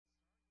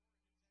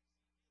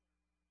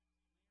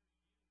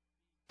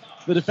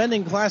The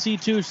defending Class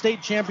E2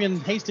 state champion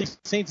Hastings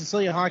St.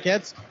 Cecilia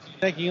Hawkettes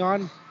taking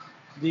on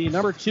the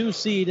number 2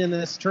 seed in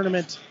this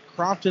tournament,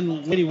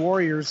 Crofton Lady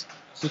Warriors,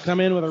 who come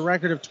in with a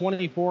record of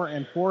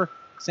 24-4.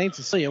 St.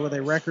 Cecilia with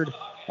a record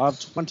of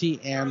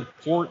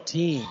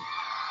 20-14.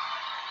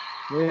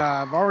 We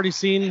have already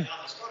seen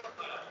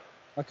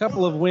a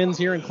couple of wins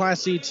here in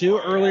Class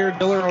C2. Earlier,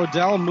 Diller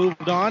Odell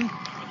moved on.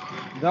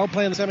 They'll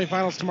play in the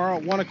semifinals tomorrow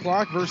at 1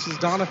 o'clock versus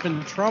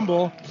Donovan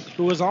Trumbull,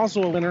 who was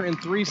also a winner in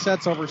 3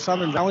 sets over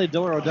Southern Valley.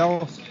 Diller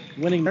Odell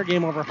winning their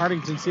game over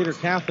Hartington Cedar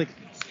Catholic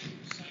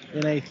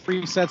in a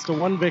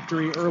 3-1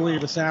 victory earlier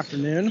this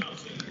afternoon.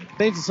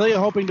 St. Cecilia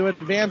hoping to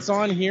advance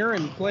on here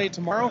and play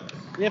tomorrow.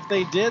 If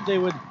they did, they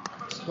would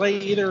play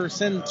either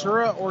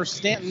Centura or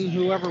Stanton.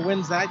 Whoever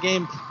wins that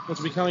game, which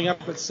will be coming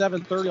up at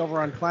 7:30 over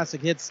on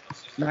Classic Hits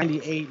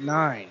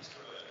 98.9.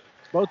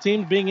 Both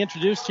teams being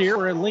introduced here.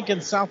 We're in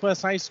Lincoln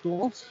Southwest High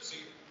School.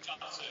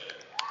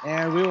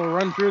 And we will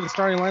run through the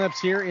starting lineups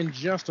here in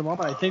just a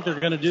moment. I think they're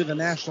going to do the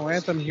national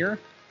anthem here.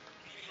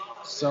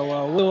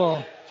 So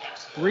we'll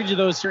read you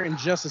those here in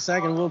just a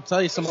second. We'll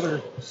tell you some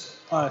other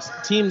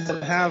teams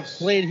that have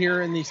played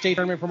here in the state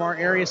tournament from our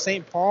area.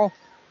 St. Paul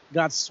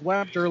got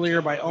swept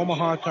earlier by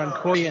Omaha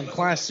Concordia in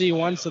Class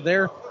C1, so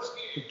their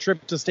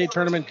trip to state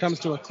tournament comes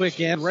to a quick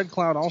end. Red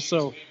Cloud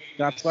also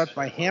got swept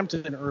by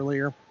Hampton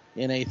earlier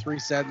in a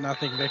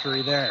 3-0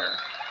 victory there.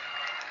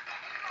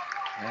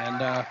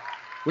 And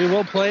we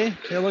will play,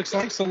 it looks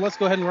like, so let's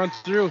go ahead and run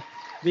through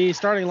the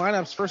starting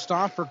lineups. First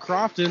off, for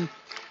Crofton,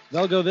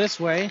 they'll go this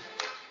way.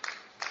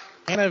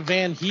 Hannah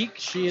Van Heek,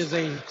 she is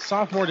a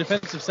sophomore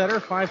defensive setter,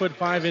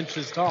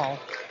 5'5" tall.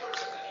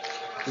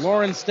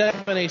 Lauren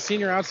Stedman, a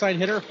senior outside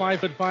hitter,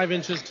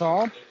 5'5"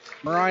 tall.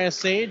 Mariah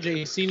Sage,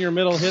 a senior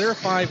middle hitter,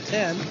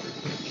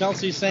 5'10".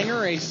 Kelsey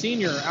Sanger, a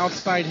senior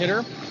outside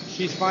hitter,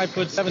 she's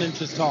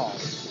 5'7" tall.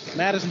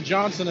 Madison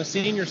Johnson, a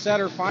senior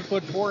setter,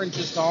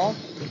 5'4" tall.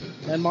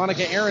 And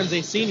Monica Ahrens,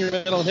 a senior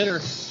middle hitter,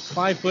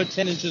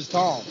 5'10"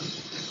 tall.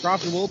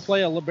 Crofton will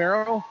play a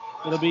libero.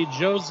 It'll be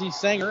Josie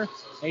Sanger,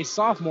 a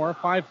sophomore,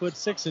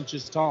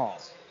 5'6" tall.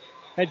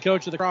 Head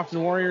coach of the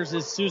Crofton Warriors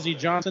is Susie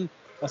Johnson,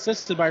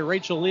 assisted by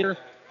Rachel Leader.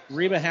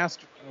 Reba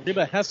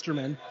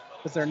Hesterman.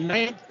 It's their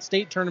 9th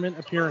state tournament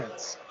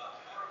appearance.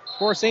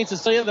 For St.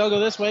 Cecilia, they'll go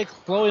this way.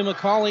 Chloe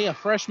McCauley, a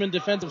freshman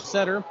defensive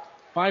setter,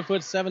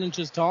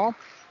 5'7" tall.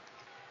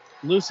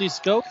 Lucy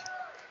Skoke,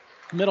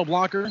 middle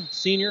blocker,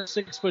 senior,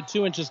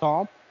 6'2"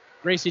 tall.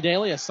 Gracie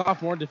Daly, a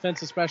sophomore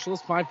defensive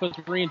specialist,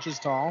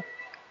 5'3" tall.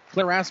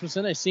 Claire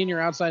Rasmussen, a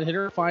senior outside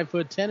hitter,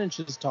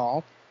 5'10"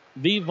 tall.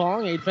 V.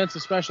 Vong, a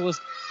defensive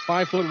specialist,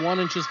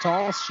 5'1"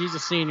 tall. She's a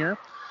senior.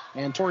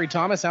 And Tori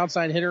Thomas,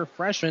 outside hitter,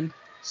 freshman,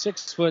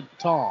 6 foot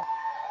tall.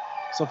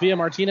 Sophia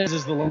Martinez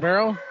is the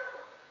libero.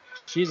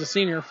 She's a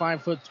senior,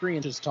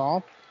 5'3"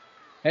 tall.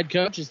 Head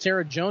coach is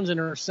Tara Jones in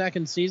her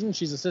 2nd season.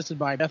 She's assisted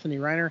by Bethany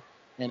Reiner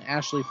and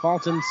Ashley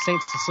Fulton.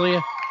 St.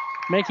 Cecilia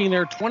making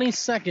their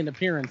 22nd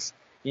appearance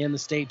in the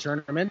state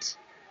tournament.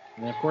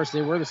 And, of course,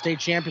 they were the state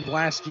champions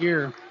last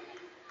year.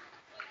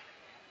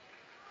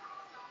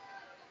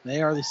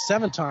 They are the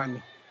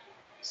 7-time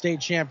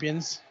state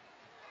champions,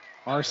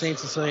 are St.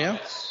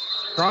 Cecilia.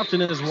 Crofton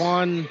has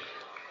won.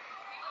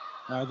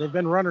 They've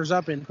been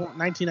runners-up in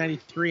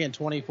 1993 and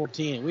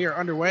 2014. We are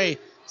underway.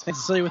 St.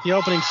 Cecilia with the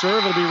opening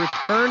serve. It'll be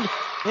returned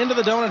into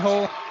the donut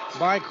hole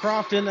by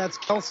Crofton. That's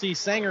Kelsey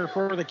Sanger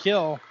for the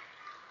kill.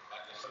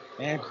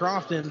 And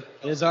Crofton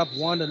is up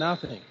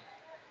 1-0.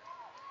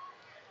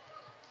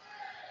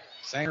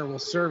 Sanger will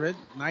serve it.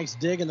 Nice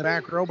dig in the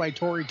back row by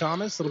Tori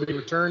Thomas. It'll be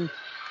returned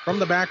from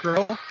the back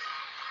row.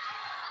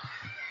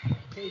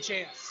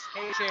 K-Chance.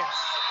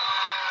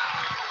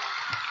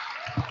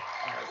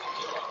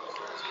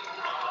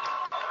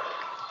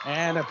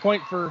 And a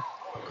point for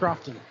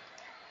Crofton.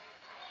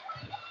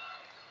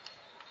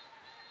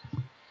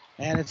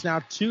 And it's now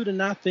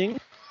 2-0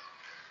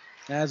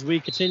 as we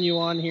continue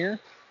on here.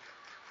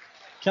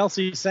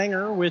 Kelsey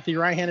Sanger with the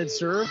right-handed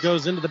serve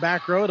goes into the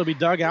back row. It'll be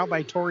dug out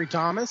by Tori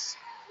Thomas.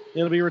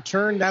 It'll be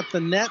returned at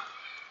the net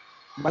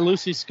by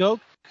Lucy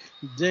Skoke.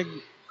 Dig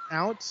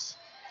out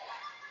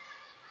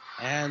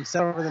and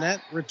set over the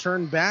net.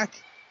 Returned back.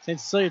 St.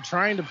 Cecilia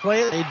trying to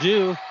play it. They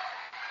do.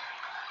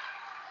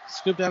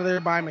 Scooped out of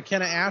there by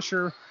McKenna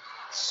Asher.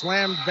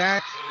 Slammed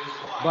back,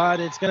 but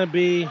it's going to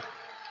be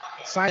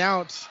side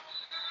out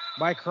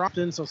by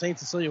Crofton, so St.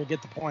 Cecilia will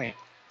get the point.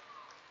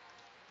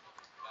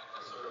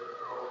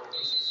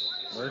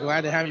 We're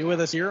glad to have you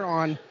with us here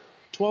on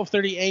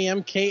 12:30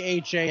 a.m.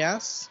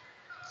 KHAS.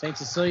 St.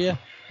 Cecilia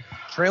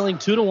trailing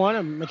 2-1,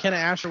 and McKenna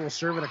Asher will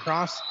serve it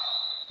across.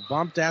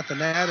 Bumped at the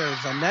net.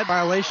 There's a net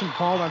violation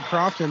called on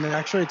Crofton, and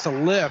actually it's a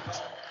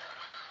lift.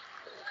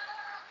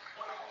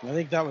 I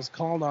think that was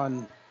called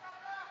on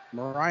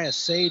Mariah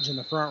Sage in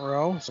the front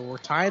row. So we're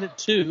tied at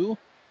 2.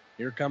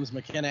 Here comes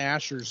McKenna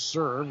Asher's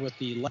serve with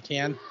the left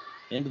hand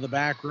into the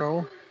back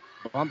row.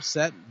 Bump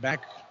set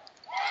back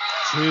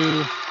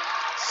to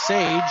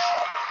Sage.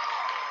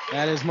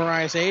 That is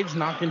Mariah Sage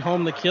knocking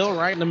home the kill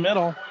right in the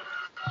middle.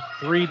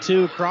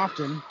 3-2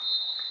 Crofton.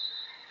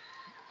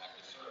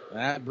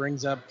 That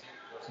brings up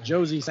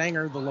Josie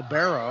Sanger, the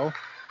libero.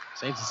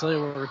 St. Cecilia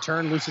will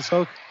return. Lucy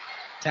Skoke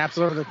taps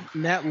it over the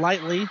net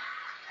lightly.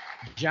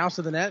 Joust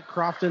to the net.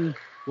 Crofton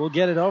will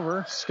get it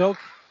over. Skoke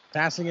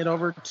passing it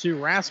over to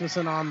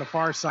Rasmussen on the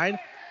far side.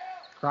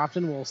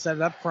 Crofton will set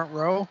it up front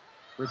row.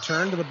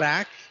 Return to the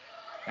back.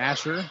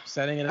 Asher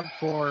setting it up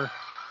for,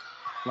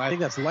 well, I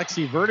think that's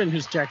Lexi Verdon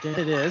who's checked in.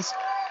 It is.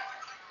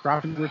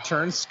 Crofton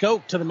returns.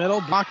 Skoke to the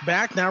middle. Blocked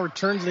back. Now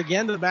returns it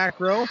again to the back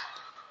row.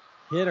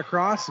 Hit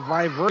across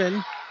by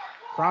Verdon.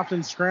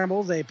 Crofton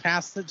scrambles. They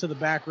pass it to the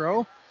back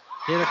row.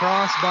 Hit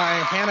across by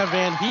Hannah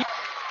Van Heek.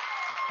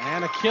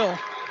 And a kill.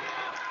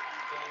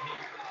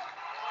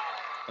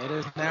 It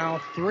is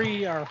now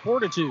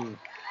 4-2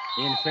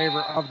 in favor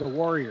of the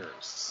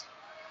Warriors.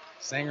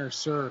 Sanger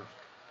serve.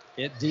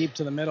 Hit deep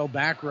to the middle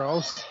back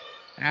row.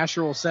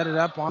 Asher will set it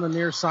up on the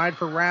near side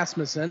for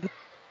Rasmussen.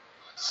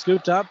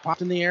 Scooped up,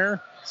 popped in the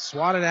air,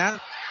 swatted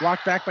at,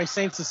 blocked back by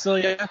St.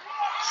 Cecilia.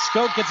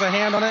 Skoke gets a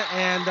hand on it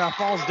and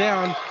falls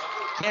down.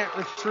 Can't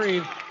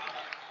retrieve.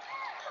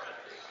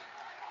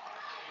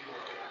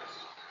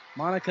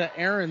 Monica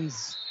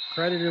Ahrens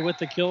credited with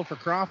the kill for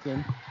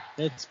Crofton.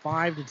 It's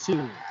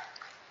 5-2.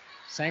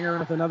 Sanger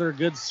with another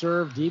good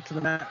serve deep to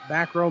the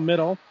back row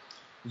middle.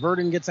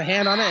 Verdon gets a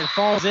hand on it and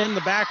falls in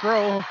the back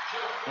row.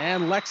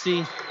 And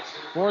Lexi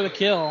for the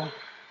kill.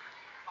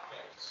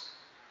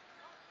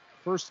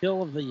 First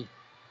kill of the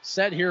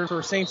set here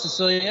for St.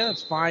 Cecilia.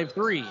 It's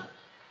 5-3.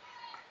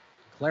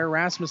 Claire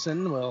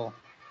Rasmussen will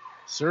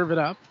serve it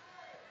up.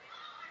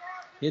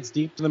 Hits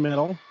deep to the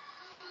middle.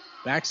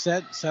 Back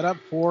set up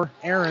for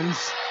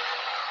Ahrens.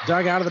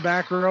 Dug out of the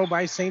back row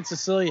by St.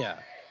 Cecilia.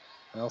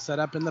 They'll set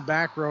up in the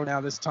back row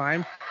now this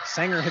time.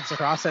 Sanger hits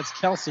across. That's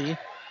Kelsey.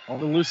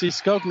 Over to Lucy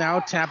Skoke now,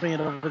 tapping it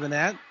over the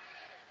net.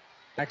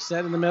 Back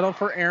set in the middle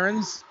for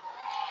Ahrens.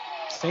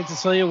 St.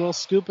 Cecilia will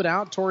scoop it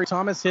out. Tori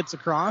Thomas hits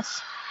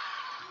across.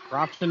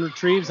 Crofton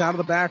retrieves out of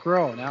the back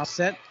row. Now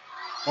set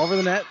over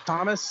the net.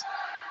 Thomas,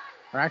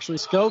 or actually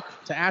Skoke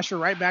to Asher,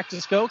 right back to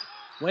Skoke.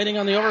 Waiting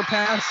on the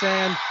overpass,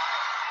 and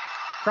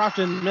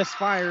Crofton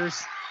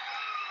misfires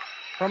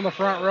from the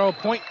front row.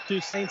 Point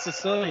to St.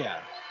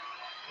 Cecilia.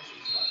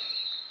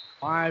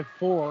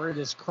 5-4. It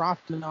is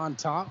Crofton on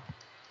top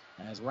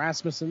as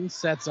Rasmussen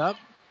sets up.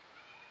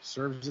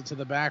 Serves it to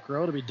the back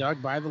row to be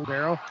dug by the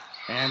libero.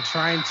 And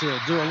trying to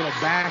do a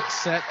little back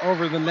set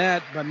over the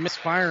net, but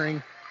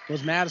misfiring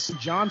was Madison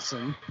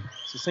Johnson.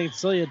 So St.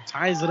 Cecilia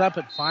ties it up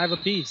at 5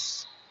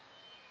 apiece.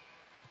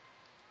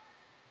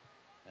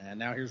 And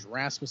now here's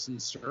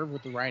Rasmussen's serve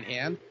with the right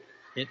hand.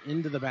 Hit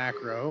into the back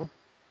row.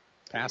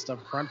 Passed up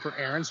front for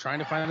Ahrens, trying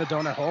to find the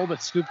donut hole,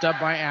 but scooped up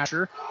by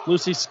Asher.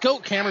 Lucy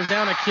Skoke hammers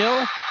down a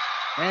kill,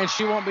 and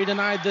she won't be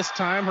denied this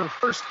time. Her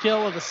first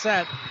kill of the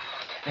set,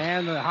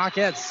 and the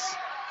Hawkettes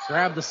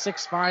grab the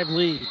 6-5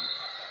 lead.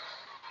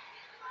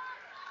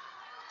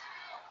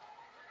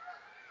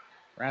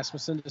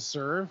 Rasmussen to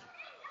serve.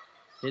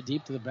 Hit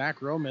deep to the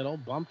back row middle.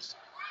 Bumped.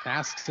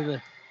 Pass to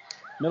the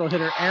middle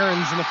hitter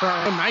Ahrens in the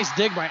front row. Nice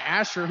dig by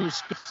Asher, who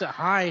scoops it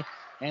high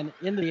and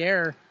into the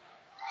air.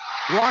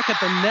 Block at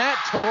the net.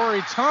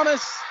 Tori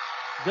Thomas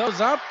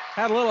goes up.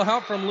 Had a little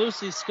help from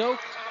Lucy Skoke.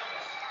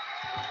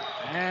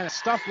 And a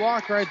stuff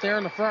block right there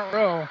in the front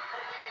row.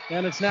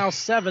 And it's now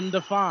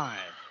 7-5.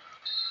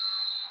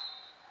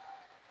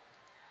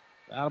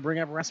 That'll bring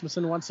up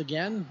Rasmussen once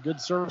again. Good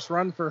service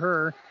run for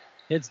her.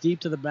 Hits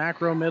deep to the back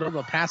row middle.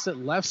 They'll pass it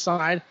left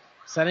side.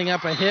 Setting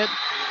up a hit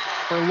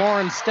for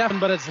Lauren Steffen,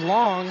 but it's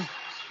long.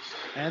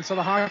 And so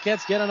the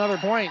Hawkettes get another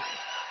point.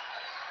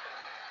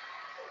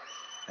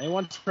 They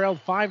once trailed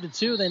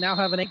 5-2. They now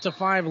have an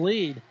 8-5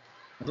 lead.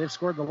 They've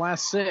scored the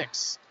last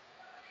 6.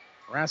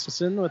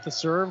 Rasmussen with the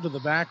serve to the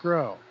back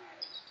row.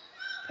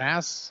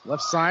 Pass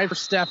left side for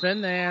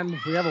Steffen, and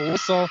we have a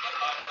whistle.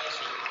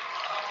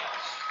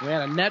 We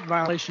had a net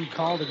violation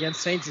called against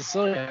St.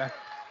 Cecilia.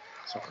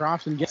 So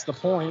Crofton gets the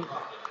point.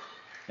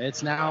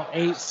 It's now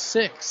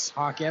 8-6.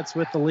 Hawkettes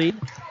with the lead.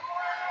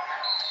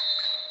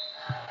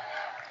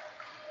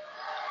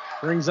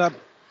 Brings up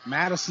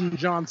Madison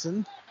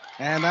Johnson.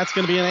 And that's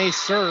going to be an ace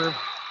serve.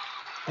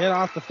 Hit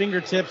off the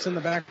fingertips in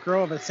the back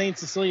row of a St.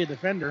 Cecilia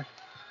defender.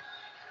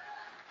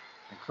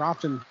 And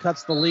Crofton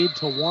cuts the lead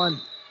to 1.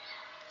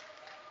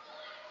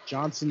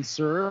 Johnson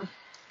serve.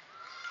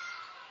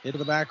 Hit to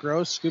the back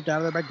row. Scooped out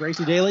of there by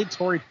Gracie Daly.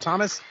 Tori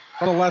Thomas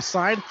on the left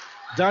side.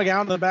 Dug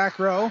out in the back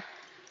row.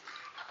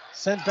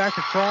 Sent back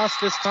across.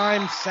 This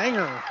time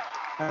Sanger.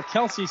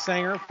 Kelsey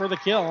Sanger for the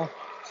kill.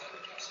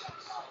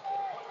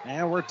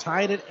 And we're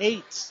tied at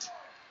 8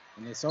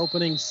 in this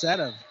opening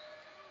set of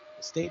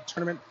the state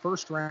tournament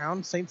first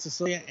round. St.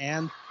 Cecilia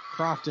and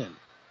Crofton.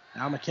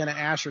 Now McKenna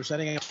Asher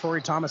setting up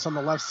Tori Thomas on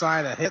the left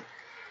side. A hit.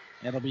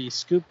 It'll be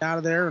scooped out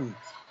of there and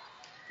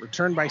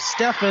returned by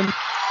Steffen.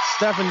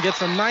 Steffen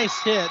gets a nice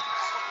hit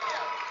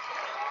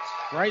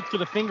right through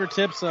the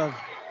fingertips of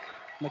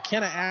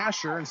McKenna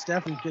Asher, and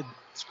Steffen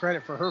gets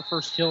credit for her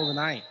first kill of the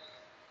night.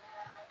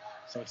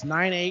 So it's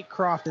 9-8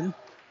 Crofton.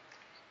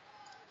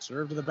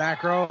 Serve to the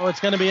back row. It's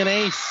going to be an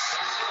ace.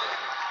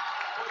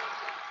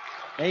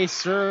 Ace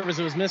serve as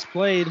it was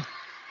misplayed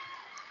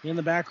in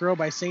the back row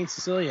by St.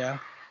 Cecilia.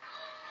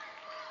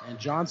 And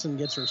Johnson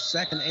gets her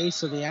second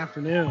ace of the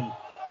afternoon.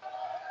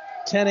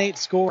 10-8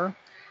 score.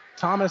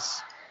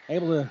 Thomas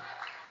able to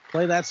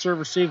play that serve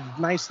receive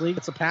nicely.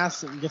 Gets a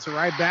pass and gets it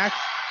right back.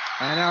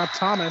 And now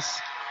Thomas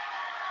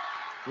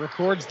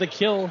records the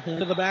kill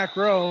into the back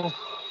row.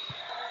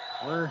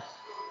 We're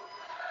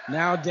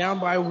now down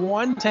by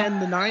 1,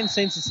 10-9.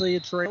 St. Cecilia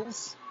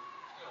trails.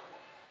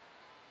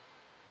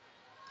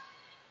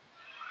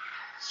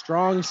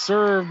 Strong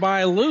serve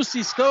by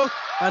Lucy Skoke.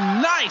 A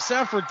nice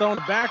effort, though, in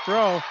the back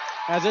row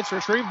as it's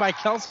retrieved by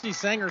Kelsey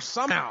Sanger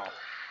somehow.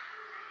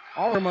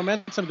 All her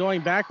momentum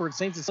going backwards.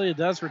 St. Cecilia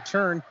does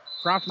return.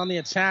 Crofton on the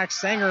attack.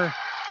 Sanger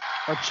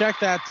will check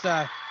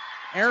that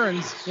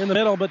Aarons in the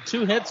middle, but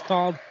 2 hits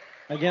called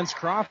against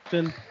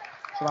Crofton.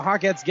 So the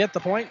Hawkettes get the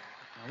point.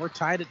 And we're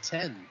tied at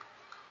 10.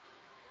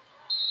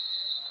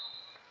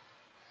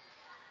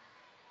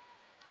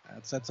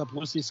 That sets up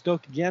Lucy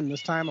Skoke again.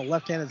 This time a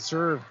left-handed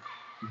serve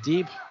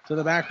deep to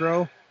the back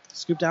row.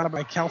 Scooped out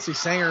by Kelsey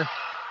Sanger.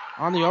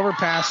 On the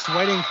overpass,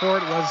 waiting for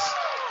it was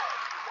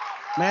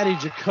Maddie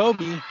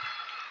Jacoby.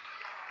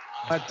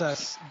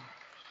 But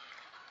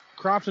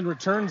Crofton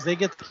returns. They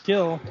get the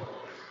kill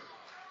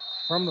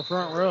from the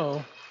front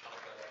row.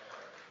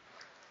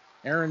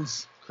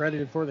 Aaron's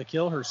credited for the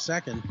kill, her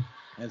second.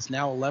 And it's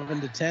now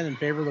 11-10 in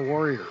favor of the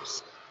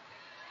Warriors.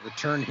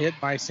 Return hit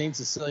by St.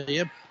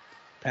 Cecilia.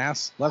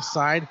 Pass left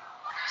side.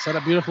 Set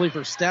up beautifully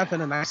for Steph,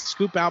 and a nice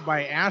scoop out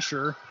by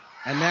Asher.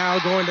 And now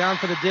going down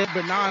for the dig,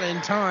 but not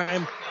in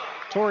time.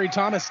 Tori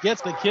Thomas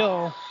gets the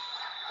kill.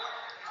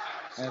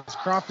 As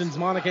Crofton's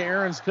Monica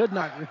Aarons could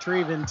not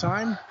retrieve in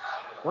time.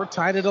 We're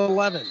tied at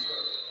 11.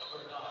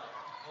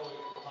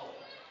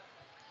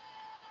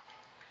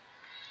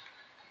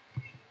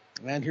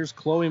 And here's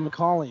Chloe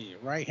McCauley.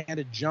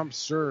 Right-handed jump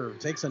serve.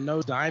 Takes a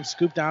nose dive,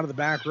 scooped out of the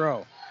back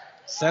row.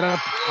 Set up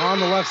on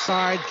the left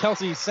side.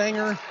 Kelsey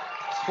Sanger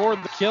for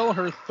the kill,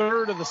 her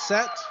third of the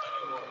set.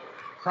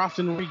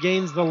 Crofton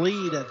regains the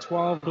lead at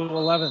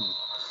 12-11.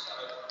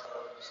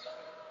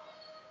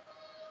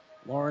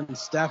 Lauren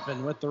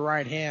Steffen with the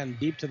right hand,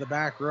 deep to the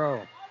back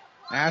row.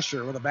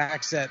 Asher with a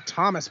back set.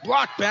 Thomas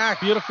blocked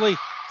back beautifully.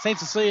 St.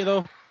 Cecilia,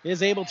 though,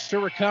 is able to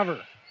recover.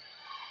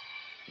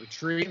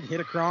 Retrieve, hit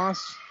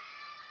across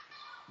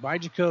by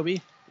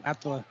Jacoby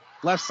at the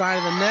left side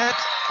of the net.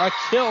 A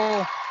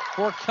kill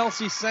for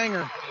Kelsey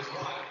Sanger.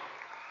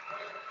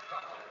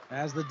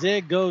 As the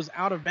dig goes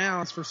out of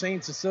bounds for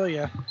St.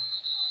 Cecilia.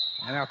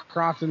 And now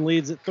Crofton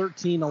leads at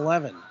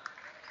 13-11.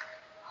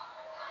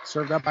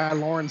 Served up by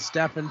Lauren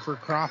Steffen for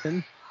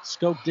Crofton.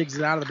 Skoke digs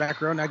it out of the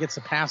back row. Now gets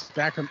the pass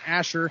back from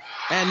Asher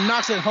and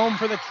knocks it home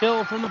for the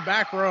kill from the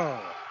back row.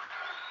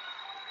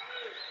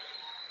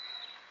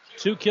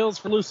 2 kills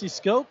for Lucy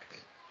Skoke.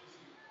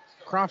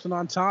 Crofton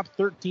on top,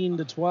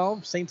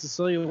 13-12. St.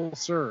 Cecilia will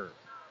serve.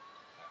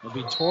 It'll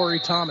be Tori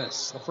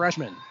Thomas, the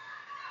freshman.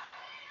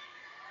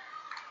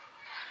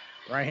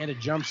 Right-handed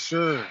jump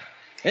serve.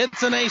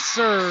 It's an ace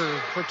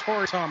serve for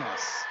Tori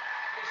Thomas.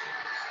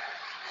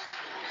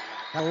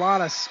 Got a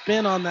lot of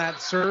spin on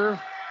that serve.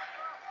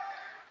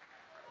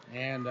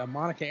 And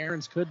Monica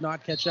Aarons could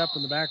not catch up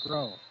in the back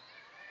row.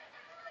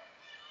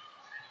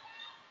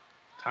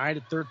 Tied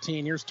at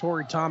 13. Here's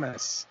Tori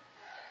Thomas.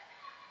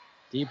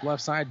 Deep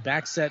left side,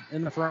 back set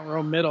in the front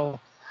row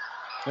middle.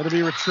 It'll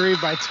be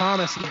retrieved by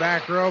Thomas in the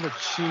back row, but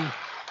she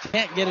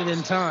can't get it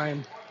in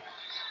time.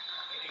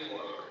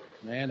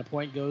 And the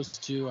point goes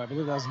to, I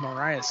believe that was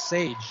Mariah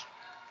Sage.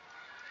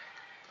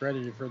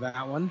 Credited for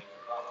that one.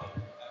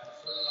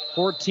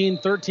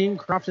 14-13,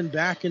 Crofton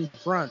back in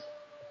front.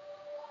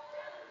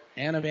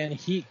 Anna Van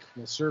Heek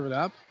will serve it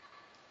up.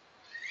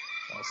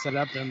 I'll set it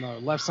up in the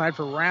left side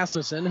for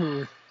Rasmussen,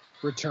 who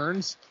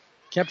returns.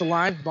 Kept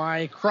alive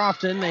by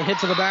Crofton. They hit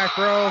to the back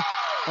row.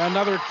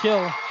 Another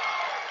kill.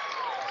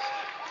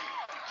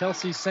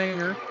 Kelsey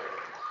Sanger.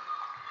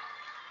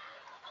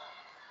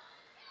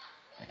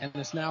 And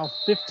it's now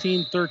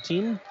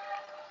 15-13.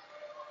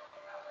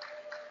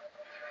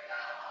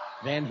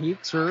 Van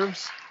Heek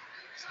serves.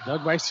 It's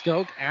dug by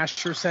Skoke.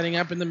 Asher setting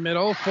up in the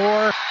middle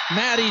for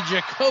Maddie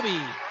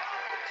Jacoby.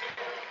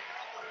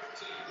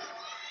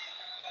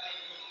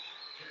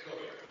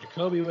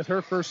 Jacoby with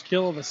her first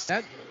kill of the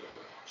set.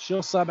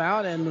 She'll sub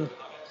out, and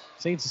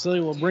St.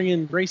 Cecilia will bring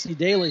in Gracie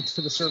Daly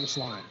to the service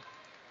line.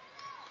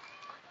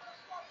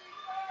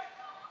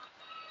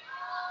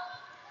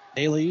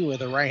 Daly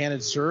with a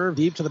right-handed serve,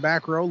 deep to the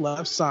back row,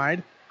 left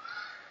side.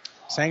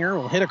 Sanger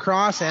will hit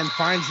across and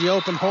finds the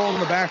open hole in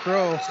the back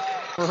row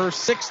for her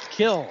 6th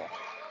kill.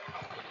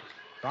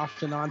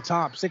 Crofton on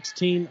top,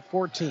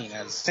 16-14,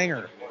 as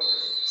Sanger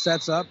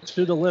sets up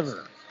to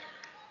deliver.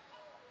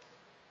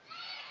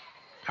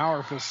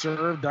 Powerful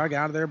serve, dug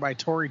out of there by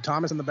Tori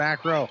Thomas in the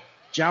back row.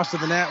 Joust to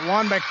the net,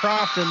 won by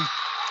Crofton.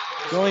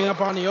 Going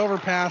up on the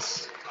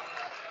overpass,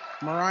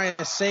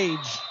 Mariah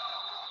Sage.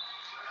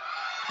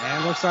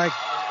 And looks like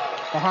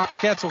the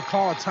Hawkettes will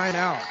call a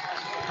timeout.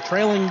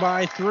 Trailing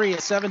by 3 at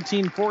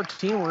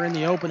 17-14. We're in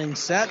the opening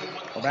set.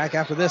 We're back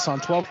after this on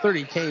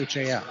 1230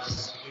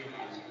 KHAS.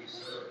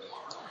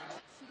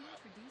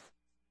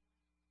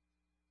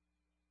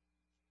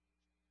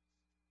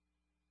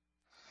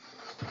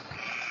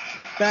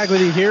 Back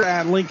with you here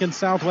at Lincoln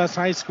Southwest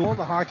High School.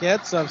 The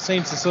Hawkettes of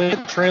St.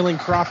 Cecilia trailing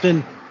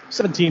Crofton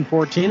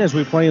 17-14 as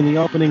we play in the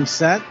opening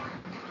set.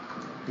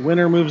 The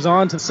winner moves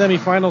on to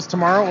semifinals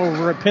tomorrow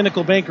over at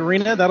Pinnacle Bank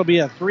Arena. That'll be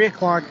a 3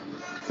 o'clock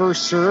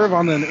first serve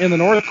in the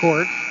north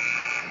court.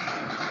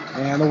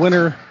 And the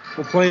winner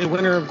will play the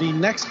winner of the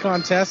next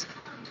contest,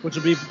 which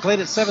will be played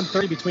at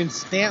 7:30 between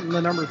Stanton,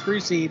 the number 3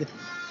 seed,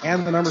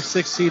 and the number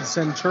 6 seed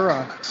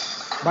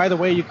Centura. By the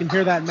way, you can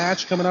hear that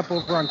match coming up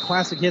over on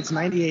Classic Hits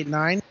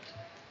 98.9.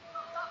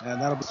 And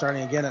that'll be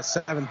starting again at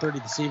 7:30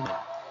 this evening.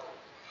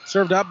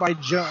 Served up by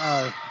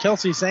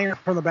Kelsey Sanger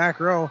from the back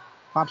row.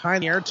 Popped high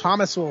in the air.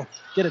 Thomas will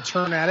get a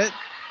turn at it.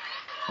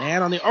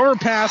 And on the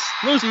overpass,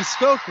 Lucy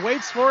Skoke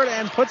waits for it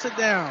and puts it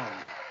down.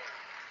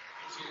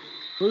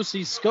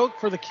 Lucy Skoke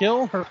for the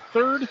kill, her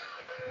third.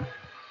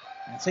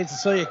 And St.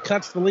 Cecilia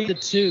cuts the lead to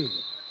 2.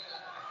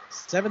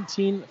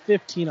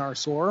 17-15 our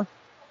score.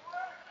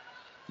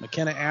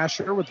 McKenna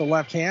Asher with the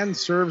left hand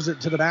serves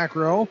it to the back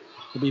row.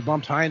 Will be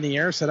bumped high in the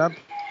air, set up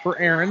for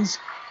Ahrens.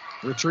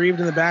 Retrieved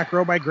in the back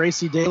row by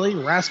Gracie Daly.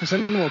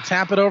 Rasmussen will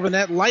tap it over the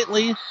net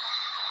lightly.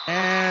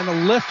 And a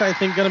lift, I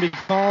think, going to be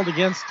called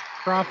against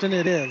Crofton.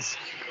 It is.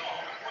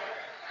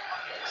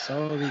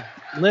 So the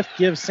lift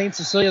gives St.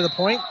 Cecilia the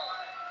point.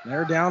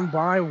 They're down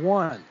by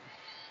 1.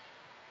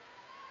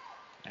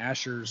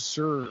 Asher's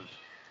serve.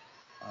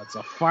 It's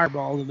a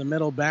fireball to the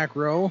middle back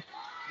row.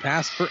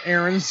 Pass for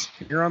Ahrens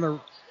here on the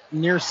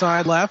near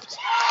side left.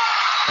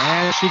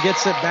 And she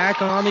gets it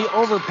back on the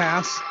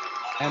overpass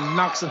and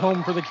knocks it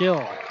home for the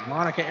kill.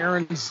 Monica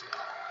Ahrens,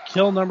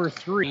 kill number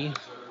 3.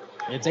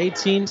 It's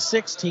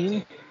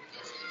 18-16.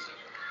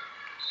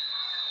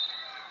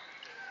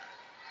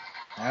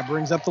 That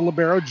brings up the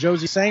libero,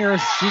 Josie Sanger.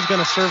 She's going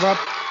to serve up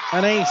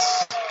an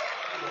ace.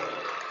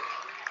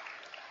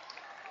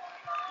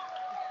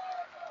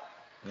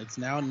 It's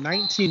now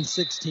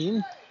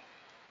 19-16.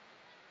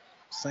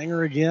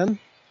 Sanger again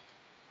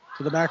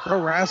to the back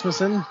row.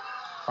 Rasmussen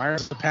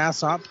fires the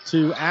pass up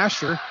to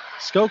Asher.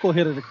 Skoke will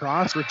hit it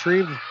across,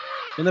 retrieved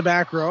in the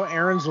back row.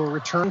 Ahrens will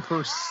return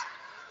for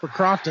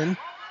Crofton.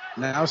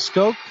 Now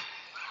Skoke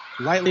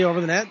lightly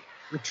over the net,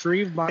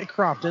 retrieved by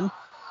Crofton.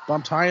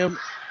 Bumped high in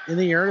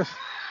the air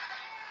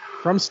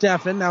from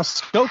Steffen. Now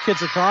Skoke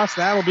hits across.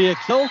 That'll be a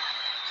kill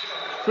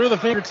through the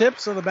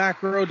fingertips of the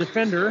back row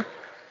defender.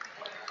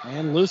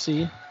 And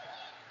Lucy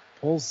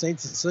pulls St.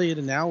 Cecilia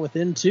to now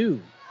within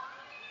 2.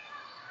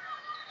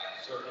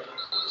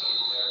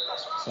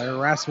 Sarah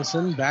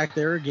Rasmussen back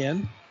there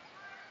again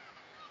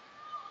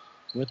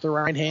with the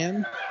right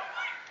hand.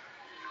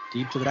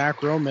 Deep to the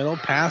back row, middle.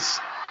 Pass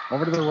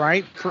over to the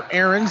right for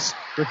Ahrens.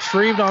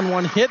 Retrieved on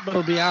one hit, but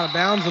it'll be out of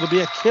bounds. It'll be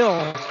a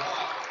kill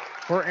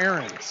for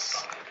Ahrens.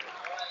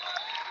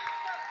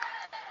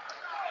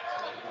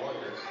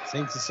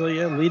 St.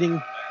 Cecilia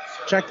leading,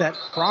 check that,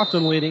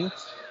 Crofton leading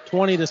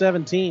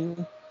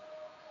 20-17.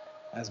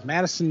 As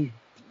Madison,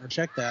 or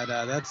check that,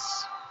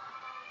 that's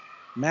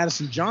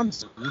Madison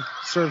Johnson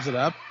serves it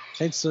up.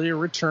 St. Cecilia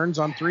returns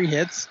on 3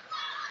 hits.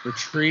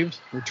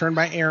 Returned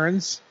by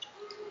Ahrens.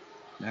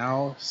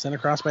 Now sent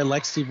across by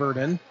Lexi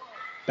Verdon.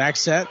 Back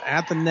set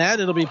at the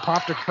net. It'll be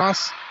popped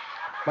across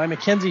by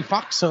Mackenzie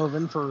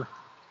Foxhoven for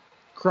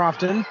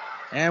Crofton.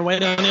 And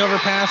waiting on the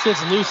overpass,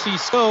 it's Lucy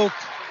Skoke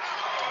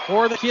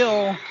for the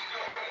kill.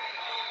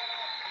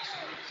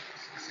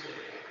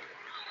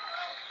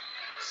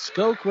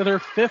 Skoke with her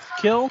 5th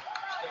kill.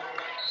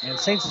 And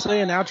St.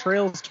 Cecilia now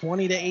trails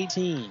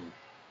 20-18.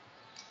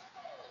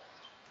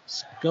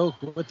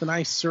 Skoke with the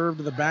nice serve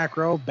to the back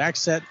row. Back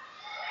set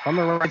from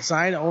the right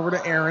side over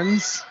to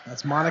Ahrens.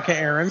 That's Monica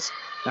Ahrens.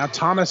 Now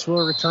Thomas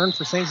will return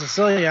for St.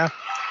 Cecilia.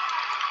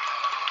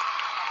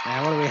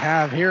 And what do we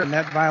have here?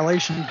 Net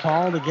violation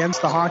called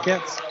against the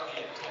Hawkettes.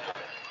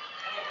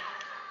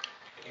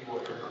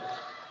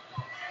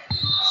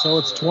 So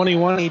it's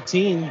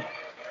 21-18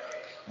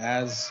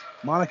 as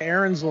Monica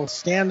Ahrens will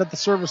stand at the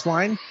service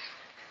line.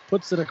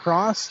 Puts it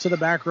across to the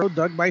back row,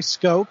 dug by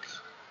Skoke.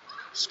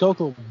 Skoke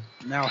will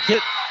now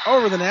hit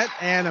over the net,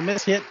 and a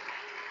miss hit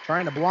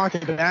trying to block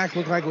it back.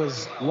 Looked like it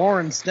was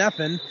Lauren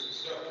Steffen.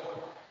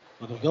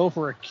 It'll go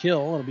for a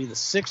kill. It'll be the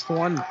 6th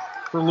one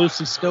for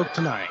Lucy Skoke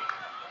tonight.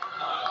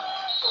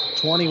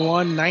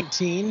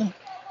 21-19.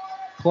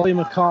 Chloe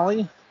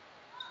McCauley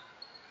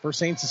for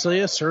St.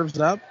 Cecilia serves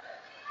it up.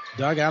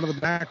 Dug out of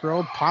the back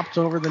row, popped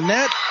over the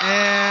net,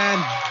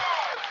 and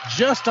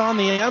just on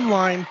the end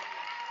line,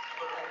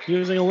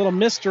 using a little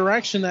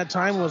misdirection that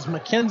time, was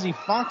Mackenzie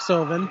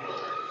Foxhoven.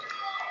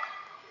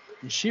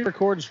 And she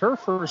records her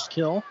first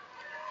kill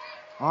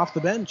off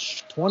the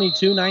bench,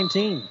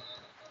 22-19.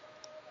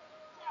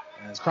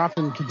 As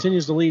Crofton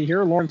continues to lead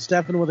here, Lauren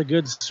Steffen with a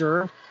good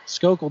serve.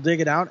 Skoke will dig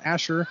it out.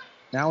 Asher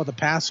now with a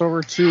pass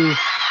over to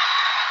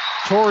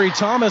Tori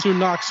Thomas, who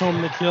knocks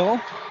home the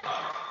kill.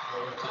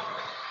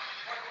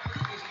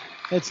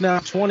 It's now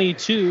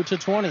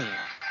 22-20.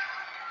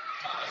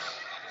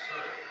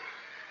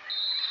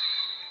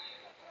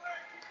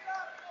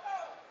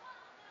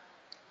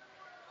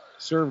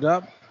 Served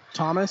up.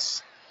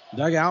 Thomas,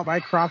 dug out by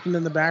Crofton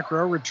in the back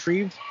row,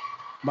 retrieved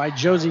by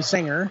Josie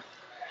Sanger.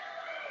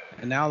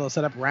 And now they'll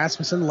set up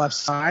Rasmussen, left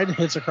side,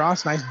 hits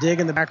across. Nice dig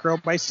in the back row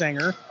by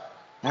Sanger.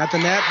 At the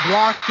net,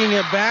 blocking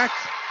it back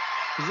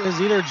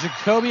is either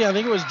Jacoby. I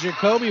think it was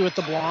Jacoby with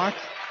the block.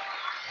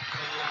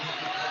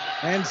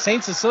 And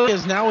St. Cecilia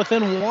is now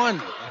within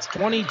one. It's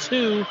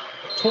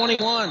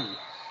 22-21.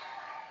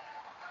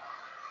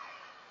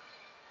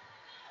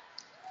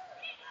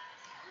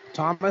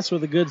 Thomas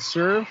with a good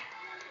serve.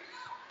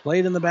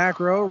 Played in the back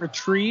row,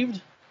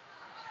 retrieved.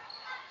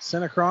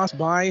 Sent across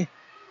by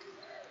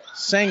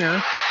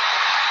Sanger.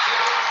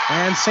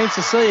 And St.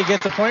 Cecilia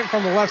gets a point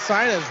from the left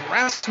side as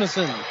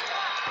Rasmussen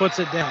puts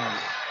it down.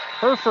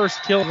 Her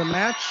first kill of the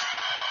match.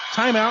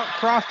 Timeout,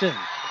 Crofton.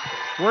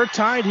 We're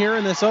tied here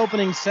in this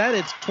opening set.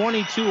 It's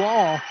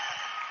 22-all.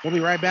 We'll be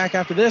right back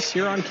after this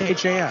here on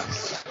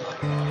KHAS.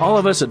 All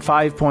of us at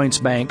 5 Points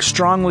Bank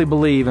strongly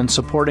believe in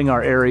supporting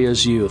our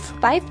area's youth.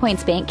 5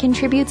 Points Bank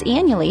contributes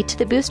annually to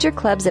the booster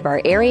clubs of our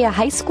area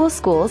high school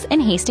schools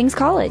and Hastings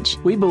College.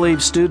 We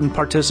believe student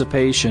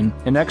participation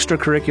in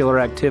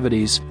extracurricular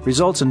activities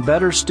results in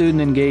better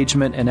student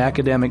engagement and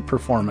academic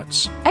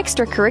performance.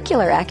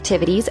 Extracurricular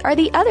activities are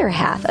the other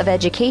half of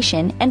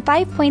education, and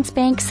 5 Points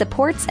Bank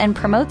supports and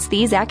promotes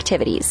these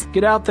activities.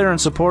 Get out there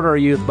and support our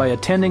youth by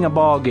attending a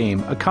ball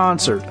game, a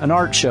concert, an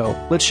art show.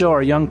 Let's show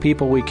our young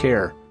people we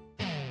care.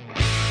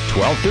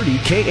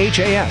 1230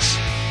 KHAS.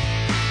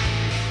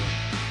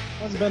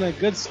 It's been a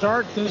good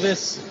start to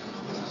this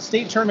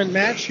state tournament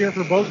match here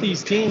for both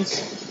these teams.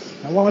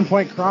 At one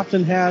point,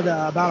 Crofton had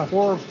about a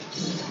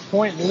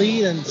 4-point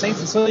lead, and St.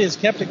 Cecilia has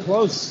kept it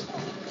close.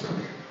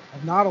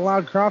 Have not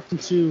allowed Crofton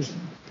to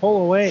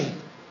pull away.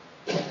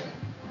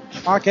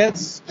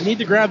 Hawkettes need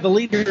to grab the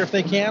lead here if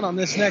they can on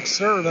this next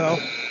serve, though.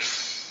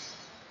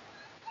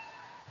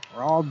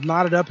 We're all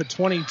knotted up at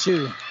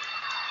 22.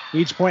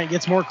 Each point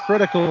gets more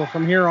critical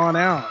from here on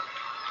out.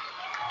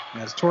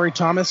 As Tori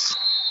Thomas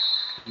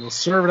will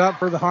serve it up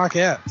for the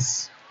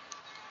Hawkettes.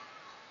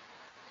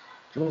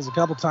 Dribbles a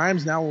couple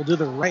times. Now we'll do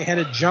the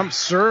right-handed jump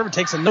serve. It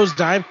takes a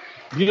nosedive.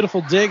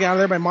 Beautiful dig out of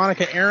there by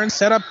Monica Aaron.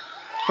 Set up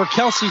for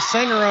Kelsey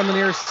Sanger on the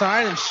near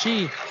side, and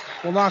she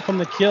will knock home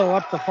the kill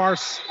up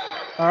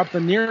the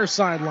near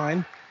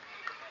sideline.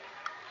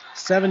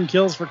 7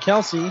 kills for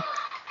Kelsey.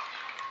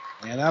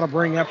 And that'll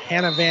bring up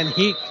Hannah Van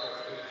Heek.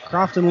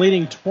 Crofton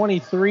leading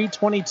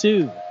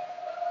 23-22.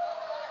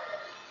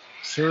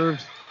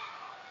 Served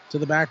to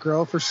the back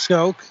row for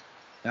Skoke.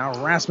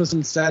 Now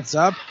Rasmussen sets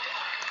up.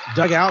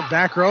 Dug out,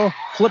 back row,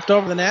 flipped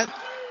over the net.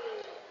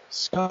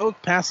 Skoke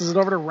passes it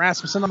over to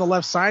Rasmussen on the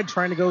left side,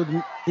 trying to go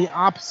the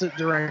opposite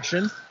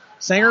direction.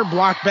 Sanger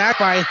blocked back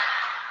by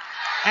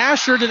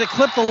Asher. Did it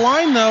clip the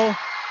line, though?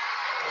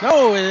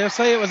 No, they'll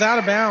say it was out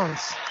of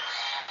bounds.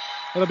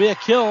 It'll be a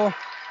kill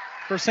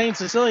for St.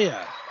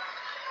 Cecilia.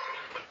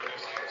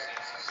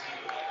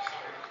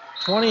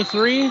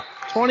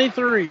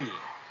 23-23.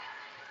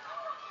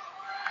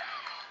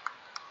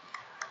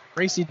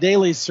 Gracie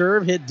Daly's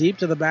serve hit deep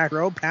to the back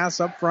row. Pass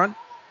up front.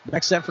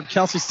 Next set for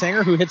Kelsey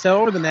Sanger, who hits it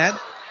over the net.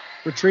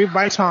 Retrieved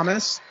by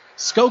Thomas.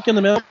 Skoke in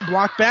the middle.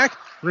 Blocked back.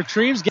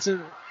 Retrieves. Gets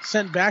it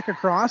sent back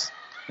across.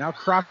 Now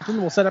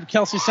Crofton will set up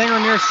Kelsey Sanger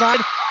near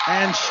side.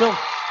 And she'll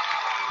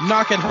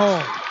knock it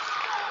home.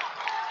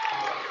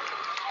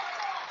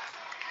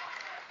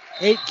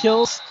 8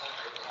 kills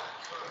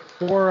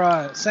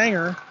for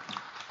Sanger.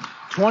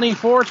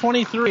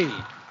 24-23.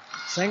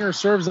 Sanger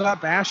serves it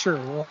up. Asher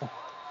will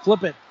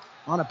flip it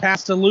on a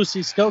pass to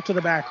Lucy Skoke to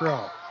the back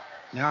row.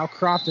 Now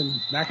Crofton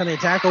back on the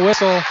attack. A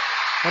whistle.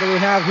 What do we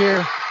have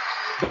here?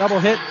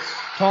 Double hit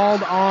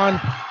called on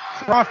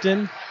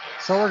Crofton.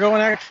 So we're going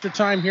extra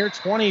time here.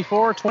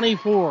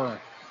 24-24.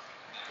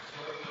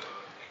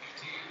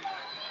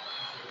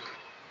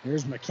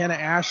 Here's McKenna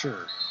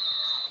Asher.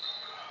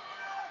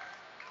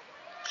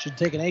 Should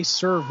take an ace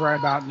serve right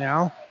about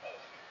now.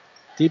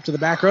 Deep to the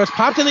back row. It's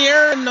popped in the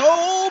air, and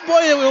oh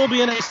boy, it will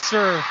be an ace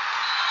serve.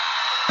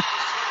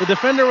 The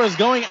defender was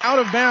going out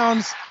of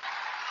bounds.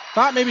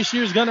 Thought maybe she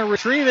was going to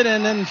retrieve it,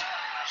 and then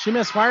she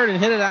misfired and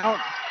hit it out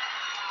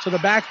to the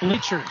back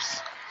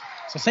bleachers.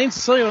 So St.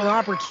 Cecilia with an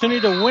opportunity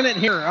to win it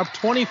here, up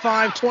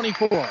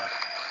 25-24.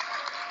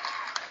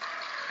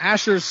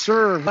 Asher's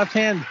serve, left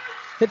hand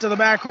hit to the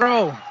back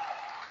row.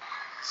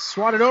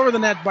 Swatted over the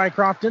net by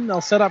Crofton.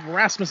 They'll set up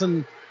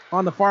Rasmussen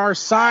on the far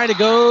side. It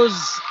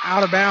goes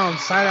out of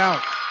bounds, side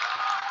out.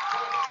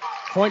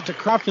 Point to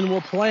Crofton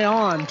will play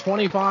on,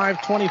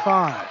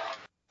 25-25.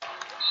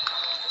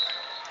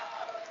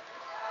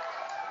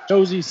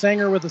 Josie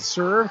Sanger with a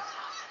serve.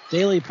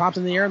 Daly pops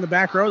in the air in the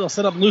back row. They'll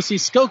set up Lucy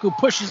Skoke, who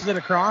pushes it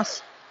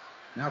across.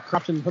 Now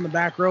Crofton from the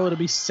back row. It'll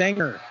be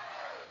Sanger.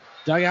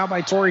 Dug out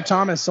by Tori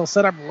Thomas. They'll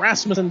set up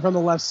Rasmussen from the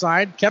left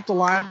side. Kept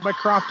alive by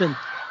Crofton.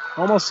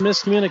 Almost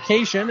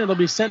miscommunication. It'll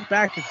be sent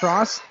back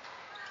across.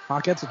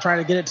 Hawkettes will try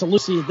to get it to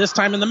Lucy, this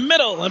time in the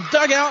middle. And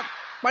dug out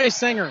by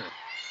Sanger.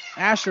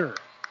 Asher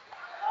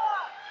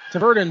to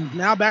Verdon.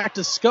 Now back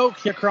to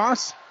Skoke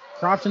across.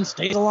 Crofton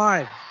stays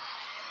alive.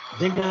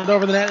 Dinking it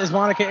over the net is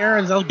Monica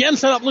Aarons. They'll again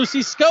set up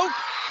Lucy Skoke.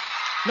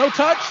 No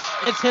touch.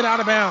 It's hit out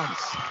of bounds.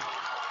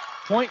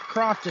 Point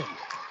Crofton.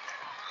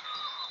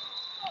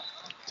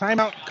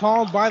 Timeout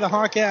called by the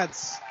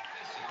Hawkettes.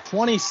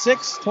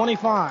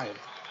 26-25.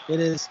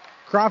 It is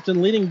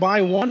Crofton leading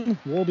by 1.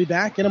 We'll be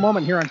back in a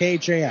moment here on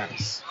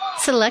KHAS.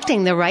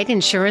 Selecting the right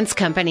insurance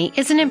company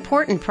is an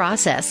important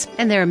process,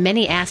 and there are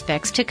many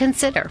aspects to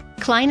consider.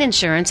 Klein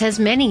Insurance has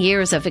many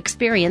years of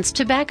experience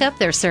to back up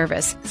their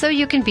service, so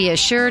you can be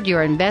assured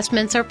your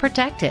investments are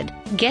protected.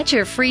 Get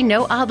your free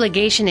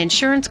no-obligation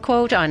insurance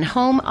quote on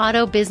home,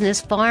 auto,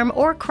 business, farm,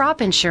 or crop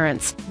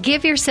insurance.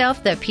 Give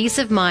yourself the peace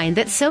of mind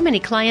that so many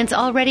clients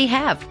already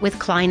have with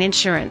Klein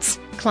Insurance.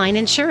 Klein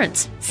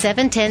Insurance,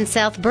 710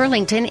 South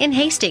Burlington in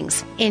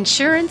Hastings.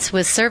 Insurance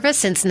with service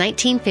since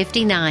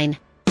 1959.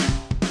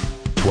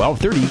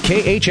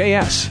 1230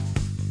 KHAS.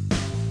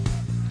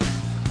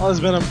 Well, it's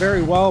been a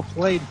very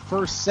well-played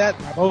first set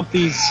by both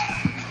these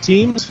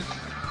teams.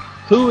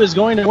 Who is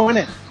going to win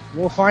it?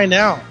 We'll find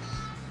out.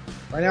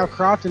 Right now,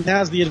 Crofton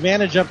has the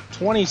advantage up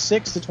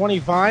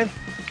 26-25,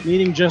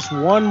 needing just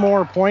one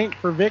more point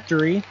for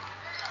victory.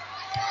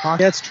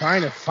 Hawkettes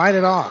trying to fight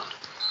it off.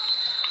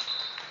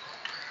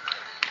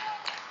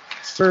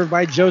 Served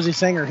by Josie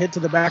Sanger, hit to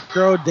the back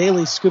row.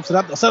 Daly scoops it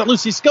up. They'll set up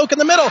Lucy Skoke in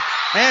the middle,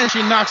 and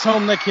she knocks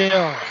home the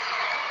kill.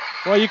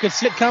 Well, you could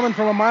see it coming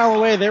from a mile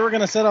away. They were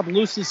going to set up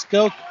Lucy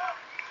Skoke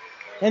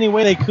any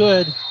way they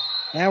could,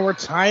 and we're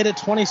tied at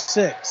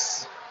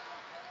 26.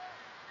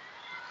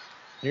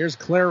 Here's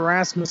Claire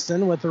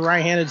Rasmussen with the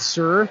right-handed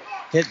serve.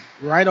 Hit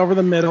right over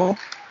the middle.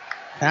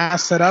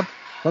 Pass set up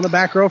from the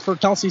back row for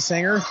Kelsey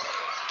Sanger.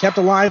 Kept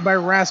alive by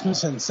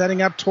Rasmussen.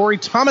 Setting up Tori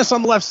Thomas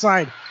on the left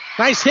side.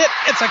 Nice hit.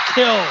 It's a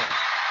kill.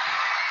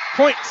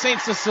 Point St.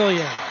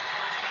 Cecilia.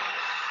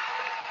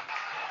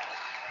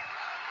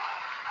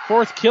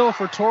 Fourth kill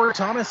for Tori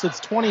Thomas. It's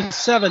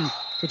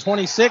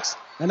 27-26.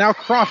 And now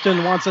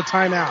Crofton wants a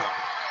timeout.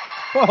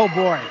 Oh,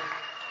 boy.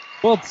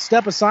 We'll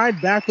step aside.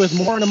 Back with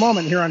more in a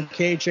moment here on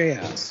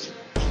KHAS.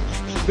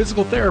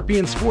 Physical Therapy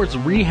and Sports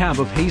Rehab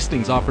of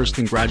Hastings offers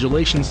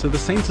congratulations to the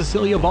St.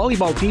 Cecilia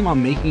volleyball team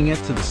on making it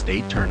to the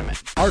state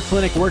tournament. Our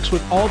clinic works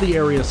with all the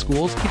area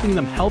schools, keeping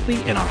them healthy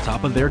and on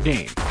top of their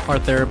game. Our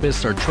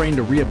therapists are trained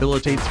to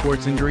rehabilitate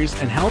sports injuries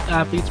and help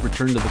athletes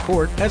return to the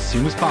court as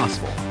soon as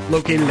possible.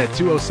 Located at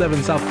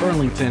 207 South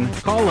Burlington,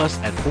 call us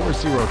at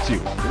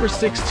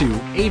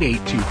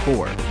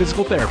 402-462-8824.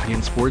 Physical Therapy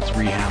and Sports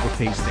Rehab of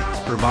Hastings,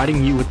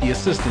 providing you with the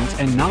assistance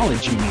and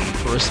knowledge you need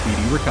for a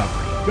speedy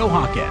recovery. Go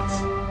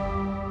Hawkettes!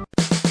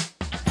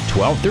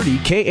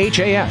 1230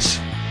 KHAS.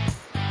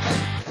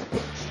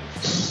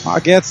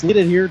 Hawkettes lead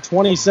it here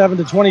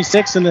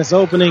 27-26 in this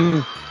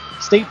opening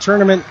state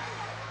tournament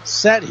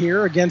set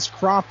here against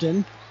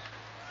Crofton.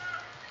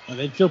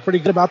 They'd feel pretty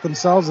good about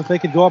themselves if they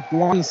could go up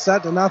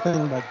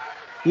 1-0, but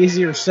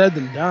easier said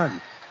than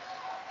done.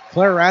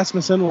 Claire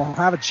Rasmussen will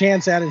have a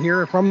chance at it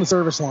here from the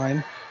service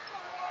line.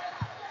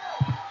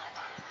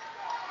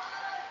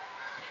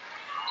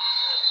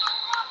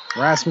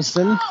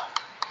 Rasmussen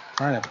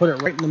trying to put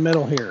it right in the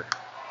middle here.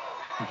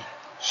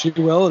 She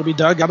will. It'll be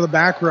dug out of the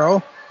back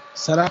row.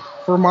 Set up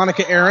for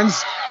Monica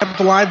Ahrens.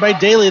 Kept alive by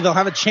Daly. They'll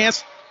have a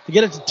chance to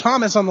get it to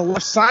Thomas on the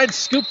left side.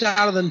 Scooped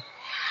out of the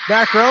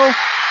back row.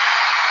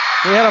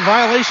 We had a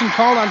violation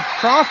called on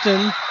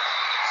Crofton.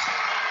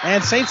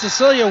 And St.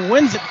 Cecilia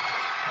wins it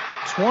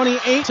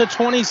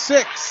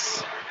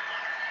 28-26.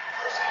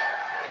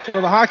 So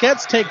the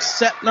Hawkettes take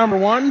set number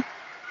 1.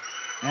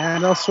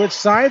 And they'll switch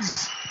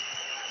sides.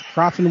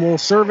 Crofton will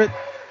serve it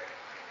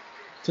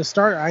to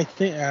start. I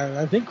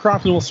think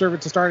Crofton will serve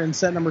it to start in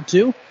set number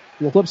 2.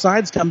 We'll flip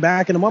sides, come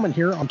back in a moment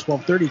here on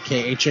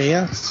 1230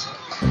 KHAS.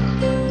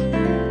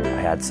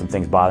 I had some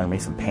things bothering me,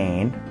 some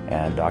pain,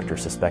 and doctor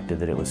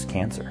suspected that it was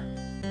cancer.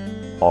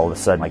 All of a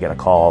sudden I get a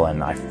call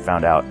and I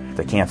found out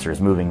the cancer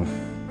is moving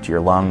to your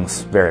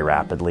lungs very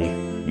rapidly.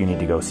 You need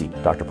to go see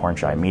Dr.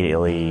 Pornchai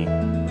immediately.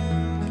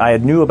 I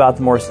had knew about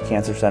the Morrison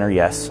Cancer Center,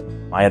 yes.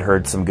 I had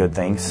heard some good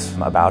things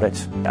about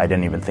it. I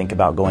didn't even think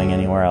about going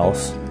anywhere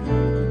else.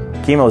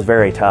 Chemo is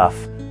very tough.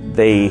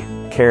 They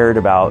cared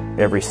about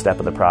every step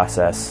of the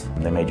process.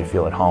 They made you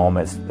feel at home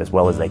as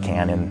well as they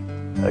can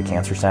in a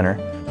cancer center.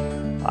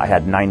 I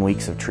had 9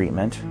 weeks of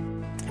treatment,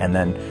 and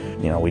then,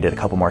 we did a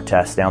couple more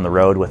tests down the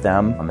road with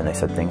them, and they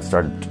said things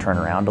started to turn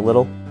around a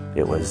little.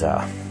 It was,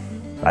 I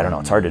don't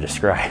know, it's hard to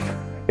describe.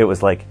 It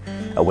was like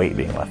a weight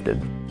being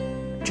lifted.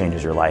 It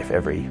changes your life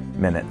every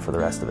minute for the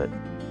rest of it.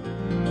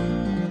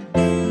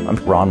 I'm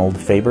Ronald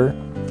Faber,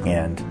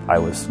 and I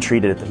was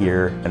treated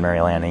here in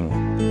Mary Lanning.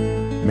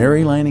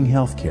 Mary Lanning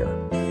Healthcare.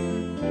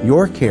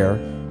 Your care,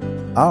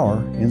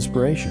 our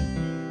inspiration.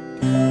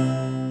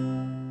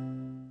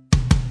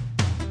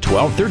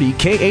 1230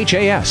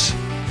 KHAS.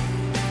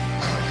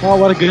 Well,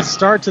 what a good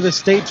start to the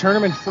state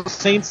tournament for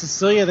St.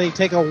 Cecilia. They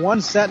take a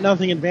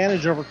 1-0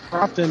 advantage over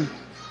Crofton,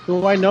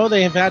 who I know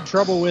they have had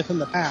trouble with in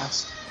the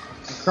past.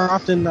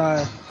 Crofton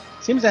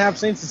seems to have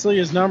St.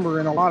 Cecilia's number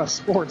in a lot of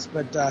sports,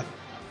 but tell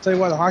you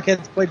what, the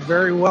Hawkettes played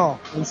very well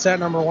in set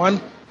number 1,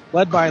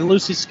 led by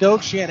Lucy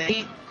Skoke. She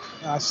had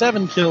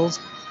 7 kills.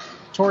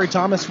 Tori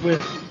Thomas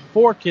with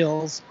 4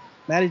 kills.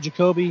 Maddie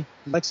Jacoby,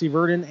 Lexi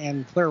Verdon,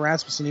 and Claire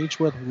Rasmussen each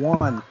with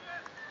 1.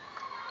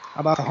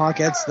 How about the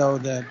Hawkettes, though?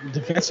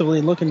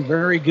 Defensively looking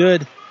very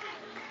good.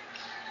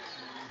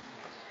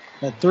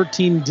 At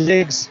 13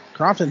 digs.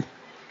 Crofton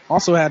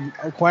also had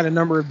quite a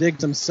number of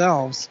digs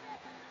themselves.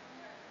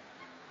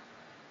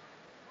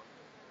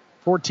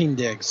 14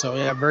 digs, so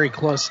yeah, very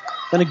close.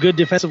 Been a good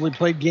defensively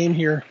played game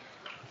here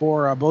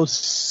for both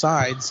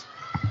sides.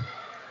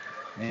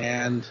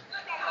 And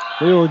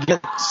we will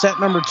get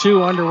set number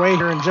 2 underway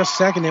here in just a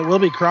second. It will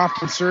be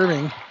Crofton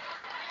serving.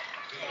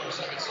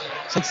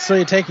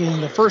 Cecilia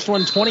taking the first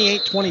one,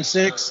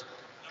 28-26.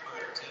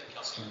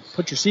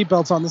 Put your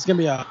seatbelts on. This is going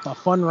to be a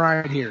fun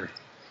ride here.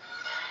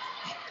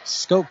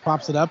 Skoke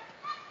pops it up.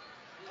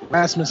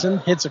 Rasmussen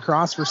hits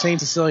across for St.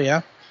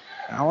 Cecilia.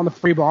 Now on the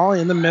free ball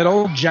in the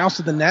middle. Joust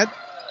at the net.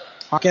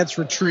 Hawkettes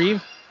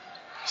retrieve.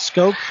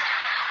 Skoke.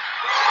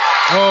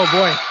 Oh,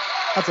 boy.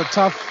 That's a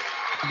tough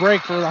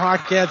break for the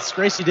Hawkettes.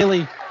 Gracie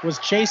Daly was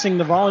chasing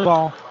the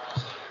volleyball.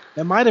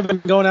 It might have been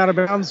going out of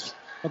bounds,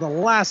 but the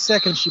last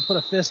second she put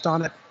a fist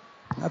on it.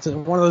 That's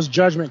one of those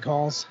judgment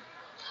calls.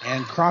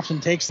 And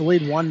Crofton takes the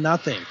lead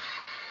 1-0.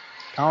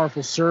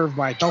 Powerful serve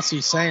by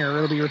Kelsey Sanger.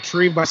 It'll be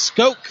retrieved by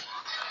Skoke.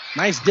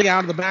 Nice dig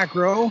out of the back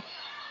row.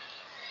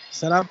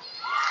 Set up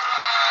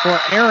for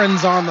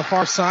Ahrens on the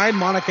far side.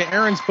 Monica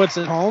Ahrens puts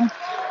it home.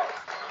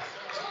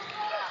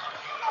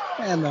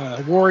 And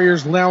the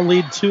Warriors now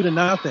lead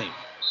 2-0.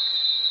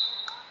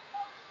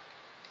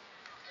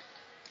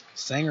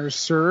 Sanger's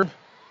serve.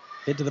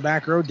 Hit to the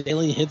back row.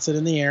 Daly hits it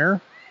in the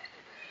air.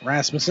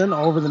 Rasmussen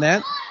over the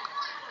net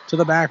to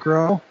the back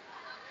row.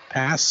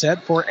 Pass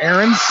set for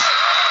Ahrens.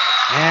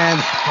 And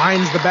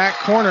finds the back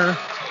corner.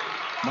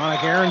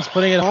 Monica Ahrens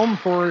putting it home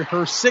for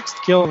her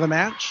 6th kill of the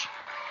match.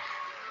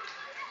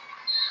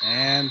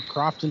 And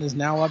Crofton is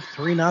now up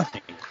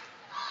 3-0.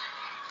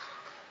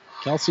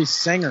 Kelsey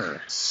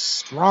Sanger,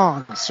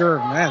 strong serve.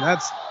 Man,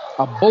 that's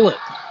a bullet.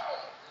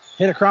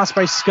 Hit across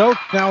by Skoke.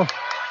 Now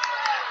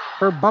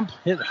her bump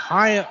hit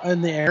high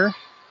in the air.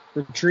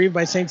 Retrieved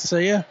by St.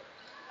 Cecilia.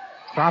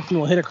 Crofton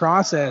will hit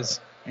across as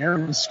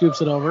Ahrens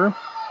scoops it over.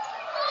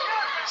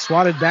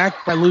 Swatted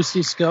back by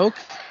Lucy Skoke.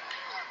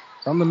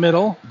 From the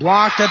middle.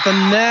 Blocked at the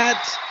net.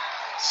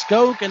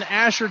 Skoke and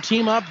Asher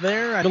team up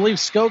there. I believe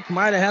Skoke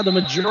might have had the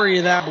majority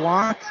of that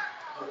block.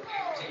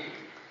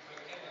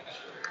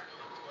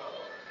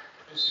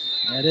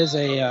 That is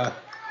an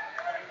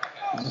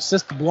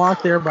assisted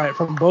block there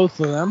from both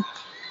of them.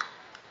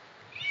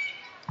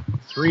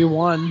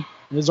 3-1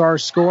 is our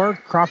score.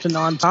 Crofton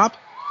on top.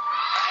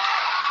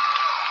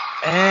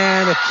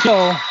 And a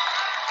kill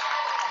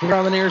here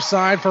on the near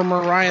side for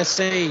Mariah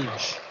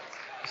Sage.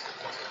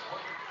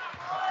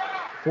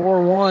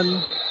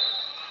 4-1.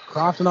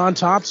 Crofton on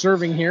top,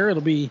 serving here.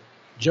 It'll be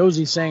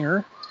Josie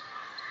Sanger.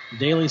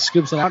 Daly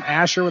scoops it out.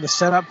 Asher with a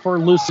setup for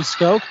Lucy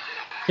Skoke.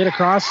 Hit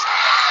across.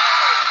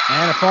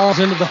 And it falls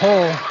into the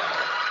hole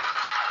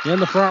in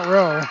the front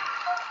row.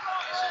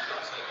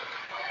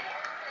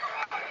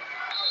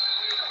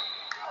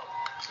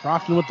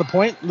 Crofton with the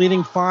point,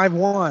 leading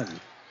 5-1.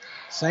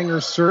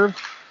 Sanger's serve.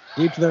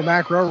 Deep to their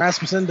back row.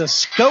 Rasmussen to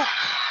Skoke.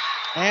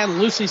 And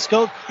Lucy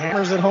Skoke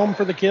hammers it home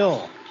for the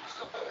kill.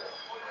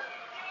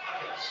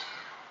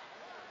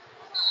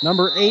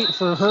 Number 8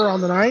 for her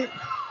on the night.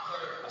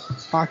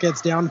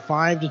 Hawkettes down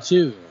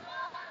 5-2.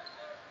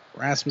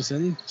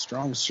 Rasmussen,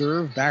 strong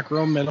serve, back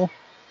row middle.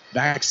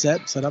 Back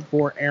set up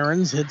for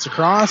Ahrens. Hits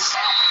across.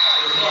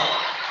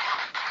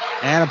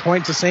 And a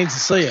point to St.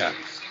 Cecilia.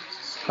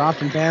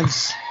 Crofton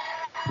fans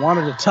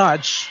wanted a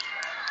touch.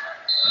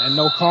 And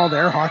no call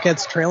there.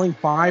 Hawkettes trailing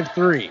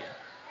 5-3.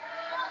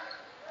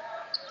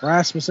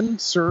 Rasmussen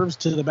serves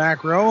to the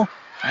back row.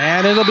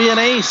 And it'll be an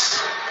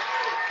ace.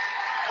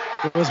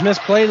 It was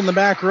misplayed in the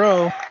back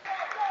row.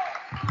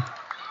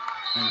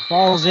 And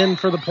falls in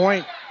for the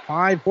point.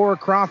 5-4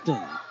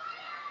 Crofton.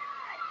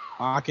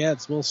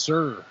 Hawkettes will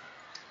serve.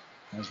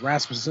 As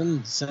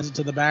Rasmussen sends it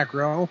to the back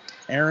row.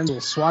 Ahrens will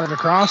swat it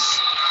across.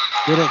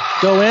 Did it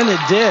go in? It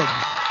did.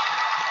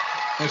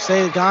 They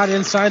say it got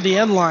inside the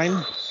end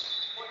line.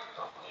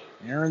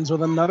 Ahrens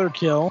with another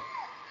kill.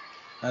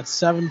 That's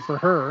 7 for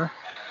her.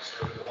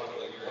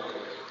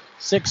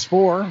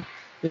 6-4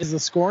 is the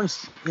score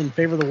in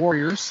favor of the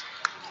Warriors.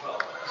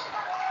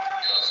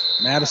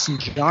 Madison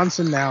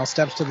Johnson now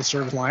steps to the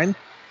service line.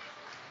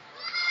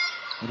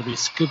 It'll be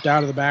scooped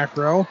out of the back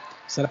row.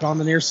 Set up on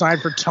the near side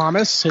for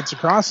Thomas. Hits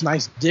across.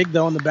 Nice dig,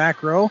 though, in the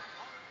back row.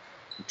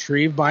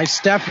 Retrieved by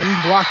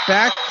Steffen. Blocked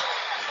back.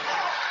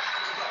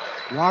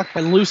 Blocked by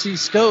Lucy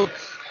Skoke.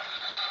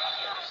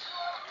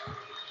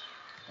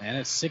 And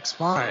it's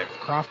 6-5.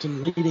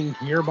 Crofton leading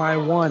here by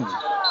 1.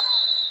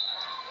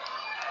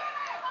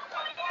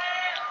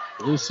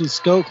 Lucy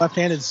Skoke,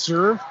 left-handed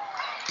serve.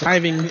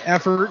 Diving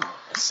effort.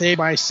 Saved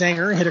by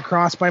Sanger. Hit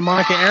across by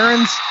Monica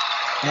Ahrens.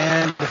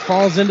 And it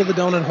falls into the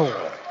donut hole.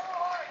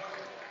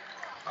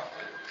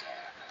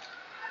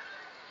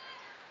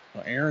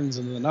 Well, Ahrens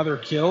with another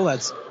kill.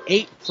 That's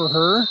 8 for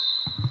her.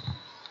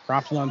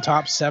 Crofton on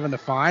top,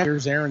 7-5.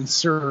 Here's Ahrens'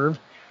 serve.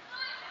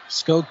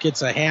 Skoke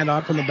gets a hand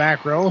on from the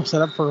back row.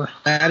 Set up for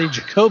Maddie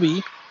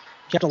Jacoby.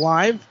 Kept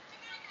alive.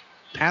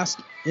 Passed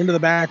into the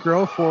back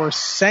row for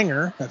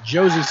Sanger. That's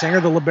Josie Sanger,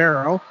 the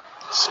libero.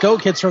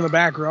 Skoke hits from the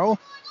back row.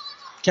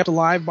 Kept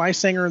alive by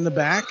Sanger in the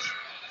back.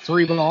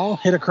 3-ball,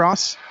 hit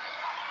across.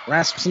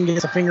 Rasmussen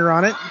gets a finger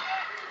on it.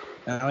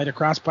 Now hit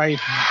across by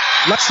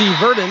Lexi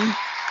Verdon.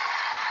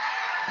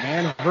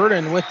 And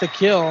Verdon with the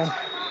kill.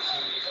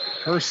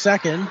 Her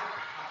second.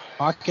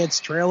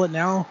 Hawkettes trail it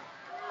now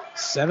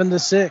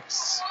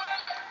 7-6.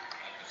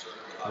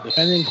 The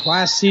defending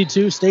Class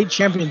C2 state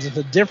champions. It's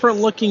a different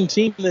looking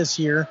team this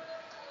year.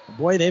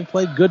 Boy, they've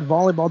played good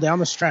volleyball down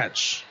the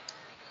stretch.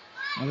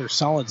 Another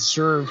solid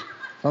serve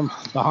from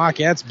the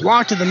Hawkettes.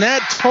 Blocked to the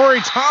net.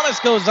 Tori Thomas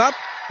goes up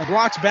and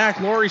blocks back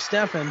Lori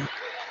Steffen.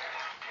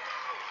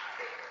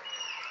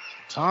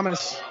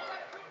 Thomas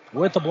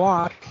with the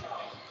block.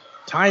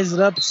 Ties it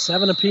up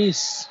 7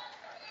 apiece.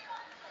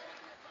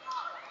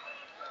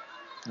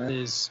 That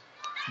is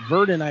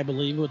Verdon, I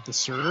believe, with the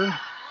serve.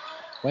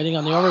 Waiting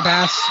on the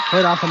overpass.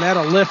 Hit off the net.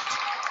 A lift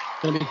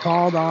going to be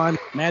called on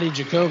Maddie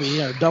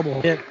Jacoby, or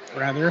double hit,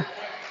 rather.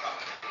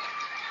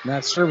 And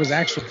that serve was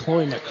actually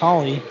Chloe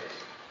McCauley.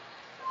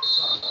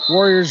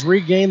 Warriors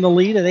regain the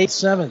lead at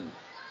 8-7.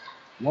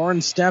 Lauren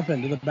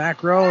Steffen to the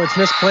back row. It's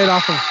misplayed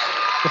off of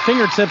the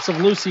fingertips of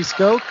Lucy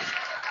Skoke.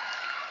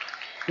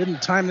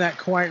 Didn't time that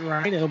quite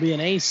right. It'll be an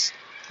ace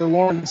for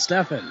Lauren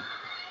Steffen.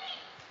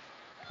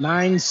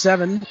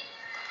 9-7.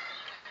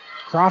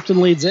 Crofton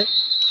leads it.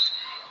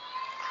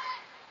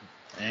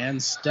 And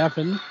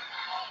Steffen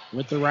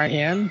with the right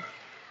hand.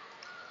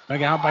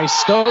 Dug out by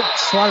Skoke.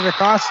 Swatted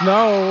across.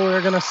 No,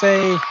 they're going to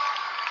say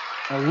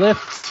a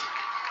lift.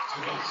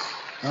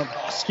 Oh,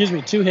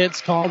 2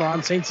 hits called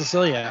on St.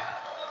 Cecilia.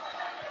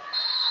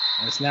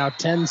 It's now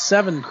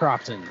 10-7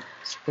 Crofton.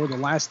 Scored the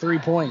last 3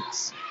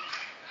 points.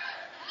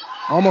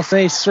 Almost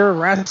a serve.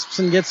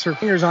 Rasmussen gets her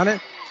fingers on it.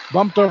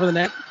 Bumped over the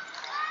net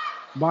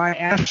by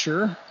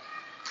Asher.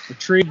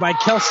 Retrieved by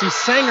Kelsey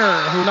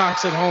Sanger, who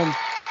knocks it home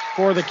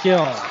for the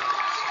kill.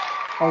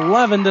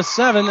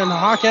 11-7, and the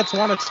Hawkettes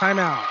want a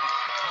timeout.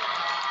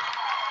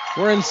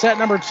 We're in set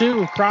number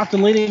 2.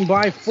 Crofton leading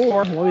by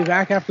 4. We'll be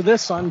back after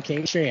this on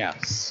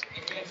KHAS.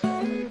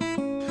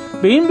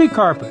 B&B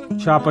Carpet.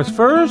 Shop us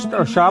first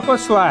or shop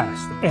us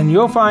last, and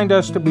you'll find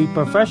us to be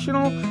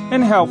professional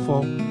and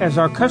helpful as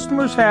our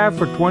customers have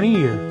for 20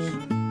 years.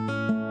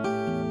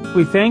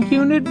 We thank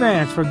you in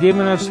advance for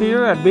giving us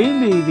here at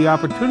B&B the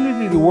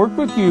opportunity to work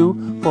with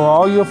you for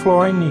all your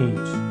flooring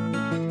needs.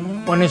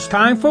 When it's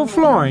time for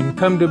flooring,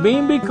 come to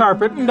B&B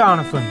Carpet in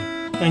Doniphan,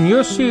 and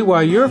you'll see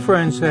why your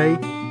friends say,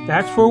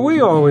 that's where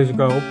we always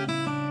go.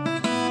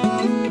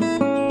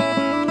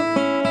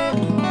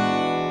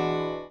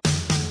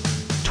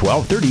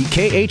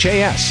 1230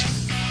 KHAS.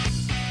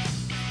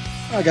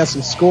 I got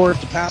some scores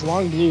to pass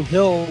along. Blue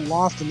Hill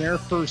lost in their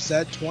first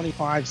set,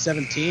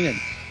 25-17, and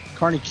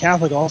Kearney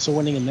Catholic also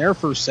winning in their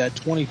first set,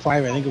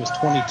 25, I think it was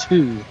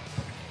 22.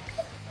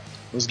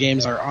 Those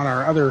games are on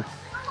our other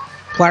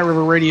Platte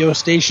River radio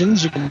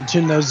stations. You can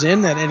tune those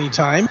in at any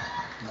time.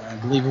 I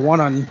believe one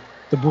on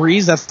the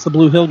Breeze, that's the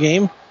Blue Hill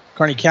game.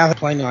 Kearney Catholic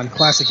playing on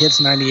Classic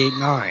Hits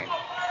 98.9.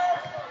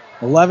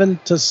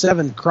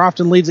 11-7.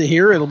 Crofton leads it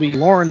here. It'll be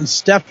Lauren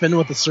Steffen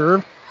with the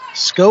serve.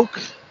 Skoke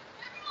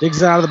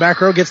digs it out of the back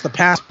row, gets the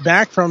pass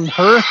back from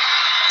her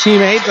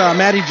teammate,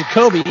 Maddie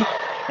Jacoby,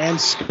 and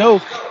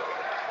Skoke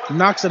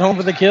knocks it home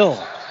for the kill.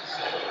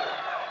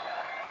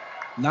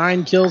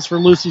 9 kills for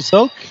Lucy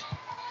Skoke.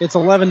 It's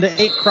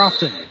 11-8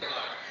 Crofton.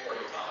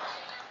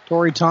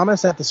 Tori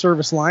Thomas at the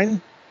service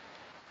line.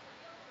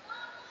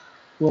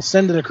 Will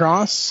send it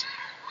across.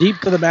 Deep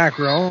to the back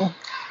row.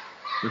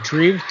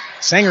 Retrieved.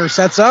 Sanger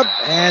sets up,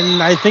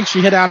 and I think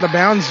she hit out of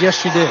bounds. Yes,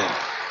 she did.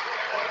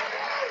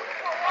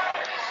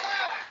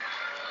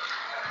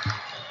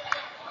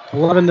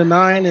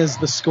 (11-9) is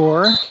the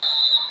score.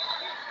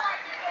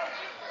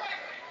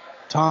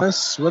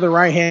 Thomas with a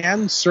right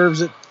hand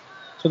serves it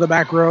to the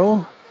back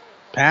row.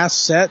 Pass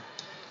set.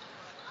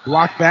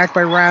 Blocked back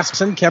by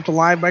Rasmussen. Kept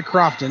alive by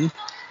Crofton.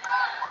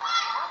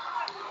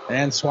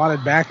 And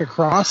swatted back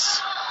across.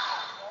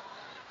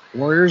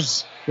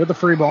 Warriors with the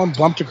free ball and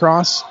bumped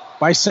across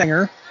by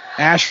Sanger.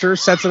 Asher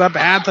sets it up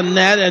at the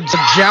net. It's a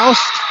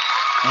joust.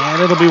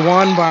 And it'll be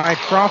won by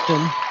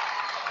Crofton.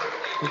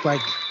 Looked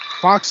like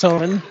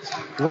Foxhoven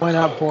went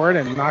up for it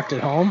and knocked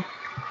it home.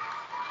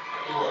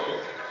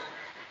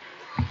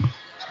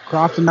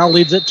 Crofton now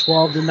leads it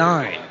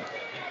 12-9.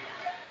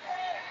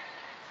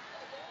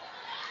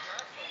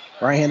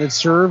 Right-handed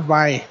serve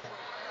by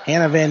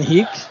Hannah Van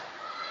Heek.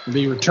 Will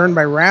be returned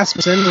by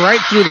Rasmussen right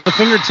through the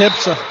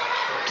fingertips of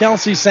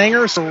Kelsey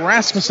Sanger. So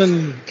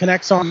Rasmussen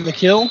connects on the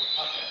kill.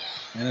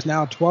 And it's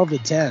now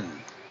 12-10.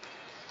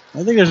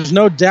 I think there's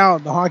no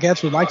doubt the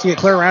Hawkettes would like to get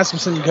Claire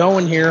Rasmussen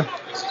going here.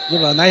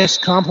 Give a nice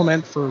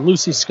compliment for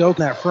Lucy Skoke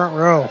in that front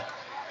row.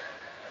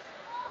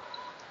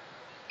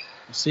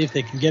 We'll see if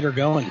they can get her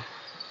going.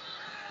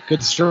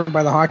 Good serve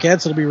by the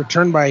Hawkettes. It'll be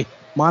returned by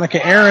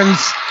Monica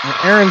Ahrens. And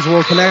Ahrens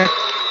will connect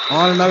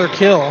on another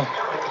kill.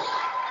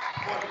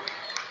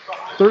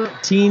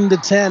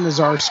 13-10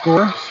 is our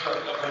score.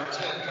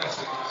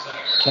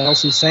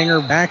 Kelsey Sanger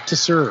back to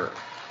serve.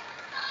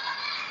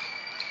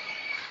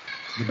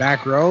 The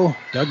back row,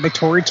 dug by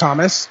Tori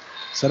Thomas.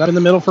 Set up in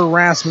the middle for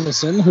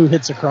Rasmussen, who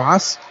hits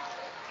across.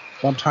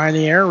 Bumped high in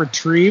the air,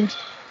 retrieved.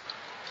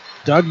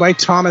 Dug by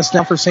Thomas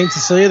now for St.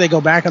 Cecilia. They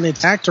go back on the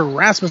attack to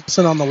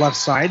Rasmussen on the left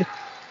side.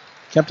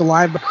 Kept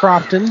alive by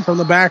Crofton from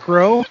the back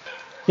row.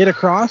 Hit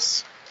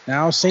across.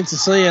 Now St.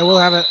 Cecilia will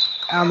have it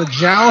on the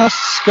joust.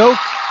 Skoke.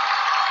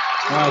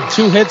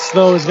 2 hits,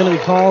 though, is going to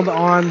be called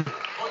on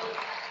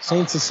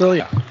St.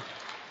 Cecilia.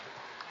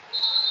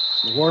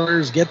 The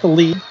Warriors get the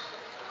lead.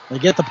 They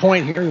get the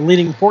point here,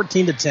 leading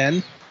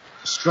 14-10.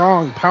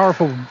 Strong,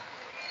 powerful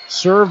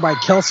serve by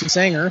Kelsey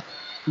Sanger.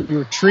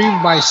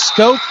 Retrieved by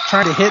Skoke,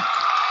 trying to hit,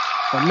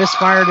 but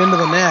misfired into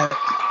the net.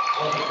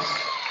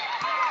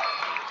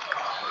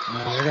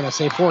 Now they're going to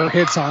say 4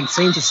 hits on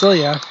St.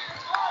 Cecilia.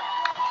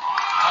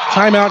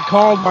 Timeout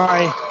called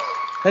by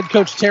head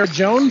coach Tara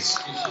Jones.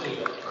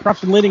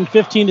 Crofton leading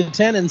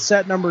 15-10 in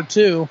set number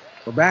 2.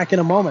 We're back in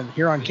a moment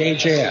here on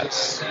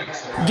KHAS.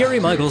 Gary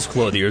Michaels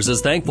Clothiers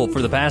is thankful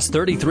for the past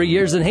 33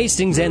 years in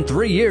Hastings and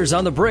 3 years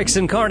on the bricks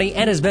in Kearney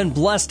and has been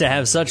blessed to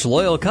have such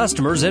loyal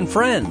customers and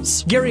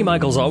friends. Gary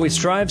Michaels always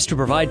strives to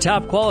provide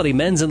top quality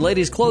men's and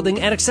ladies clothing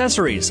and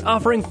accessories,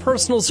 offering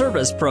personal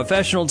service,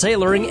 professional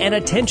tailoring, and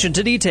attention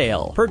to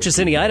detail. Purchase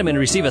any item and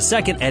receive a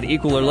second at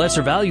equal or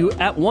lesser value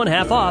at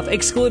 1/2 off,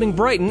 excluding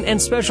Brighton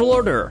and special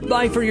order.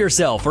 Buy for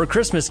yourself or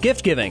Christmas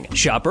gift giving.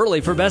 Shop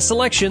early for best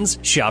selections.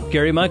 Shop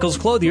Gary Michaels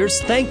Clothiers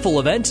Thankful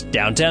Event,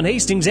 downtown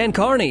Hastings and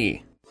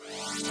Kearney.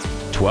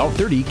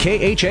 1230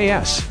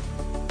 KHAS.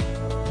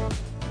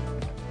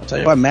 I'll tell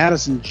you what,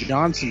 Madison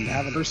Johnson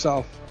having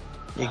herself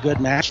a good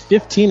match.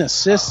 15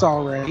 assists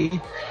already.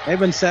 They've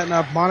been setting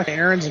up Monica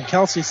Ahrens and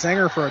Kelsey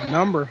Sanger for a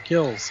number of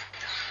kills.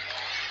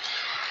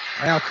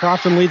 Right now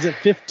Crofton leads at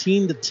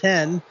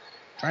 15-10,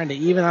 trying to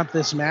even up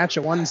this match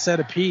at 1 set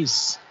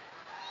apiece.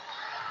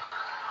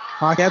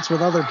 Hawkettes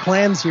with other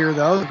plans here,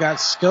 though. They've got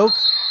Skoke,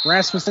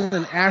 Rasmussen,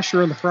 and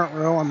Asher in the front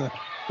row on the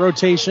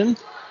rotation.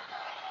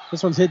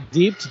 This one's hit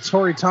deep to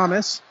Tori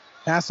Thomas.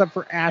 Pass up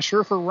for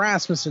Asher for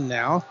Rasmussen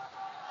now.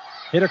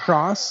 Hit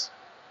across.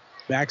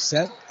 Back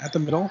set at the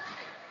middle.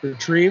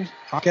 Retrieved.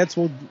 Hawkettes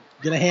will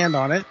get a hand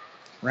on it.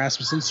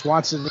 Rasmussen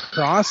swats it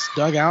across.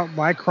 Dug out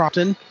by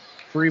Crofton.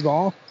 Free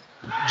ball.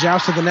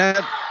 Joust to the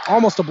net.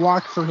 Almost a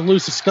block for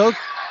Lucy Skoke.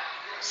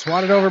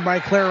 Swatted over by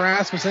Claire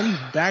Rasmussen.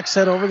 Back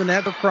set over the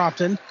net for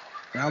Crofton.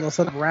 Now they'll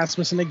set up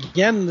Rasmussen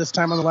again, this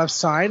time on the left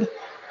side.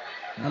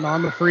 And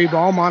on the free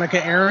ball,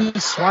 Monica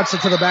Ahrens swats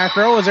it to the back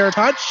row. Is there a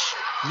touch?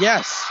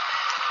 Yes.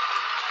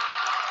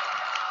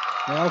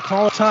 They'll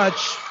call a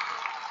touch.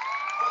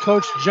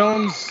 Coach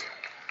Jones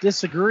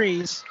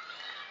disagrees.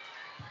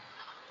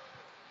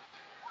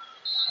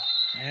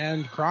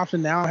 And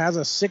Crofton now has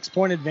a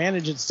 6-point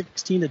advantage at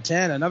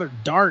 16-10. Another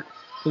dart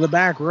to the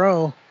back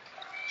row.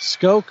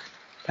 Skoke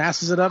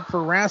passes it up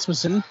for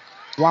Rasmussen.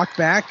 Blocked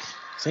back.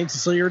 St.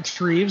 Cecilia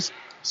retrieves.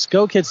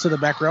 Skoke hits to the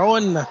back row,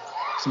 and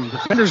some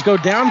defenders go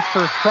down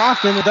for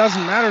Crofton. It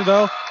doesn't matter,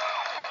 though.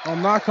 They'll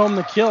knock home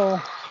the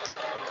kill.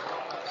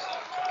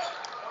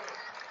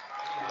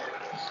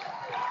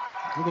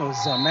 There goes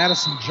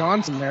Madison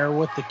Johnson there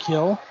with the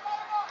kill.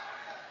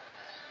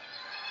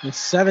 It's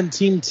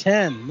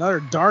 17-10. Another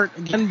dart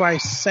again by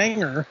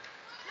Sanger.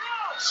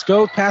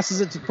 Skoke passes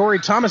it to Corey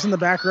Thomas in the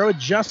back row. It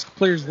just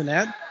clears the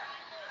net.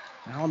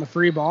 Now on the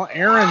free ball,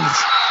 Ahrens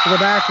to the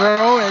back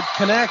row. It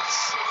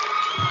connects.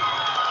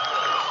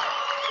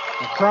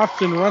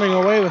 Crofton running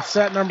away with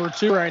set number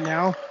 2 right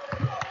now.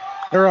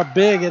 They're up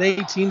big at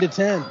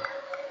 18-10.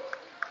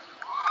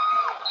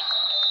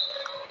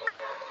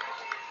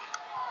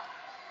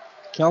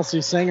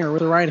 Kelsey Sanger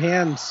with the right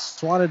hand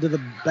swatted to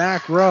the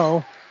back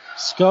row.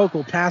 Skoke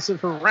will pass it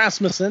for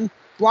Rasmussen.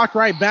 Blocked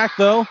right back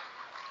though.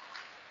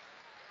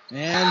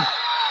 And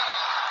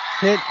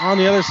hit on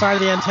the other side of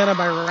the antenna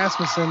by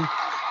Rasmussen.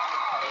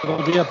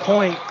 It'll be a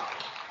point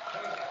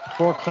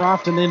for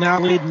Crofton. They now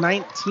lead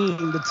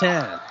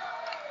 19-10.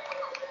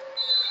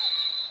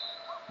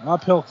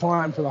 Uphill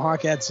climb for the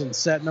Hawkettes in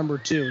set number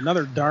 2.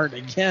 Another dart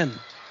again.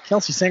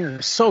 Kelsey Sanger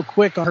is so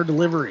quick on her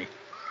delivery.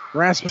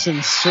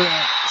 Rasmussen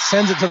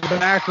sends it to the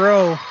back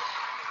row,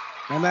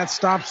 and that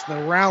stops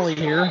the rally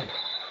here.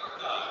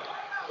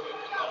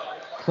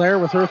 Claire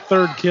with her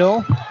 3rd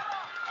kill.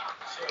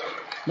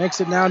 Makes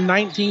it now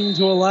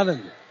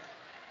 19-11.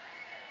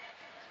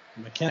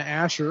 McKenna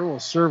Asher will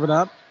serve it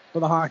up for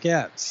the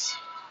Hawkettes.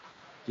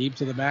 Deep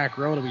to the back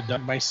row to be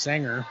dug by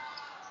Sanger.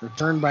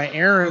 Returned by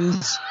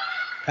Ahrens.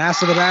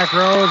 Pass to the back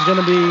row is going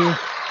to be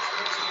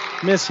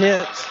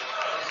mishit.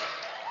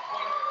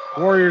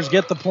 Warriors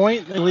get the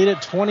point. They lead it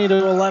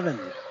 20-11.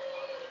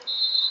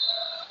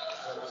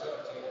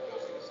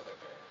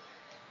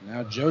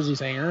 Now Josie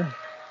Sanger.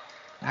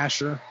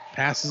 Asher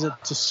passes it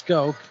to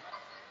Skoke.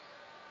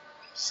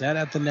 Set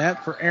at the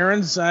net for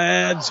Ahrens.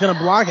 It's going to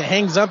block. It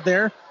hangs up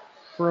there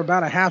for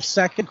about a half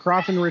second.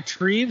 Crofton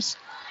retrieves.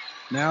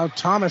 Now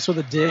Thomas with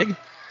a dig.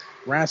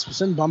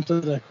 Rasmussen bumped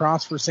it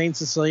across for St.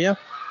 Cecilia.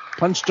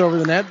 Punched over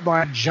the net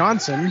by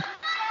Johnson.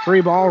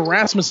 Free ball,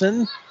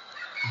 Rasmussen.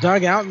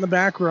 Dug out in the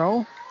back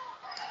row.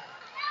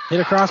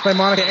 Hit across by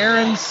Monica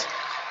Ahrens.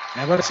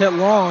 but it's hit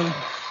long.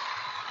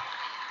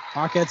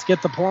 Hawkettes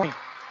get the point.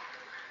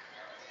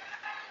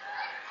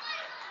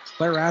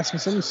 Claire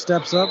Rasmussen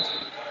steps up.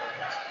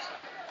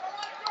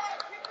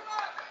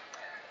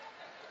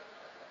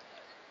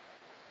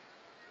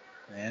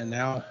 And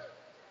now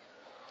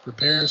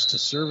prepares to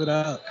serve it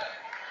up.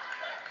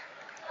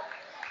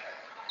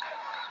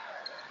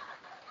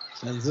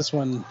 Sends this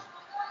one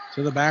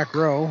to the back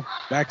row.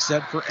 Back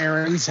set for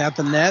Aarons at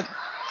the net.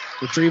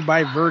 Retrieved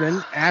by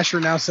Verdon. Asher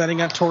now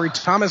setting up Tori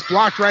Thomas.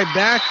 Blocked right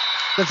back.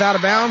 That's out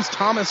of bounds.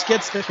 Thomas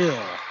gets the kill.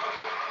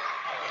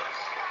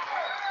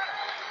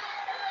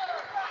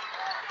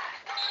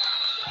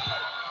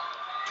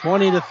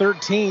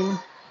 (20-13).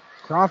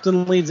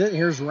 Crofton leads it.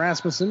 Here's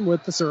Rasmussen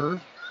with the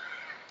serve.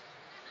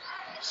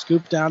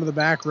 Scooped down to the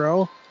back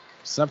row.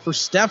 It's up for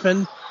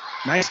Steffen.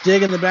 Nice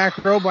dig in the back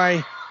row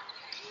by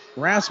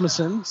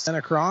Rasmussen. Sent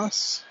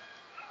across.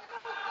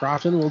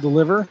 Crofton will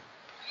deliver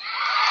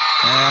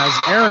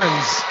as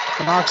Aarons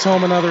knocks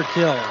home another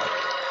kill.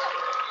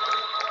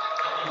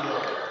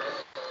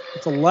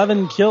 It's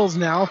 11 kills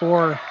now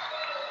for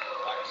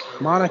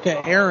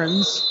Monica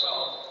Aarons,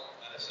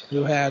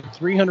 who had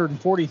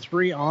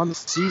 343 on the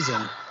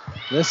season.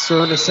 This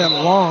serve is sent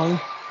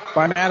long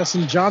by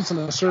Madison Johnson,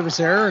 a service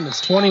error, and it's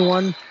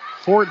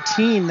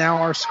 21-14 now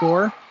our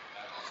score.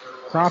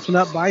 Crofton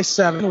up by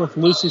 7 with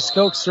Lucy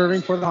Skokes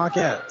serving for the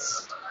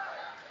Hawkettes.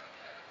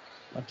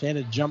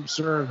 Left-handed jump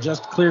serve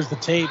just clears the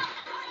tape.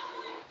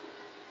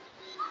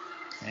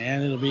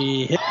 And it'll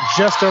be hit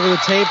just over the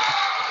tape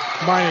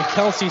by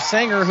Kelsey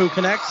Sanger, who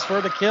connects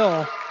for the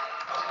kill.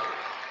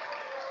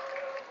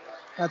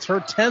 That's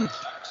her 10th.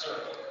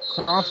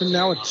 Crofton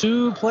now with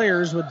 2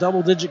 players with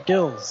double-digit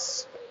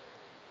kills.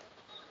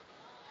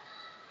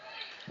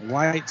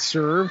 White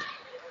serve.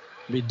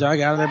 Will be dug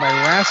out of there by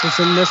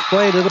Rasmussen.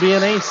 Misplayed. It'll be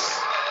an ace.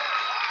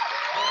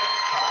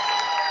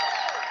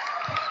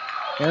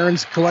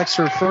 Aarons collects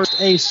her first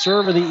ace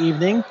serve of the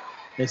evening.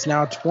 It's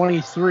now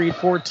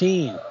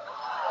 23-14.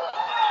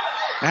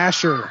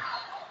 Asher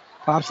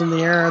pops in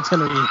the air. It's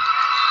going to be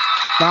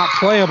not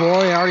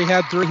playable. He already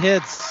had 3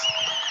 hits.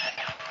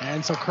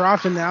 And so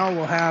Crofton now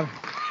will have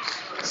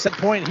set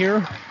point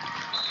here,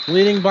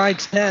 leading by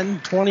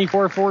 10,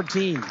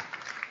 24-14.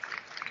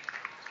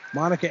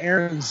 Monica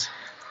Aarons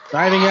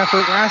diving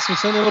effort.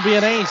 Rasmussen. It'll be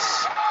an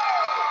ace.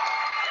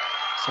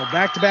 So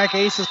back-to-back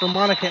aces for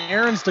Monica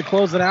Aarons to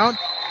close it out.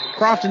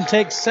 Crofton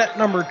takes set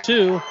number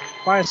 2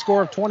 by a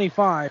score of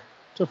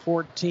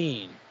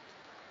 25-14.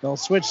 They'll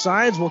switch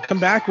sides. We'll come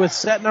back with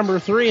set number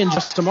 3 in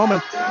just a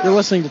moment. You're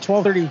listening to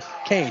 1230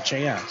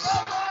 KHAS.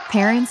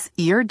 Parents,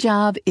 your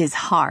job is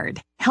hard.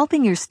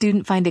 Helping your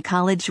student find a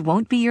college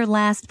won't be your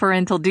last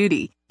parental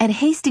duty. At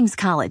Hastings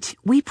College,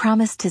 we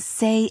promise to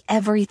say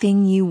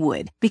everything you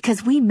would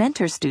because we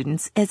mentor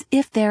students as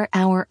if they're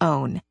our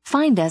own.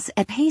 Find us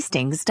at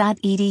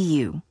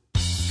hastings.edu.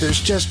 There's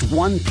just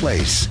one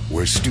place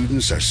where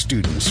students are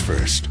students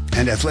first,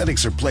 and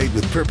athletics are played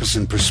with purpose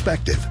and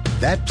perspective.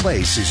 That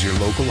place is your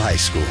local high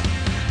school.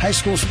 High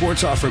school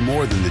sports offer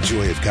more than the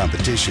joy of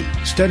competition.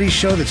 Studies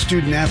show that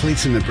student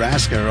athletes in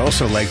Nebraska are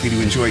also likely to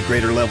enjoy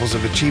greater levels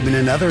of achievement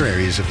in other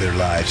areas of their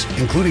lives,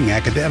 including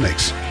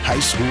academics.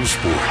 High school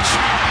sports,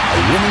 a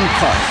winning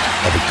part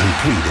of a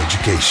complete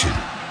education.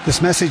 This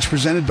message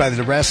presented by the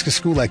Nebraska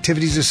School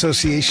Activities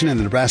Association and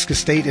the Nebraska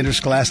State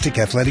Interscholastic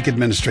Athletic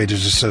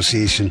Administrators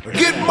Association.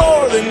 Get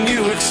more than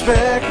you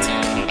expect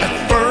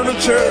at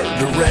Furniture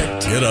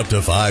Direct. Get up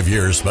to 5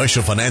 years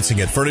special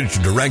financing at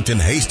Furniture Direct in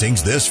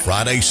Hastings this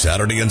Friday,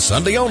 Saturday, and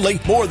Sunday only.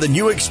 More than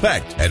you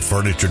expect at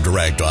Furniture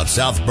Direct on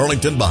South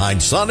Burlington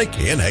behind Sonic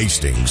in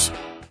Hastings.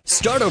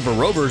 Start Over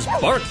Rover's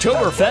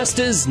Barktoberfest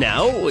is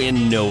now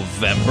in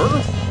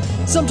November.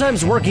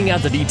 Sometimes working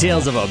out the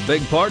details of a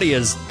big party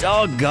is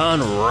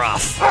doggone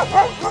rough.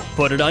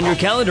 Put it on your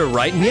calendar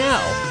right now.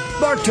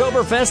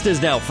 Barktoberfest is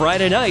now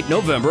Friday night,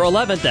 November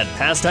 11th at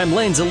Pastime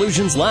Lane's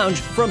Illusions Lounge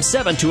from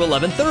 7 to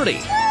 11:30.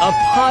 A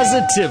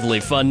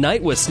positively fun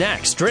night with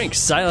snacks, drinks,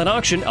 silent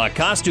auction, a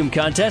costume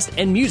contest,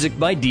 and music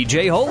by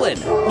DJ Holin.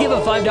 Give a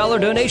 $5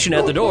 donation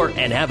at the door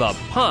and have a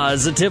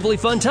positively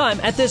fun time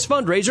at this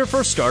fundraiser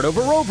for Start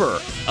Over Rover.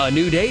 A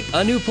new date,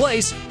 a new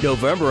place,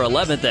 November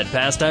 11th at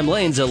Pastime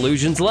Lane's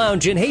Illusions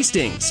Lounge in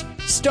Hastings.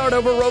 Start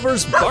Over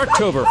Rover's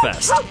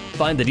Barktoberfest.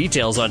 Find the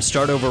details on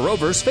Start Over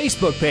Rover's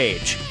Facebook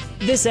page.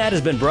 This ad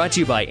has been brought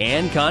to you by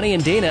Ann, Connie,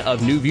 and Dana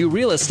of New View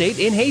Real Estate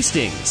in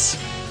Hastings.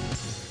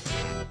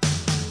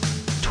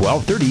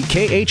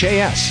 1230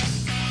 KHAS.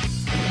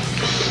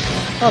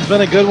 Well, been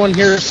a good one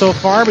here so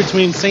far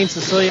between St.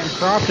 Cecilia and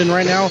Crofton.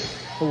 Right now,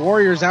 the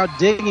Warriors out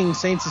digging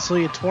St.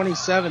 Cecilia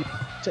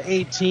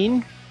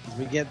 27-18 as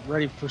we get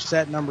ready for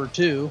set number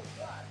 2.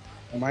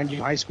 Remind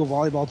you, high school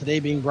volleyball today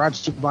being brought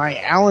to you by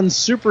Allen's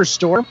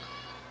Superstore.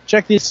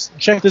 Check this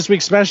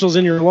week's specials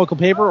in your local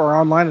paper or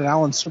online at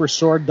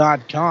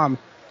allensuperstore.com.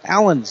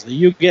 Allen's, the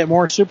You Get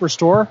More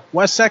Superstore,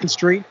 West 2nd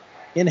Street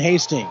in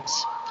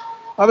Hastings.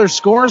 Other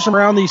scores from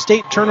around the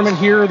state tournament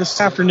here this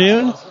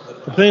afternoon.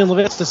 Papillion La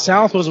Vista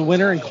South was a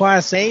winner in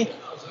Class A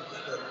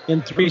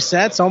in 3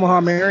 sets.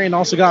 Omaha Marion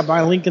also got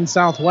by Lincoln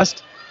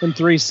Southwest in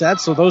 3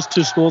 sets, so those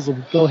two schools will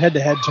go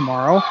head-to-head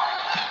tomorrow.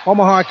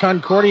 Omaha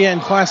Concordia in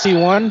Class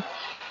C1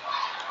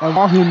 and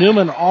Wahoo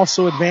Newman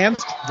also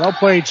advanced. They'll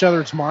play each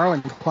other tomorrow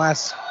in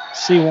Class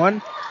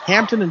C1.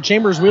 Hampton and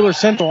Chambers Wheeler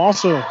Central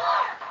also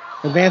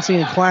advancing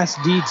in Class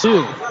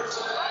D2.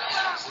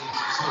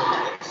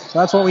 So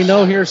that's what we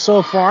know here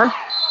so far.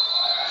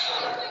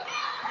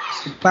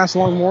 We'll pass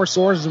along more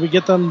scores as we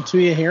get them to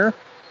you here.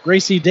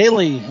 Gracie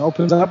Daly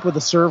opens up with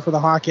a serve for the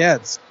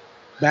Hawkettes.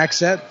 Back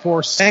set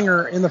for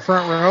Sanger in the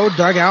front row,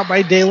 dug out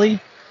by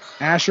Daly.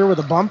 Asher with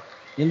a bump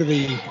into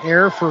the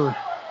air for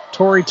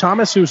Tori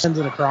Thomas, who sends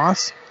it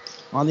across.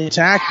 On the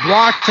attack,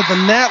 blocked to the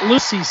net,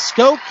 Lucy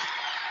Skoke.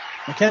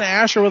 McKenna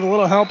Asher with a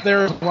little help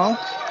there as well.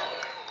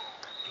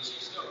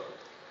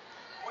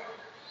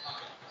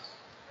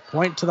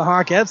 Point to the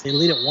Hawkettes. They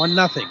lead it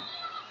 1-0.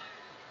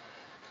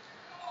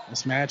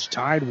 This match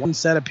tied 1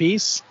 set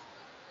apiece.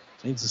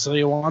 St.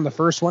 Cecilia won the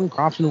first one.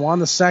 Crofton won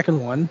the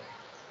second one.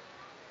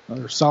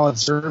 Another solid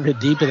serve hit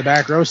deep to the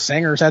back row.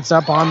 Sanger sets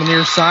up on the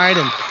near side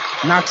and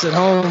knocks it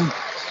home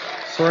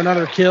for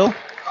another kill.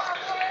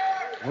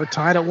 We're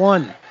tied at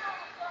 1.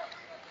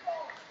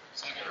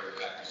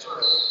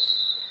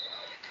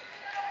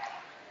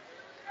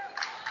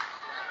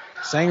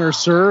 Sanger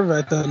serve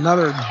at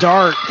another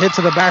dart. Hit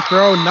to the back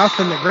row.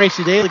 Nothing that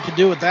Gracie Daly could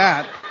do with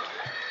that.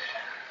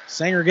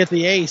 Sanger get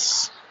the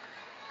ace.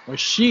 Well,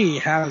 she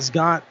has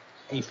got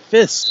a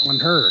fist on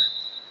her.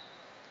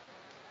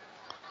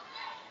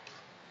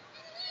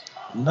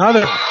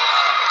 Another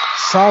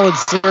solid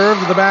serve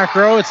to the back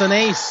row. It's an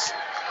ace.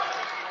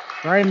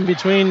 Right in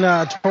between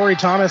Tori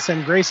Thomas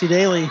and Gracie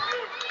Daly.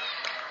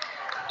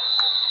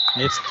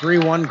 It's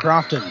 3-1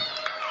 Crofton.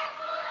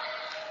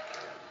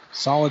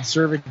 Solid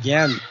serve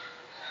again.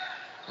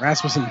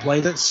 Rasmussen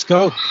plays it.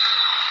 Skoke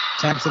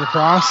taps it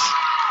across.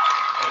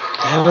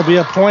 And it'll be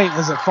a point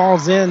as it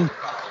falls in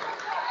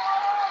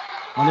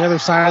on the other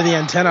side of the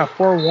antenna.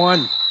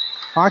 4-1.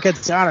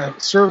 Hawkettes got to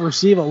serve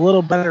receive a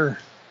little better.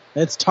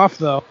 It's tough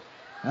though.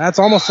 That's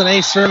almost an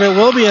ace serve. It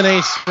will be an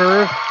ace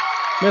serve.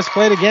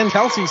 Misplayed again.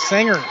 Kelsey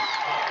Sanger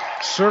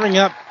serving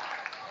up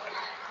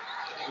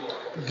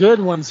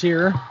good ones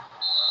here.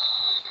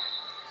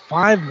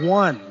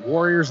 5-1.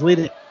 Warriors lead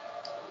it.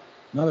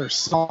 Another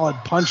solid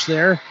punch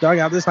there. Dug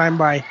out this time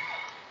by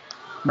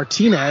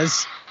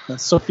Martinez.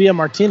 That's Sophia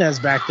Martinez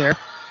back there.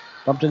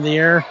 Bumped in the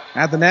air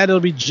at the net. It'll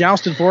be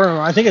jousted for him.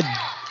 I think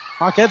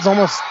Hawkettes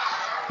almost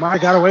might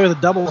have got away with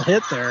a double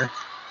hit there.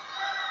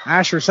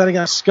 Asher setting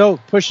up Skoke.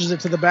 Pushes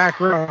it to the back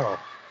row.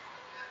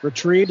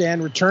 Retrieved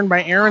and returned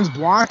by Aarons.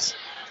 Blocked.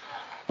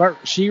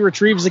 But she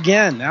retrieves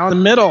again. Now in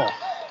the middle.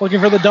 Looking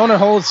for the donut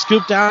hole. It's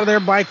scooped out of there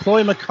by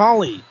Chloe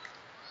McCauley.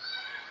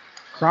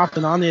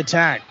 Crofton on the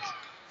attack.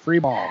 Free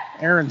ball.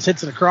 Aarons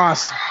hits it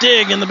across.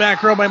 Dig in the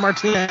back row by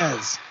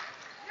Martinez.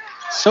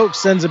 Soak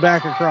sends it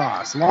back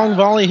across. Long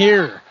volley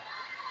here.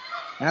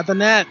 At the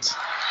net.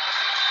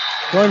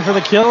 Going for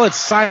the kill. It's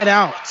side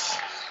out.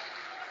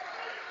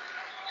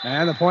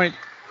 And the point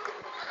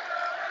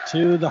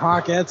to the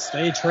Hawkettes.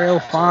 They trail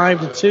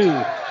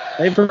 5-2.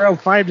 They've trailed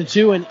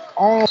 5-2 in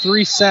all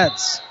 3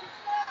 sets.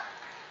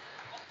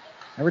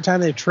 Every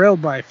time they've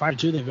trailed by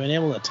 5-2, they've been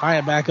able to tie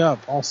it back up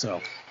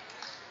also.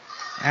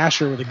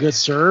 Asher with a good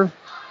serve.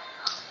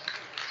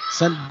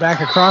 Sent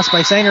back across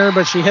by Sanger,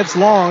 but she hits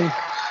long.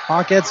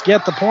 Hawkettes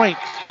get the point.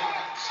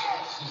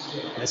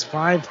 It's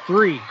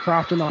 5-3.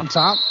 Crofton on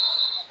top.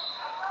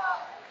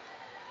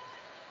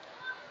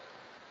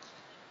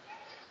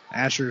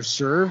 Asher's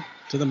serve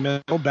to the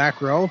middle, back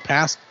row.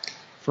 Pass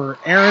for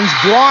Aarons.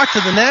 Block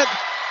to the net.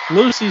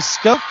 Lucy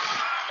Skoke.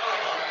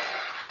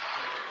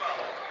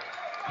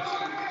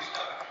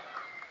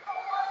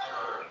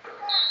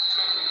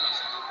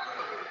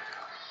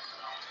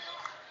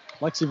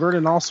 Lexi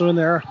Verdon also in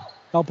there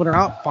helping her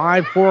out.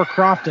 5-4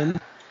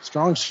 Crofton.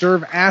 Strong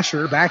serve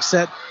Asher. Back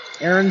set.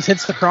 Aarons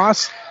hits the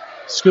cross.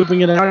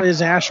 Scooping it out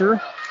is Asher.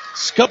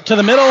 Scoop to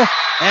the middle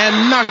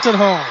and knocks it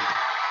home.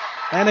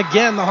 And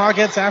again, the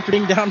Hawkettes, after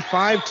being down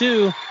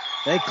 5-2,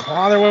 they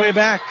claw their way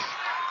back.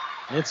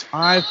 It's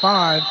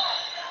 5-5.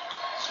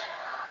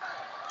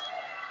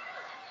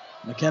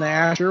 McKenna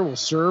Asher will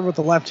serve with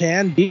the left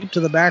hand deep to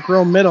the back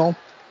row middle.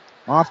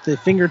 Off the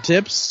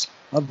fingertips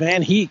of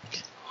Van Heek.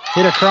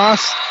 Hit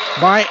across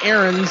by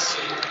Aarons.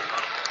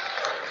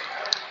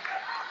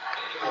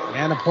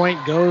 And a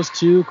point goes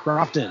to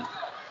Crofton.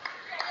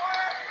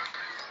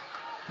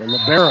 The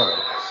libero,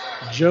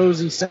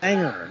 Josie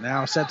Sanger,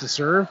 now set to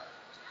serve.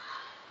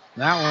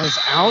 That was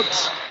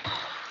out.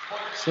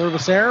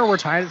 Service error. We're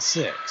tied at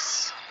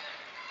 6.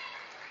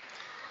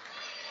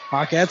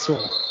 Hawkettes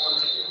will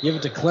give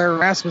it to Claire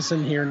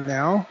Rasmussen here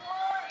now.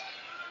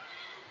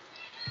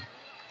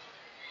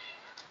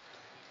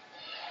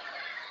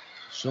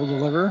 She'll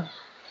deliver.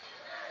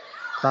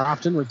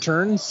 Crofton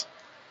returns.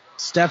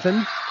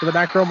 Steffen to the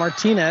back row.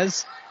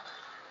 Martinez.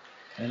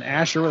 And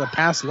Asher with a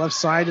pass left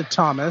side to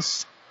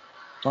Thomas.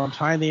 Bumped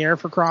high in the air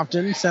for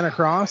Crofton. Sent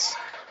across.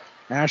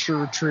 Asher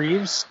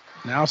retrieves.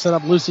 Now set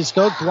up Lucy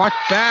Skoke. Blocked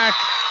back.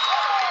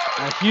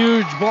 A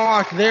huge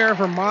block there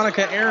from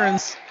Monica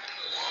Aarons.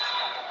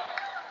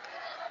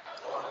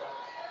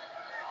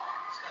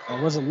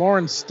 Or was it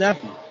Lauren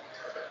Steffen?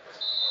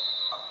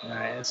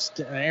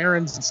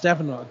 Aarons and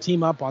Steffen will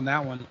team up on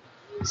that one.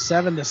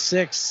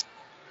 7-6.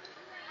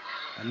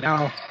 And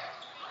now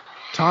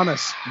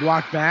Thomas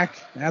blocked back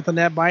at the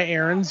net by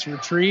Aarons.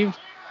 Retrieved.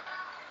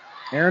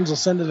 Aarons will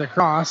send it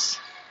across.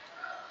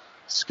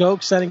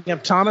 Skoke setting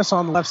up Thomas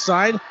on the left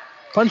side.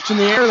 Punched in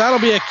the air. That'll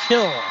be a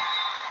kill.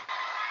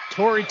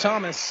 Tori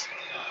Thomas.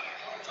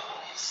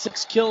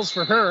 6 kills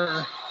for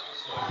her.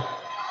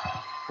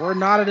 We're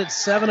knotted at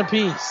 7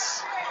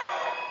 apiece.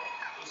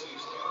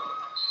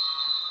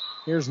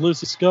 Here's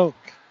Lucy Skoke.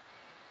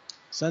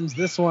 Sends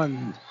this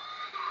one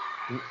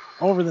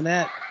over the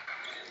net.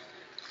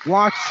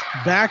 Blocked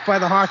back by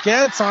the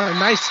Hawkettes on a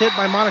nice hit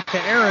by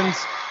Monica Aarons.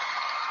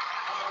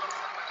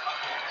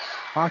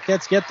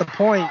 Hawkettes get the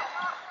point.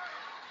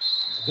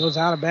 It goes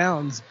out of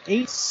bounds.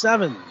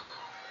 8-7.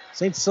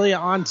 St. Cecilia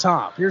on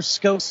top. Here's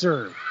Skoke's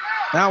serve.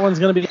 That one's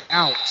going to be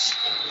out.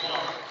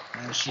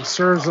 As she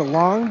serves it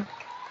long.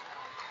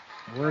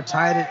 We're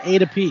tied at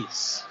 8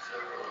 apiece.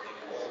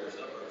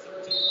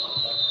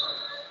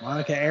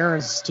 Monica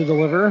Aarons to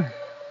deliver.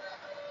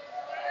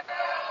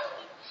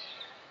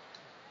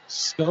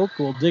 Skoke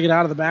will dig it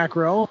out of the back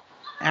row.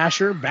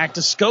 Asher back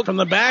to Skoke from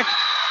the back.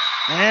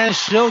 And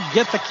she'll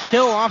get the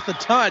kill off the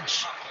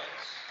touch.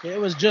 It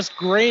was just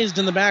grazed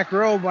in the back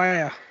row by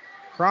a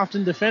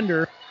Crofton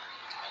defender.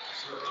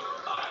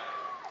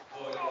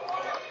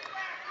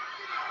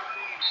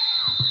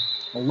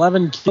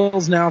 $11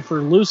 kills now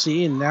for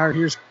Lucy. And now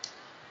here's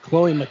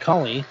Chloe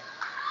McCauley.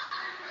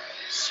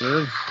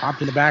 Serve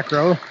popped in the back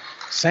row.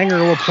 Sanger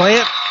will play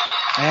it,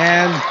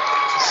 and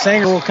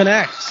Sanger will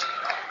connect.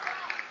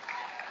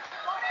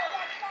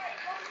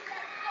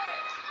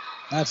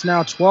 That's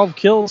now 12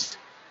 kills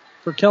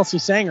for Kelsey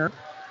Sanger.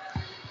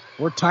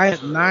 We're tied at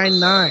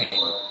 9-9.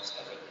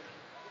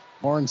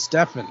 Lauren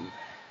Steffen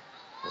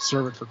will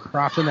serve it for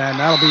Crofton, and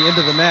that'll be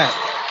into the net.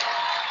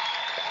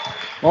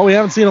 Well, we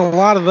haven't seen a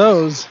lot of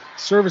those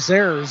service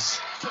errors.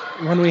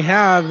 When we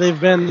have, they've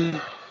been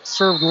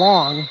served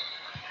long.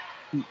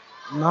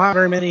 Not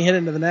very many hit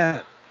into the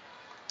net.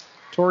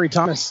 Tori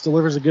Thomas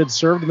delivers a good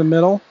serve to the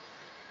middle.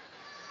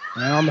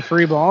 And on the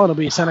free ball, it'll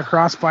be sent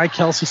across by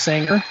Kelsey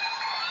Sanger.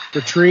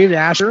 Retrieved,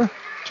 Asher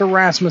to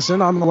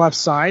Rasmussen on the left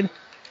side.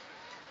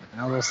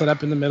 Now they'll set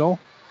up in the middle.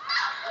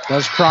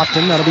 Does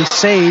Crofton. That'll be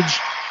Sage.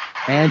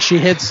 And she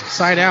hits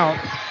side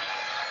out.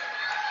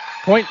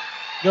 Point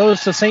goes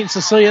to St.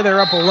 Cecilia.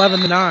 They're up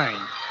 11-9.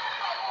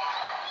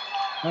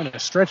 Trying to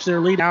stretch their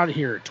lead out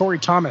here. Tori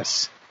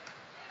Thomas.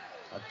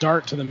 A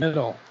dart to the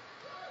middle.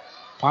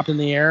 Popped in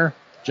the air.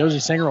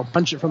 Josie Sanger will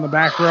punch it from the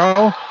back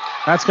row.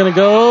 That's going to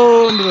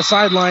go into the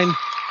sideline,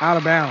 out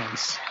of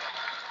bounds.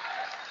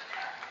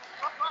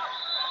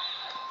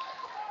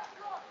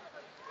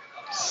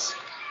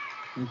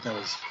 I think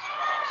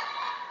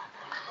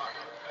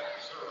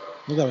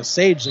that was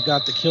Sage that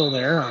got the kill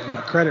there. I'm going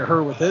to credit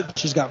her with it.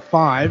 She's got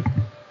 5.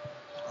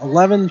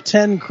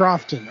 11-10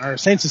 Crofton, or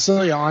St.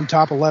 Cecilia on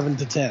top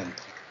 11-10.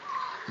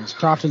 As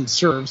Crofton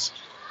serves.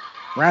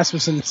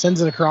 Rasmussen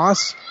sends it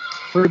across.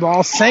 Free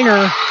ball.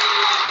 Sanger.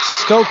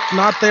 Skoke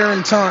not there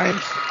in time.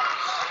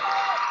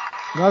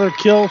 Another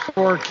kill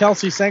for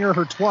Kelsey Sanger,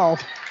 her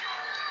 12th.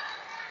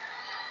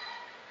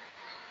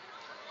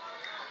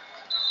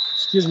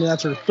 Excuse me,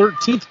 that's her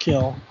 13th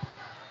kill.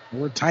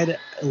 We're tied at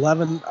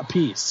 11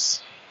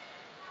 apiece.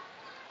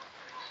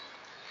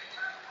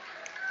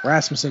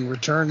 Rasmussen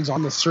returns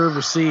on the serve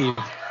receive.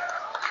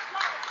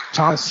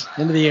 Thomas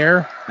into the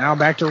air. Now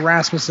back to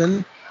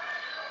Rasmussen.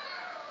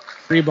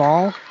 Free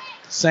ball.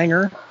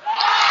 Sanger.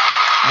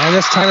 And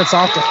this time it's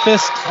off the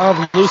fist of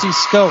Lucy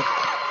Skoke.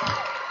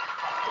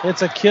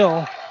 It's a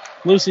kill.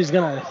 Lucy's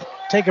going to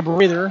take a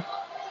breather.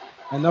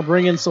 And they'll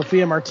bring in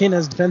Sophia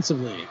Martinez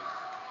defensively.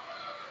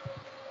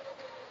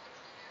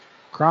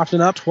 Crofton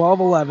up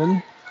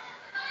 12-11.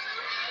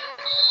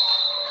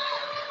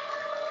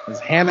 As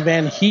Hannah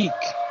Van Heek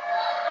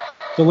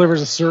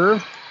delivers a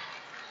serve.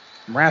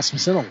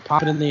 Rasmussen will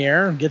pop it in the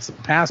air. Gets the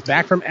pass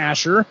back from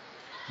Asher.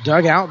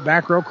 Dug out,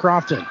 back row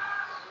Crofton.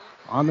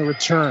 On the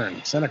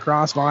return. Sent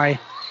across by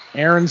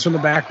Aarons from the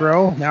back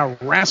row. Now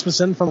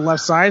Rasmussen from the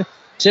left side.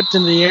 Tipped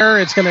in the air.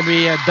 It's going to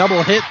be a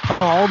double hit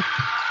called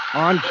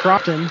on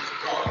Crofton.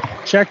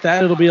 Check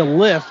that. It'll be a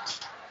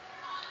lift.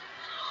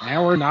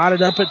 And we're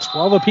knotted up at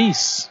 12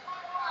 apiece.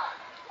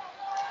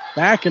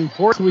 Back and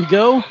forth we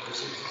go.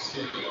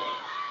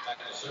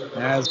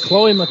 As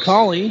Chloe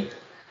McCauley.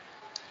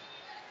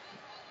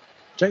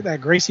 Check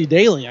that, Gracie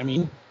Daly. I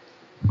mean,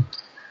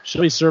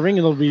 she'll be serving.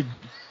 It'll be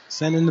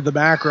sent into the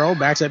back row.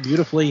 Backs up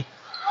beautifully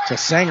to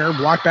Sanger.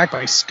 Blocked back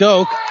by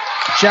Skoke.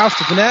 Shouts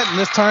to the net, and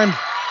this time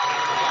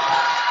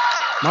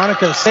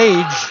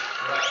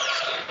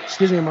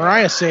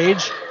Mariah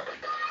Sage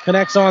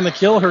connects on the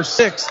kill, her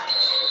 6th.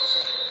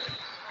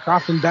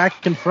 Crofton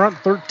back in front,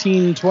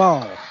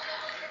 13-12.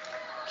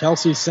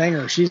 Kelsey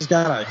Sanger, she's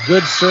got a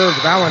good serve.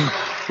 That one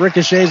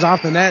ricochets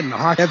off the net, and the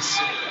Hawkettes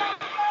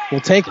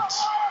will take it.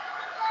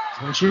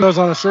 When she goes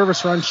on a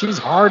service run, she's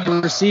hard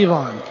to receive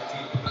on.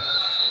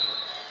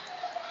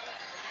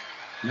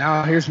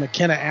 Now here's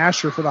McKenna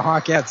Asher for the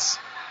Hawkettes.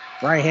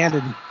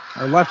 Right-handed,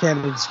 or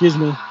left-handed, excuse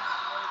me.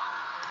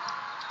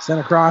 Sent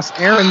across.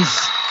 Ahrens,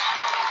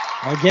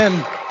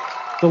 again,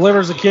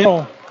 delivers a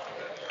kill.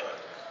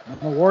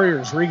 And the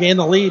Warriors regain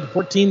the lead,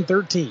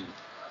 14-13.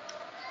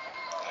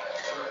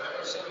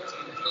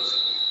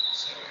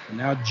 And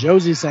now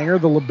Josie Sanger,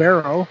 the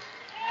libero.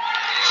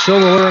 She'll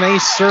deliver an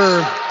ace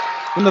serve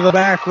into the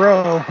back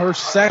row, her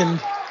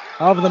second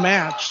of the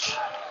match.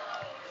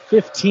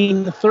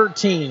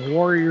 15-13,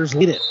 Warriors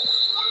lead it.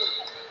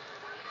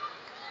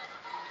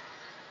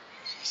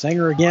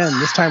 Sanger again,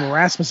 this time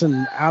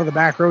Rasmussen out of the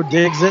back row,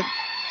 digs it.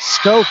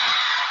 Skoke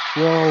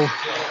will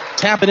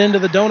tap it into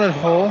the donut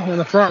hole in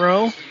the front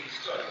row.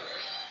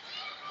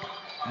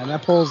 And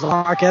that pulls the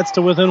Hawkettes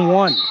to within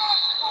one.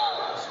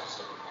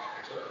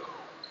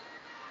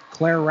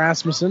 Claire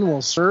Rasmussen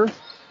will serve.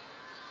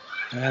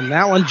 And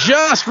that one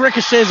just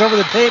ricochets over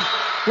the tape.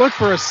 Looked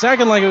for a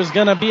second like it was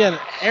going to be an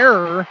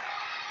error,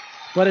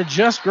 but it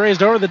just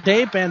grazed over the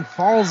tape and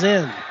falls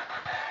in.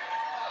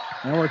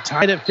 And we're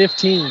tied at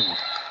 15.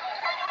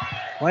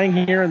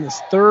 Playing here in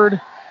this third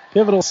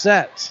pivotal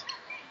set.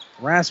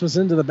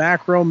 Rasmussen to the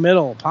back row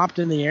middle. Popped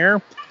in the air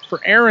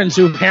for Ahrens,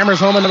 who hammers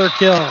home another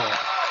kill.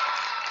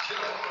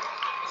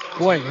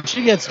 Boy, when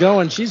she gets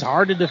going, she's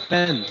hard to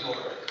defend.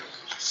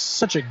 She's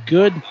such a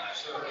good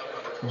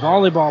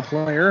volleyball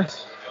player.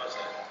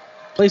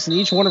 Placing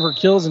each one of her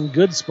kills in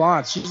good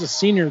spots. She's a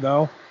senior,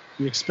 though.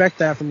 You expect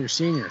that from your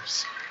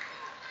seniors.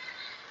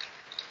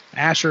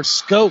 Asher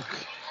Skoke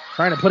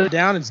trying to put it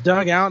down. It's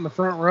dug out in the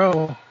front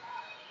row.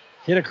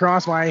 Hit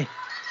across by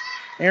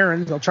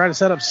Ahrens. They'll try to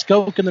set up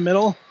Skoke in the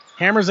middle.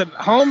 Hammers it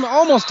home.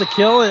 Almost a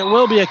kill. It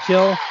will be a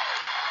kill.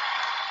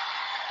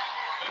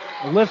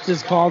 A lift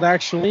is called,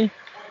 actually.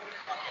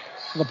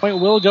 The point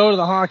will go to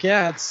the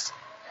Hawkettes.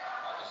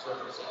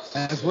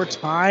 As we're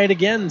tied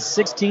again,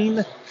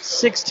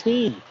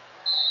 16-16.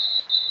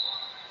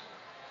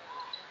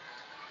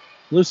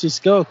 Lucy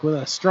Skoke with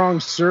a strong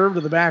serve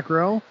to the back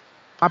row.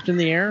 Popped in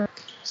the air.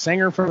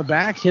 Sanger from the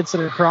back. Hits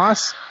it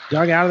across.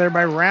 Dug out of there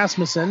by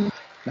Rasmussen.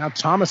 Now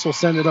Thomas will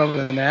send it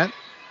over the net.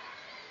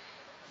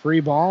 Free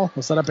ball.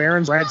 We'll set up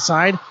Ahrens right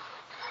side.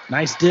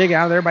 Nice dig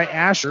out of there by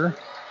Asher.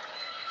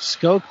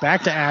 Skoke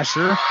back to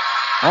Asher.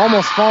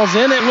 Almost falls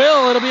in. It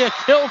will. It'll be a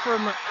kill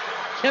from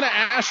McKenna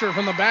Asher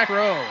from the back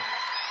row.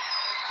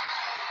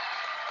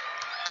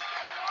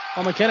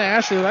 Well, McKenna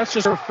Asher, that's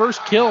just her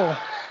first kill.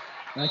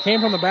 And it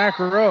came from the back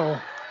row.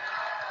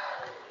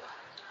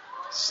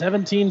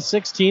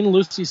 17-16.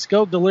 Lucy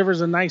Skoke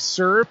delivers a nice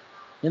serve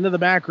into the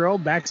back row.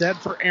 Back set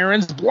for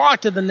Ahrens.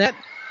 Blocked at the net.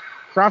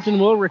 Crofton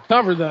will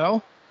recover,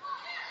 though.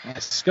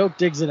 As Skoke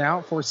digs it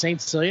out for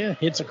St. Cecilia.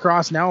 Hits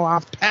across now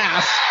off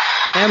pass.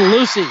 And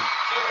Lucy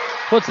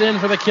puts it in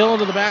for the kill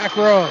into the back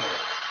row.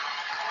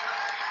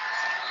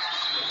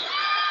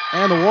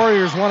 And the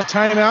Warriors want a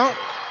timeout.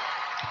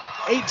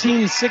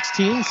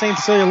 18-16. St.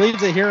 Cecilia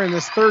leads it here in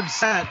this third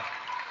set.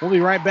 We'll be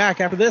right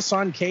back after this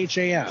on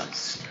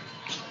KHAS.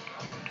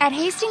 At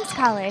Hastings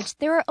College,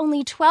 there are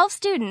only 12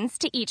 students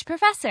to each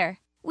professor.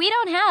 We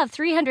don't have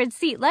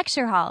 300-seat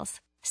lecture halls,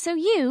 so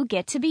you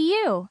get to be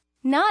you,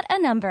 not a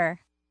number.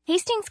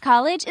 Hastings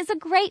College is a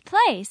great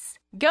place.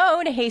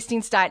 Go to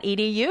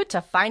hastings.edu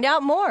to find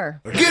out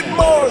more. Get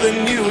more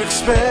than you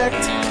expect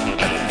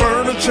at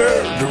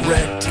Furniture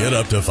Direct. Get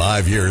up to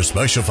 5 years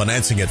special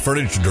financing at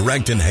Furniture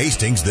Direct in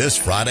Hastings this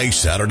Friday,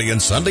 Saturday,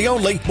 and Sunday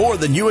only. More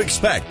than you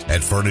expect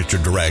at Furniture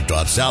Direct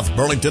on South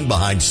Burlington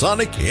behind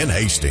Sonic in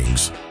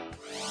Hastings.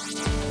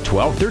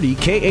 1230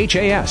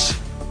 KHAS.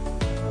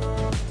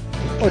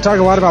 We talk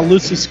a lot about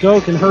Lucy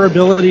Skoke and her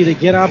ability to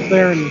get up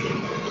there and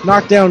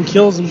knock down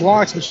kills and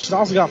blocks, but she's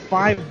also got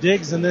 5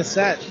 digs in this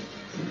set.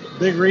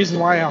 Big reason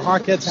why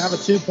Hawkettes have a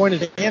 2-point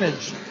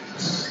advantage.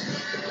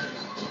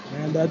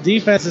 And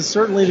defense is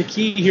certainly the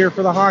key here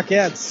for the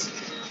Hawkettes.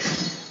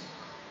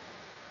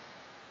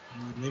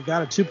 They've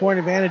got a 2-point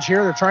advantage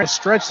here. They're trying to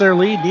stretch their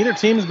lead. Neither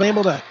team has been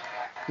able to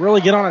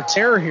really get on a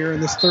tear here in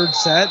this third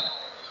set.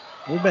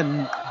 We've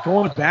been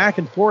going back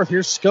and forth.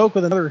 Here's Skoke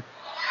with another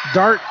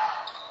dart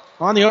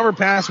on the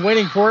overpass.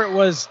 Waiting for it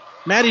was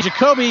Maddie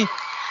Jacoby.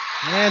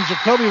 And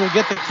Jacoby will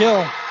get the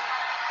kill.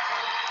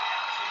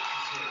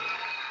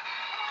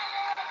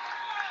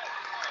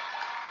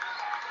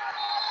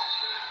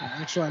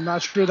 Actually, I'm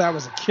not sure that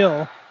was a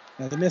kill.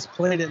 They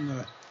misplayed it in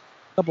a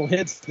couple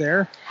hits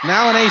there.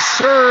 Now an ace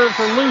serve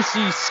for Lucy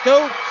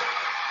Skoke.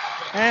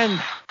 And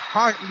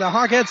the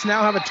Hawkettes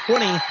now have a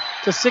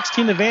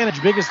 20-16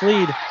 advantage. Biggest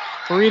lead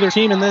for either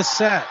team in this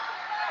set.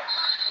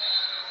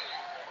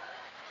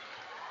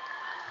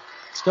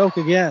 Skoke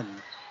again.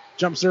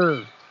 Jump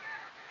serve.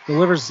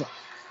 Delivers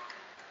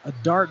a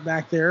dart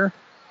back there.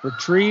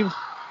 Retrieved.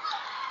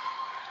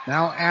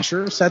 Now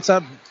Asher sets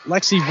up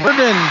Lexi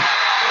Burden.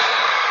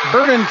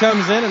 Burden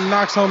comes in and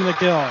knocks home the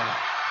kill.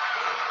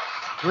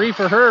 3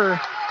 for her.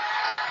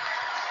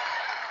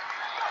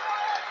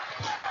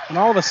 And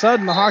all of a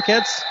sudden, the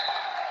Hawkettes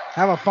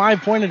have a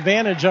 5-point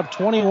advantage, up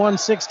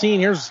 21-16.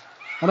 Here's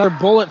another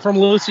bullet from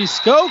Lucy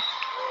Skoke.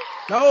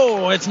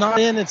 No, it's not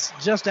in. It's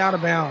just out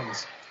of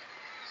bounds.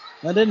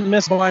 That didn't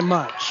miss by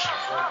much.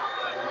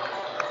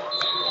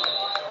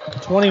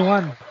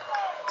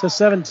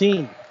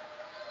 21-17.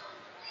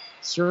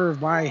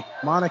 Served by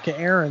Monica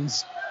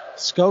Ahrens.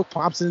 Skoke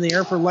pops in the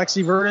air for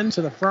Lexi Vernon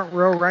to the front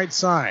row right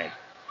side.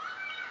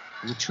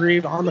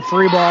 Retrieved on the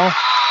free ball.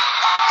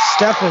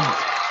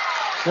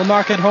 Steffen will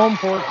knock it home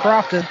for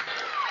Crofton.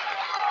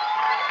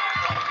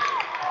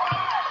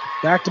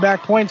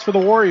 Back-to-back points for the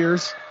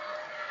Warriors.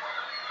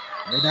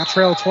 They now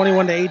trail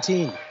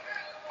 21-18.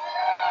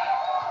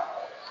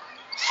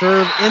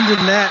 Serve into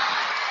net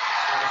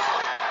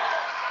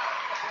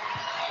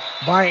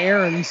by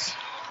Ahrens.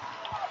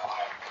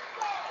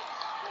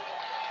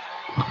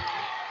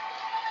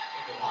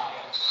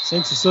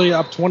 St. Cecilia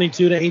up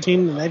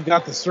 22-18, and they've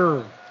got the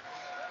serve.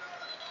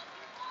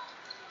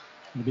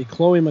 It'll be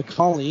Chloe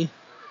McCauley.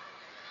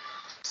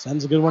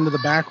 Sends a good one to the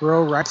back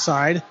row, right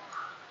side.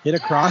 Hit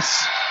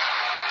across.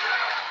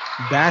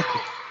 Back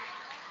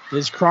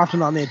is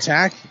Crofton on the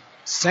attack.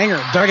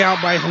 Sanger dug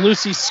out by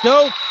Lucy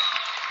Skoke,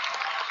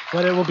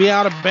 but it will be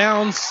out of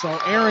bounds, so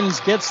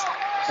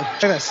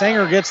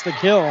Sanger gets the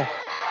kill.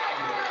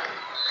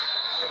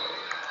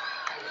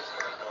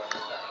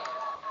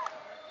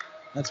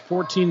 That's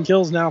 14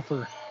 kills now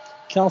for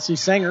Kelsey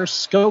Sanger.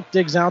 Skoke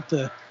digs out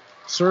the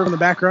serve in the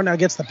back row, now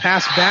gets the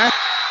pass back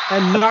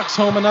and knocks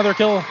home another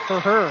kill for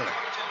her.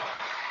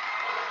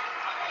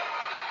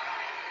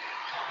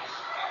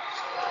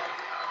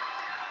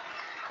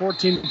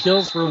 $14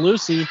 kills for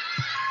Lucy.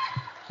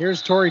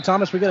 Here's Tori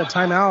Thomas. We got a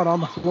timeout on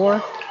the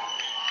floor.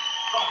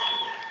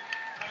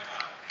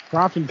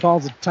 Crofton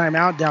calls a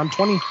timeout, down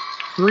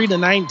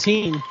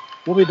 23-19.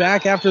 We'll be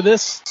back after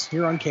this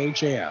here on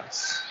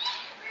KHAS.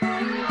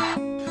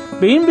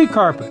 B&B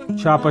Carpet.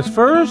 Shop us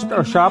first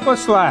or shop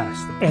us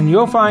last, and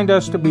you'll find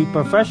us to be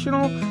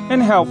professional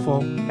and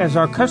helpful as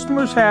our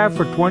customers have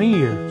for 20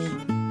 years.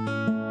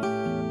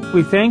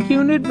 We thank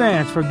you in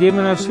advance for giving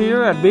us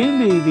here at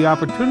B&B the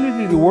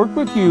opportunity to work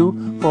with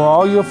you for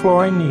all your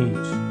flooring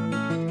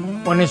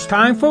needs. When it's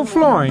time for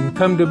flooring,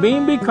 come to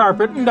B&B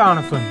Carpet in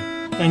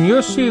Doniphan, and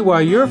you'll see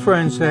why your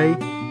friends say,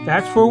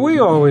 that's where we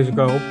always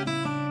go.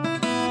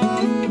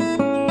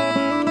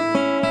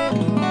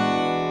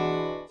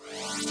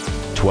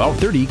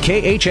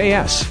 1230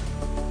 KHAS.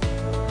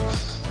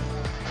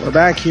 We're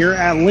back here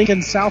at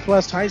Lincoln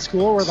Southwest High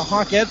School where the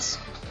Hawkettes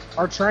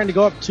are trying to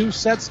go up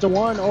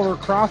 2-1 over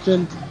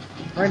Crofton.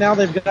 Right now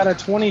they've got a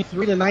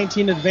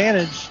 23-19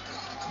 advantage.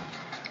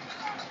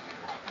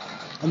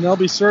 And they'll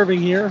be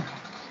serving here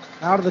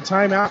out of the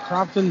timeout.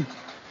 Crofton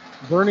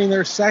burning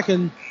their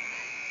second.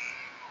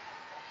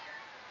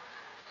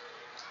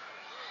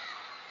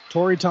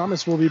 Tori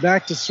Thomas will be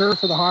back to serve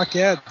for the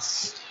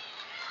Hawkettes.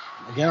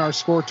 Again, our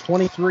score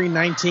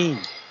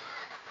 23-19.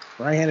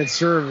 Right-handed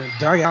serve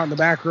dug out in the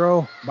back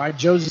row by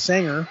Josie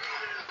Sanger.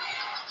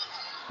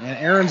 And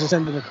Ahrens will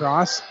send it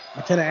across.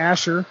 McKenna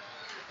Asher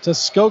to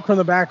Skoke from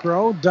the back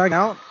row. Dug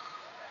out.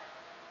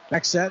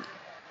 Next set.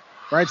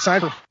 Right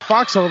side for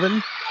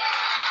Foxhoven.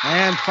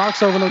 And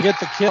Foxhoven will get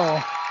the kill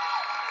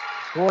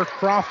for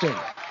Crofton.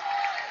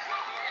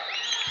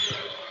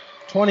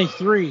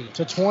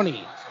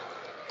 23-20.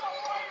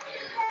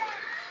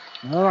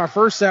 On our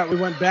first set, we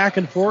went back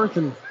and forth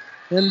and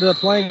ended up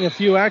playing a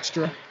few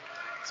extra.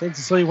 St.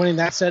 Cecilia winning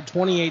that set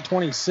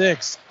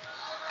 28-26.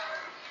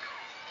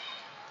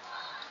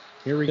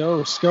 Here we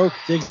go. Skoke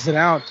digs it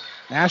out.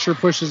 Asher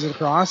pushes it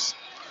across.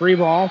 Free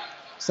ball.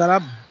 Set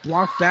up.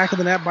 Blocked back of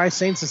the net by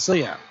St.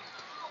 Cecilia.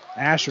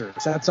 Asher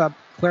sets up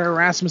Claire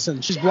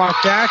Rasmussen. She's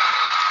blocked back.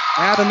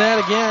 At the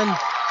net again.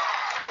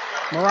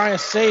 Mariah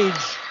Sage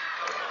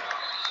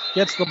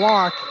gets the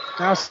block.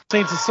 Now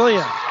St.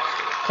 Cecilia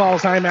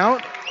calls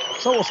timeout.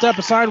 So we'll step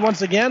aside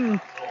once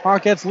again.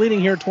 Hawkettes leading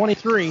here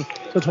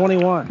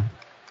 23-21.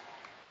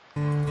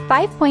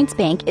 5 Points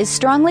Bank is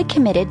strongly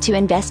committed to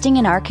investing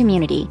in our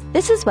community.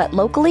 This is what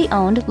locally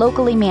owned,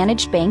 locally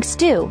managed banks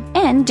do,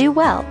 and do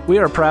well. We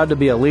are proud to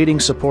be a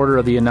leading supporter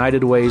of the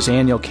United Way's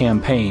annual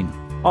campaign.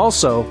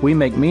 Also, we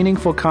make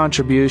meaningful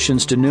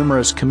contributions to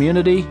numerous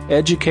community,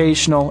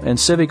 educational, and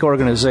civic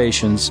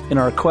organizations in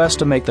our quest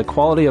to make the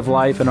quality of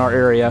life in our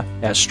area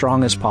as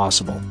strong as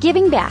possible.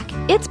 Giving back.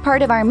 It's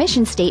part of our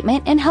mission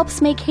statement and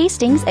helps make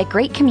Hastings a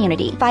great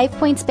community. 5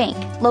 Points Bank.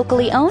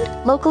 Locally owned,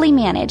 locally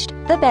managed.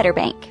 The better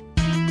bank.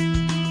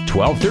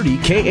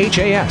 1230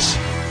 KHAS.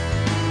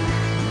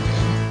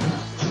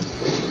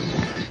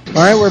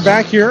 All right, we're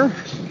back here.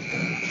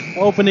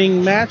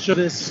 Opening match of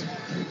this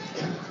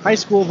high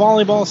school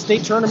volleyball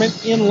state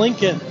tournament in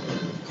Lincoln.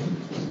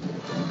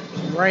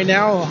 Right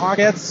now, the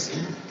Hawkettes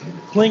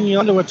clinging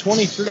onto a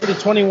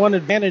 23-21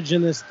 advantage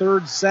in this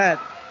third set.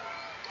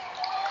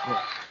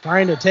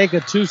 Trying to take a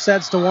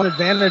 2-1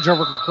 advantage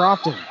over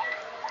Crofton.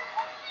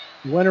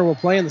 The winner will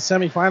play in the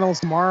semifinals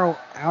tomorrow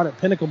out at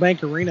Pinnacle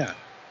Bank Arena.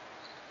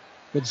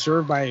 Good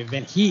serve by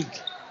Van Heek.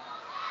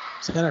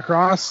 Sent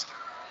across.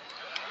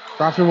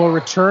 Crofton will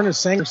return as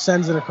Sanger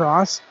sends it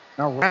across.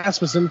 Now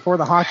Rasmussen for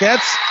the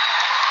Hawkettes.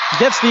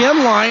 Gets the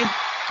end line.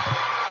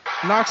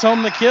 Knocks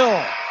home the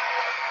kill.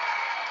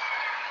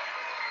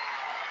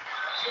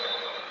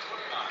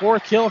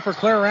 Fourth kill for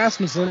Claire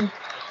Rasmussen.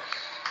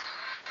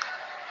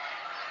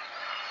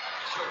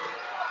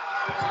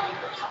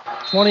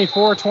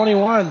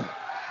 (24-21).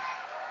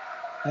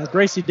 As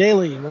Gracie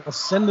Daly will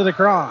send it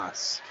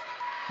across.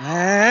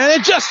 And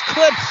it just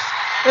clips.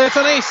 It's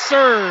an ace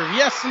serve.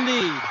 Yes,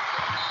 indeed.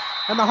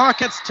 And the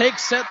Hawkettes take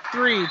set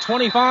 3,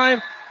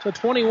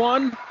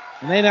 25-21.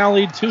 And they now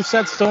lead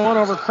 2-1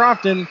 over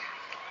Crofton.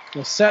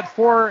 With set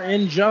 4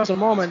 in just a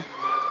moment.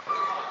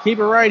 Keep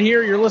it right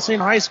here. You're listening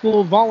to high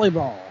school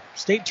volleyball.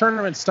 State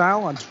tournament style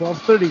on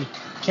 1230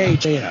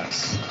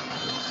 KHAS.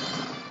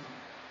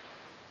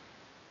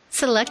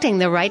 Selecting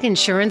the right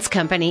insurance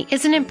company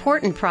is an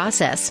important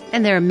process,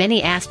 and there are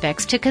many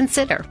aspects to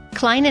consider.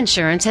 Klein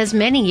Insurance has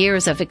many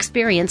years of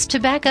experience to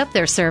back up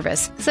their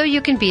service, so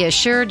you can be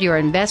assured your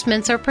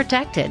investments are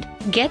protected.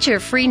 Get your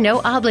free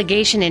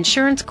no-obligation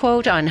insurance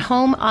quote on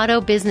home,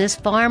 auto, business,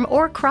 farm,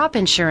 or crop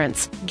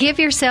insurance. Give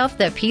yourself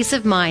the peace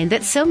of mind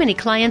that so many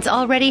clients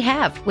already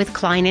have with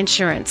Klein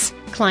Insurance.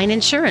 Klein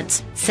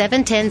Insurance,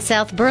 710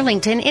 South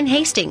Burlington in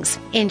Hastings.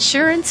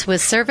 Insurance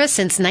with service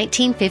since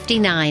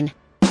 1959.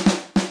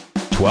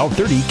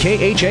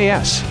 1230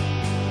 KHAS.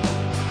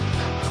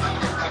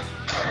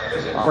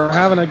 We're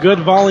having a good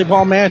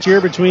volleyball match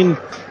here between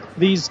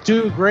these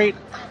two great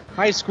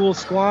high school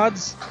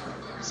squads,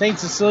 St.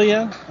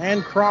 Cecilia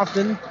and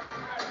Crofton.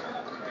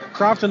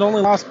 Crofton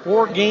only lost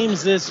 4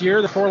 games this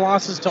year. The 4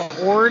 losses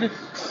to Ord,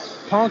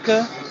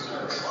 Ponca,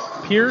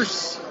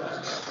 Pierce,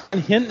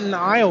 and Hinton,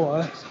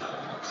 Iowa.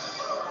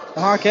 The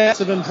Hawkettes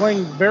have been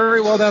playing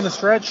very well down the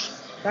stretch.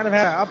 Kind of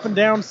had an up and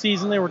down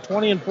season. They were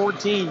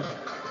 20-14.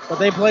 But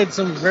they played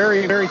some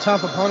very, very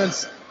tough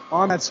opponents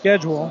on that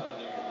schedule.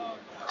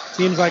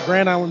 Teams like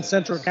Grand Island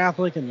Central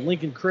Catholic and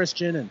Lincoln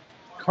Christian and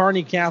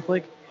Kearney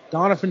Catholic,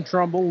 Doniphan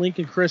Trumbull,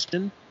 Lincoln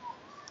Christian,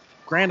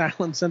 Grand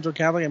Island Central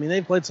Catholic. I mean,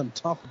 they've played some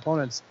tough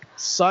opponents.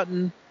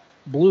 Sutton,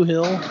 Blue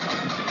Hill.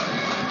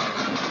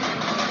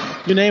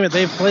 You name it,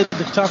 they've played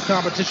the tough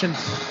competition,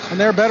 and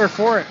they're better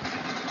for it.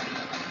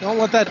 Don't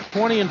let that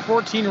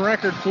 20-14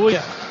 record fool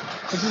you.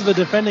 This is the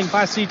defending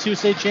Class C2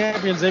 state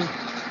champions.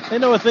 They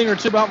know a thing or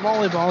two about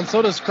volleyball, and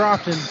so does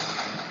Crofton.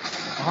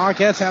 The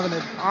Hawkettes having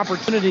an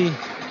opportunity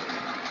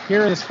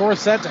here in this 4th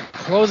set to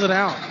close it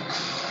out.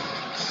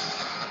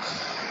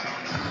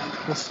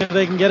 We'll see if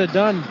they can get it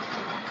done.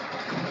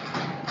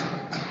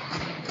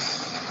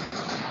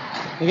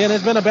 Again,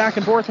 it's been a back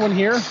and forth one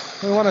here.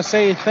 We want to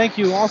say thank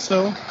you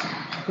also.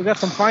 We've got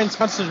some fine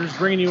sponsors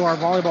bringing you our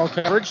volleyball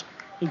coverage,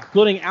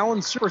 including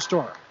Allen's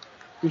Superstore.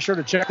 Be sure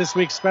to check this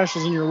week's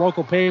specials in your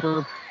local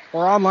paper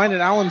or online at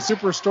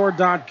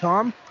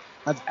allensuperstore.com.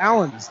 That's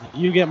Allen's, the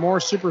You Get More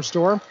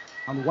Superstore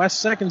on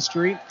West 2nd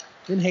Street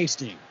in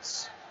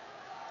Hastings.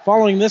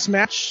 Following this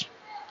match,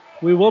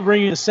 we will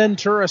bring you the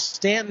Centura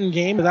Stanton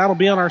game. That'll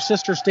be on our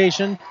sister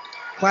station,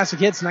 Classic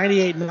Hits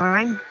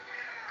 98.9,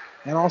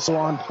 and also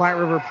on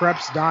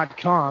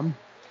PlatteRiverPreps.com.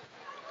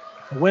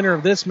 The winner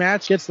of this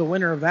match gets the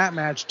winner of that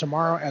match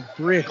tomorrow at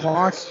 3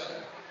 o'clock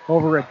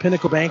over at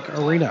Pinnacle Bank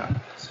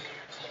Arena.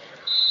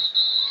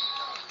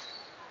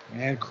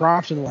 And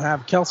Crofton will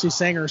have Kelsey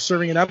Sanger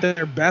serving it up,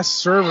 their best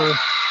server,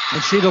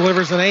 and she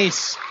delivers an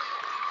ace.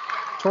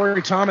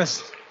 Tori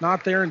Thomas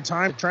not there in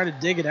time to try to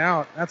dig it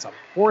out. That's a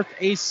 4th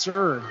ace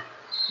serve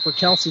for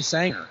Kelsey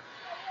Sanger.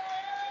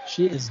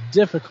 She is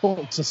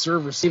difficult to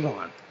serve receive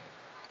on.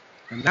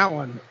 And that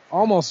one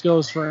almost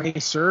goes for an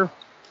ace serve.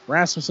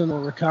 Rasmussen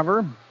will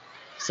recover,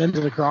 send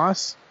it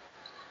across.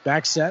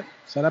 Back set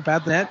up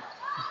at the net.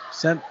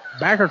 Sent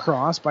back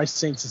across by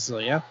St.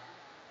 Cecilia.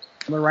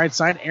 On the right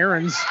side,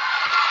 Aarons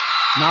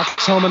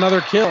knocks home another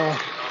kill.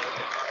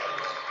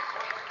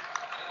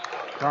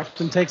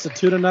 Crofton takes a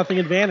 2-0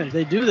 advantage.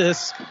 They do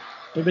this.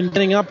 They've been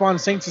getting up on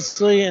St.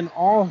 Cecilia in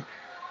all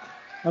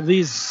of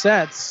these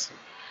sets,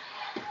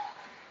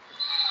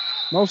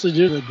 mostly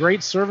due to the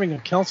great serving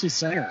of Kelsey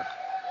Sanger.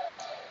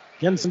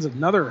 Again, sends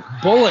another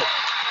bullet.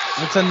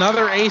 It's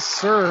another ace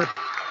serve.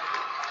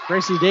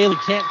 Gracie Daly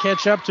can't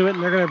catch up to it,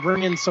 and they're going to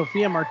bring in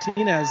Sophia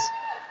Martinez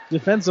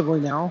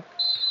defensively now.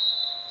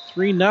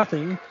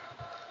 3-0.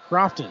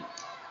 Crofton.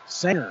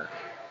 Sanger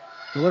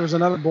delivers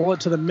another bullet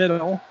to the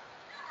middle.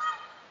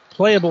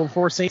 Playable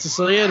for St.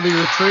 Cecilia to be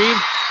retrieved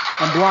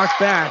and blocked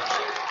back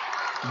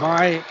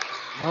by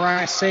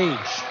Mariah Sage.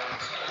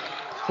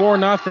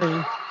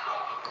 4-0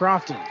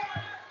 Crofton.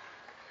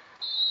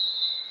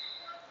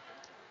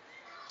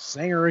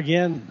 Sanger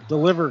again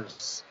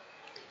delivers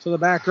to the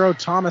back row.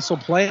 Thomas will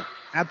play it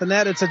at the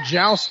net. It's a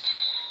joust.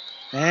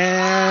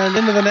 And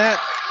into the net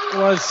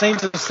was St.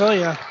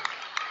 Cecilia.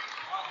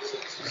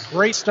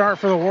 Great start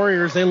for the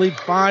Warriors. They lead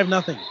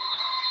 5-0.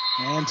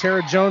 And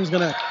Tara Jones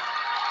going to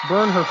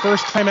burn her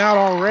first time out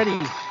already.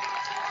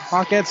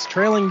 Hawkettes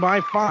trailing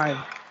by 5.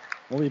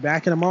 We'll be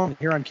back in a moment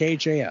here on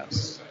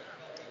KHAS.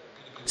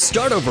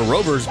 Start Over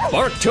Rover's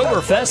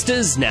Barktoberfest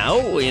is now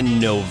in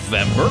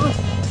November.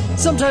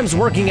 Sometimes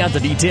working out the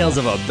details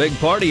of a big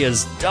party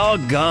is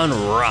doggone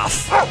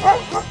rough.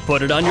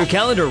 Put it on your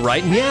calendar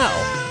right now.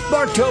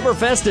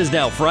 Barktoberfest is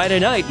now Friday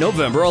night,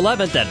 November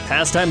 11th at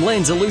Pastime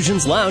Lane's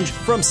Illusions Lounge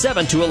from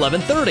 7 to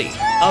 11:30.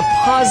 A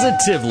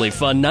positively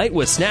fun night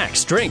with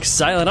snacks, drinks,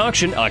 silent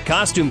auction, a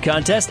costume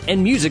contest,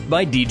 and music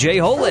by DJ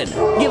Holin.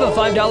 Give a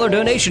 $5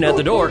 donation at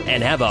the door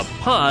and have a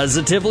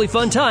positively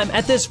fun time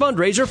at this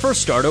fundraiser for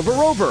Start Over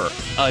Rover.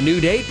 A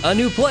new date, a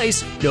new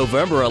place,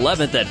 November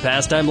 11th at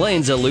Pastime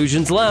Lane's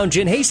Illusions Lounge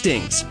in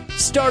Hastings.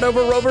 Start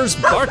Over Rover's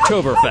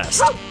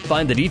Barktoberfest.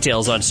 Find the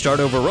details on Start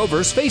Over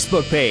Rover's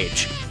Facebook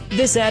page.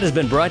 This ad has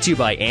been brought to you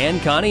by Ann,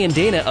 Connie, and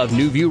Dana of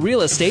New View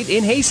Real Estate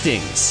in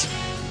Hastings.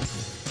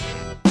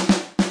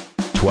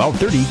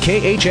 1230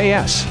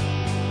 KHAS.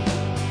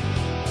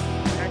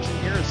 Action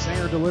here.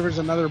 Sanger delivers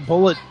another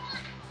bullet,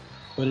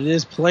 but it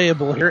is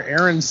playable here.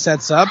 Aaron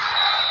sets up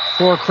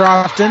for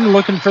Crofton,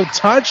 looking for the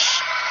touch.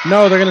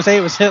 No, they're going to say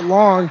it was hit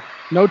long.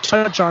 No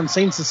touch on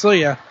St.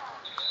 Cecilia.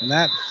 And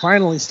that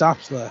finally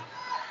stops the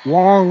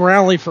long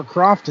rally for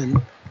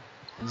Crofton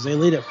as they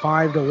lead at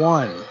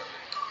 5-1.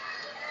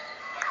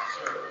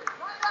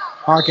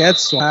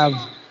 Hawkettes will have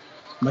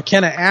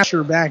McKenna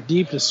Asher back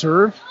deep to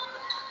serve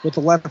with the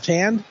left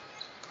hand.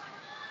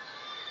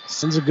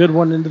 Sends a good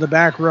one into the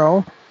back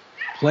row.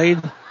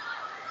 Played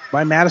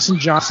by Madison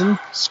Johnson.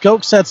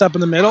 Skoke sets up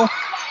in the middle.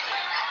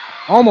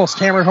 Almost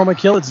hammered home a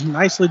kill. It's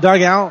nicely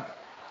dug out.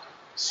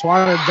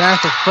 Swatted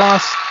back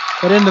across,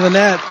 but into the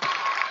net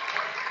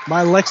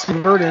by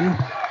Lexi Burden.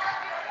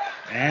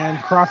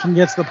 And Crofton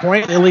gets the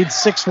point. They lead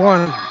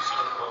 6-1.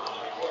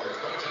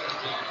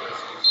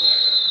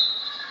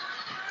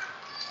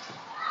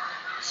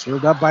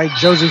 Served up by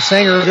Josie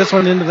Sanger. This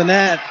one into the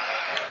net.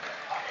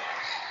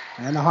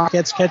 And the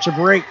Hawkettes catch a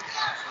break.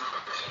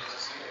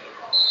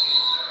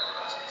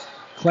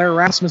 Claire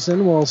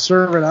Rasmussen will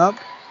serve it up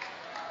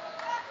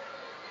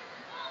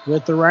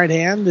with the right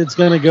hand. It's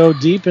going to go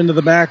deep into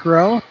the back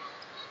row.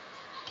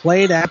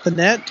 Played at the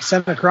net.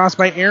 Sent across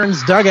by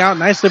Aaron's dugout.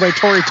 Nicely by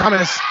Tori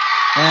Thomas.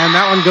 And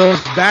that one goes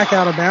back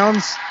out of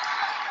bounds.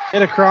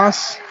 Hit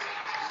across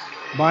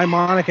by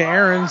Monica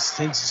Aarons.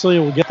 St.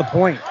 Cecilia will get the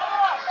point.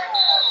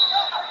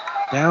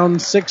 Down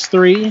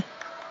 6-3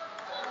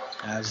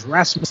 as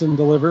Rasmussen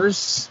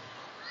delivers.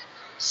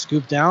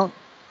 Scooped out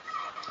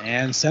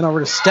and sent over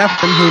to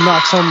Steffen, who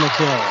knocks home the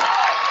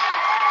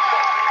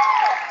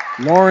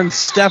kill. Lauren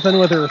Steffen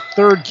with her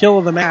third kill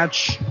of the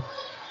match.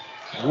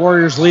 The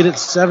Warriors lead at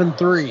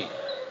 7-3.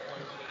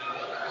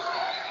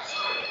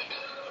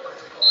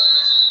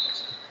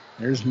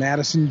 There's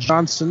Madison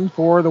Johnson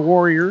for the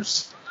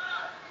Warriors.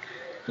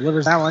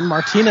 Delivers that one.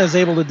 Martina is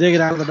able to dig it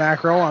out of the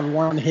back row on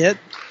one hit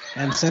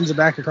and sends it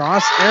back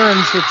across.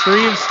 Aarons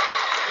retrieves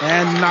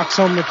and knocks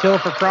home the kill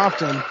for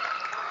Crofton.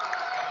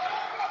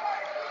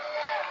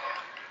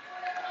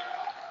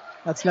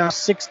 That's now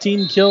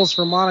 16 kills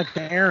for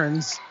Monica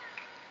Aarons.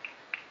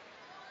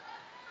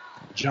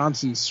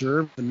 Johnson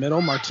serve the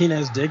middle.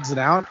 Martinez digs it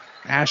out.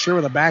 Asher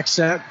with a back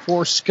set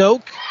for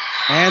Skoke.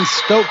 And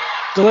Skoke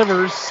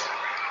delivers.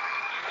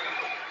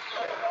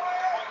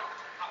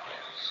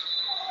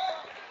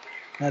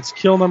 That's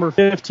kill number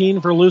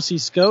 15 for Lucy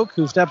Skoke,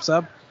 who steps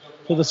up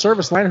to the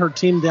service line. Her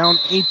team down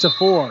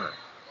 8-4.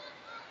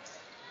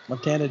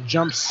 Left-handed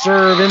jump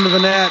serve into the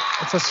net.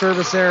 It's a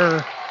service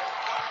error.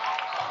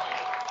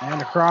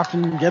 And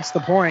Crofton gets the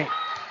point.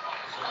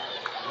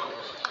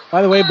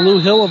 By the way, Blue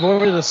Hill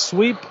avoided a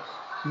sweep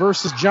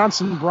versus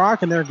Johnson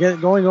Brock, and they're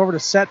going over to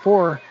set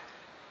 4.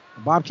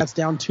 The Bobcats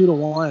down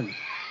 2-1.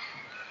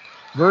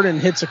 Verdon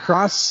hits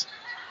across.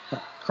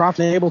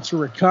 Crofton able to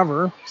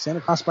recover. Sent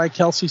across by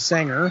Kelsey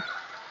Sanger.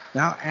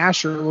 Now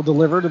Asher will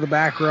deliver to the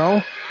back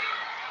row.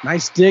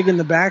 Nice dig in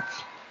the back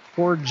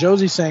for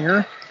Josie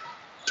Sanger.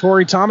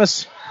 Tori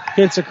Thomas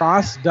hits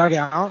across, dug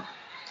out.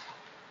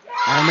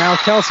 And now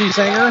Kelsey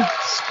Sanger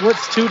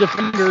splits two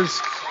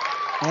defenders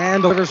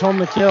and delivers home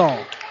the kill.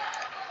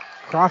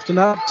 Crofton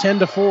up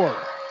 10-4.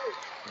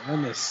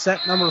 And the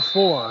set number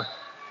 4.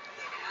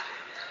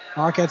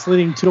 Hawkettes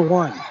leading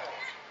 2-1.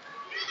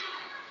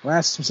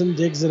 Rasmussen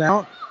digs it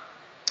out.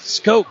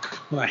 Skoke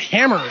with a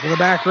hammer to the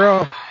back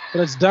row,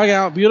 but it's dug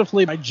out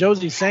beautifully by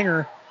Josie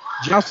Sanger.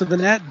 Jousted the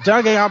net,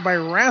 dug out by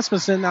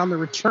Rasmussen on the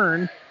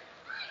return.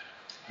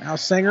 Now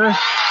Sanger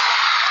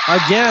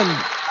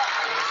again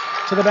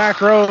to the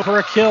back row for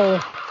a kill.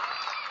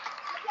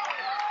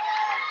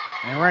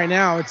 And right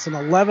now it's an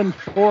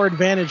 11-4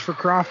 advantage for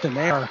Crofton.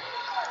 They are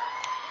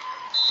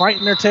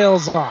fighting their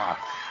tails off.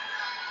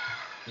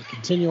 They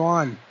continue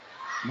on.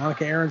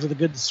 Monica Aarons with a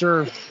good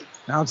serve.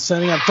 Now it's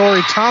setting up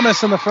Tori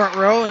Thomas in the front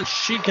row, and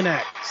she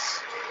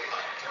connects.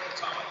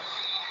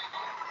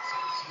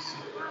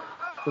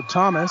 For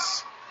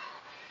Thomas,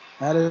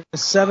 that is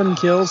 7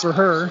 kills for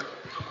her.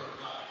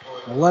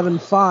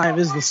 11-5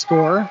 is the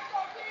score.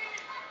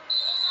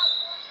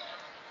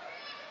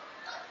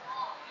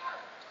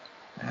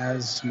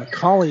 As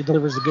McCauley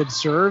delivers a good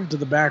serve to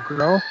the back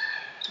row.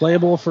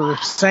 Playable for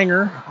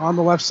Sanger on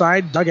the left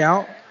side, dug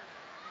out.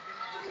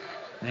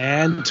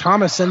 And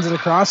Thomas sends it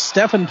across.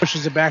 Steffen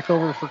pushes it back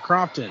over for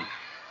Crofton.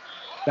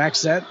 Back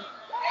set.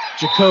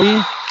 Jacoby.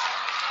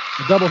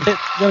 A double hit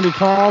going to be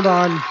called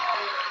on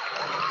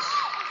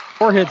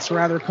 4 hits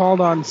rather called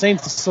on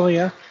St.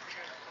 Cecilia.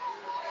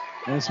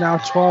 And it's now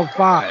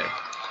 12-5.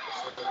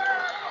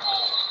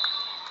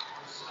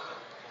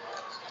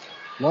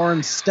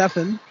 Lauren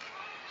Steffen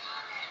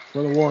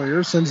for the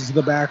Warriors sends it to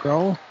the back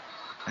row.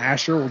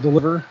 Asher will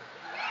deliver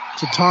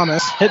to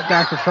Thomas. Hit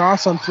back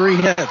across on 3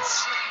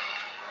 hits.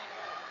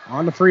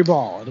 On the free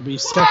ball. It'll be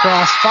step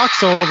across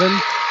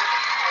Foxhoven.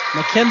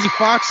 Mackenzie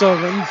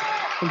Foxhoven,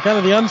 kind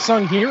of the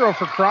unsung hero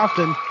for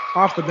Crofton,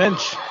 off the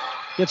bench.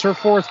 Gets her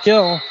 4th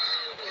kill.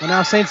 And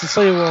now St.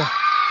 Cecilia will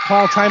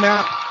call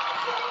timeout.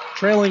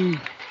 Trailing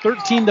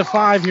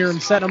 13-5 here in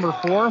set number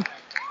 4.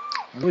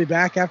 We'll be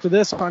back after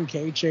this on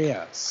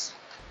KHAS.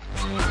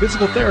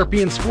 Physical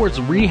Therapy and Sports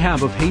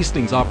Rehab of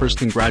Hastings offers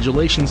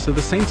congratulations to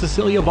the St.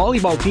 Cecilia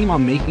volleyball team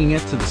on making it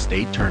to the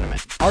state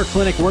tournament. Our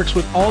clinic works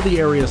with all the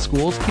area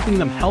schools, keeping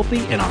them healthy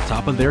and on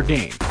top of their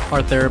game.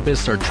 Our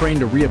therapists are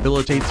trained to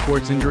rehabilitate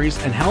sports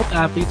injuries and help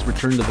athletes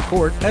return to the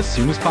court as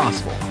soon as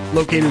possible.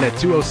 Located at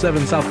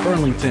 207 South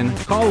Burlington,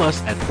 call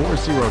us at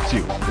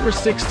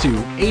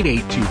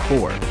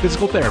 402-462-8824.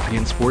 Physical Therapy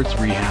and Sports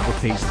Rehab of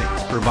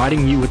Hastings,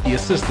 providing you with the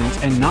assistance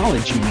and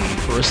knowledge you need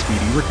for a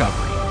speedy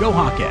recovery. Go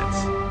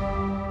Hawkettes!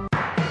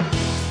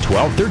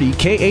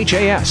 1230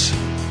 KHAS.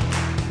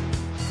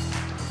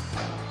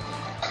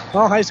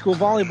 Well, high school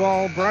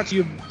volleyball brought to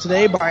you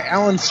today by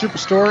Allen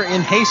Superstore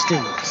in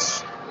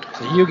Hastings.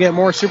 So you get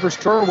more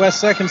Superstore,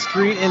 West 2nd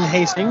Street in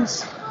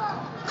Hastings.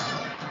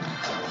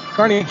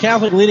 Kearney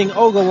Catholic leading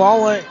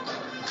Ogallala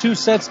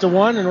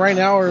 2-1, and right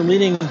now we're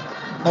leading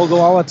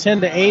Ogallala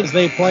 10-8 as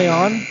they play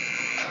on.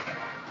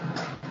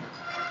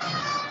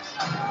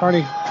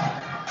 Kearney,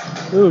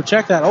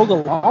 check that,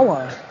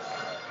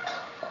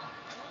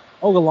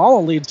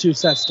 Ogallala leads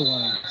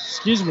 2-1.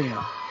 Excuse me.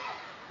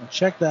 I'll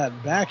check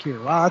that back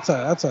here. Wow,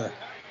 that's a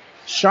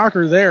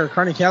shocker there.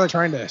 Kearney Catholic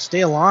trying to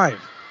stay alive.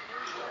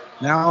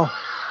 Now,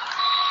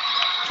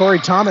 Tori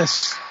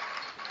Thomas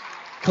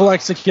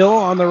collects a kill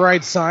on the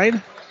right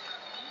side.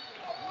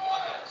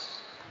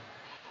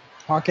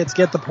 Hawkettes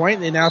get the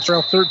point. They now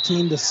trail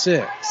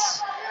 13-6.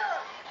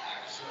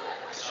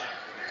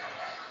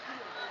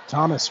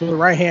 Thomas with the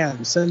right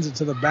hand sends it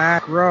to the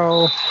back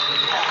row,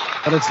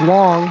 but it's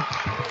long.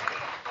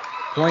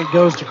 Point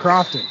goes to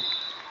Crofton.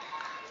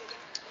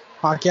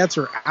 Hawkettes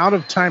are out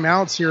of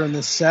timeouts here in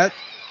this set.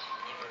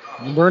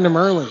 And burned them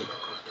early.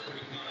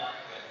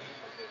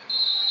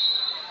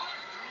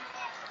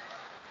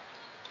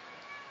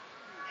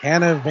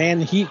 Hannah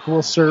Van Heek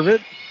will serve it.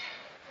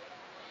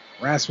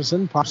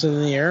 Rasmussen pops it in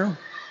the air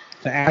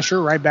to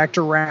Asher, right back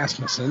to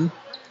Rasmussen.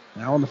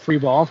 Now on the free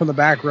ball from the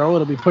back row,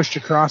 it'll be pushed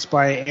across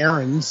by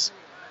Ahrens.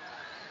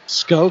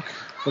 Skoke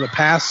with a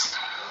pass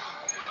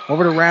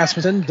over to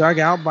Rasmussen, dug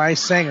out by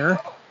Sanger.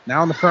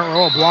 Now in the front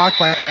row, a block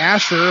by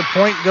Asher.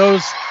 Point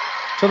goes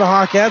to the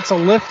Hawkettes. A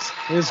lift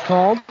is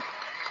called.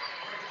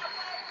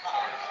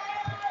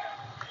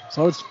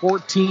 So it's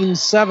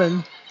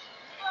 14-7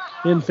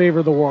 in favor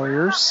of the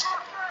Warriors.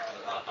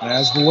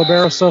 As the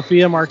libero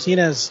Sophia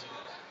Martinez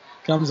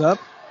comes up.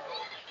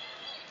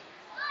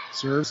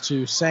 Serves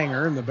to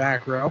Sanger in the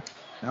back row.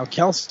 Now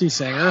Kelsey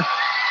Sanger.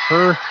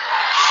 Her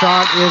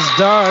shot is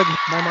dug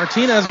by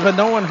Martinez, but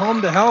no one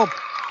home to help.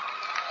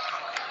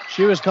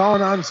 She was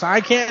calling on,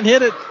 I can't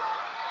hit it.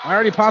 I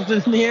already popped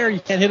it in the air. You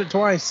can't hit it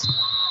twice.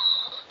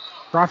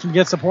 Crofton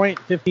gets a point,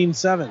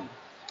 15-7.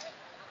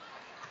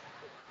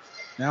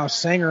 Now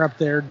Sanger up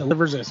there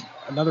delivers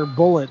another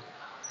bullet.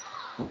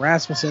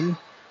 Rasmussen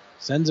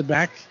sends it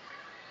back.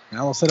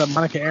 Now we'll set up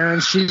Monica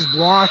Ahrens. She's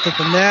blocked at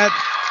the net.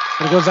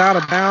 But it goes out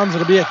of bounds.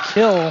 It'll be a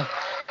kill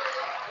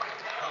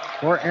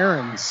for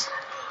Ahrens.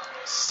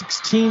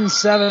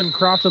 16-7.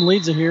 Crofton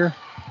leads it here.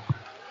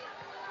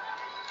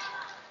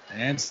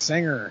 And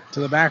Sanger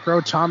to the back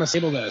row. Thomas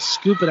able to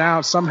scoop it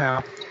out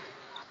somehow.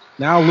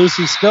 Now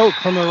Lucy Skoke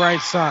from the right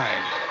side.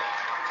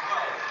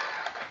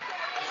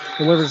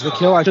 Delivers the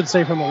kill, I should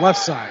say, from the left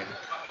side.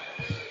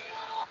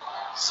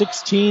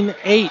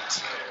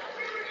 16-8.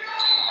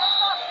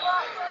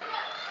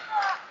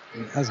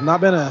 It has not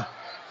been a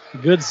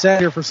good set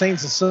here for St.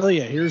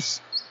 Cecilia.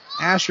 Here's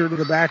Asher to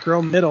the back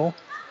row, middle.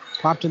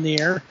 Popped in the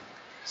air.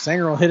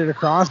 Sanger will hit it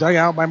across. Dug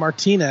out by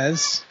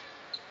Martinez.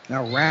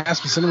 Now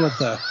Rasmussen with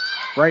the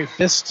right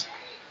fist.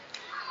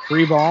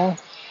 Free ball.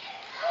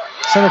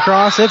 Sent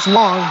across. It's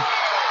long.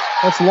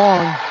 It's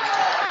long.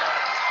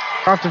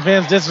 Crofton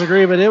fans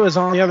disagree, but it was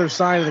on the other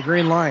side of the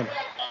green line.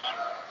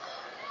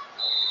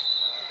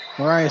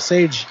 Mariah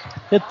Sage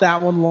hit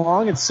that one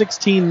long. It's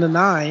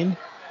 16-9.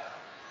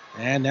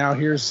 And now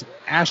here's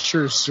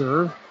Asher's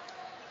serve.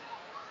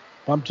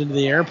 Bumped into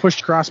the air.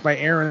 Pushed across by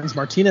Ahrens.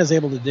 Martinez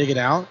able to dig it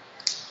out.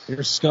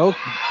 Here's Skoke.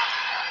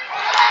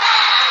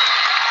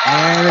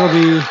 And it'll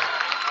be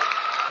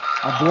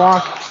a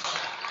block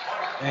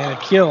and a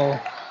kill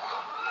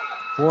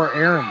for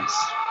Ahrens.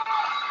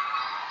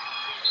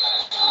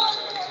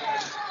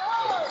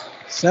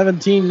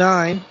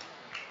 17-9.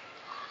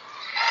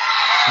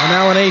 And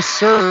now an ace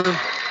serve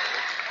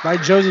by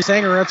Josie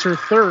Sanger. That's her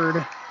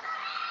third.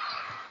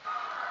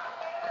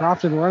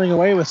 Crofton running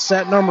away with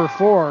set number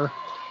 4.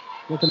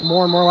 Looking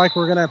more and more like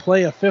we're going to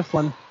play a fifth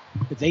one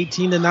It's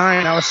 18-9.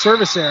 Now a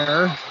service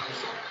error.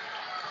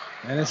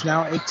 And it's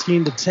now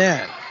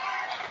 18-10.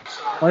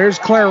 Well, here's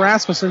Claire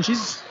Rasmussen.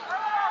 She's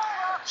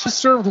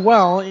served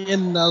well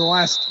in the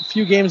last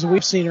few games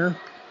we've seen her.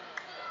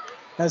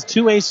 Has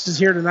 2 aces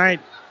here tonight.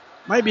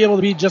 Might be able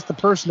to be just the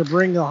person to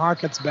bring the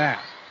Hawkettes back.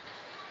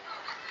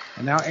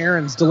 And now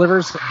Ahrens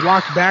delivers,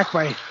 blocked back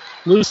by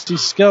Lucy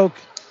Skoke.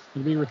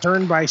 It'll be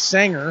returned by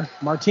Sanger.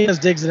 Martinez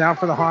digs it out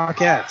for the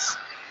Hawkettes.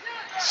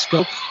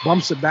 Skoke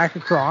bumps it back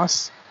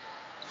across.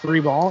 Free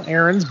ball.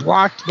 Ahrens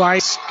blocked by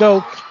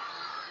Skoke.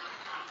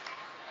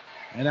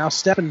 And now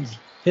Steffen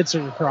hits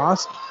it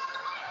across.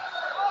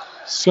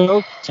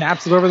 Skoke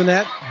taps it over the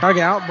net. Dug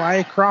out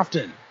by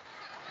Crofton.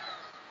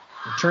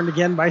 Returned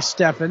again by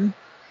Steffen.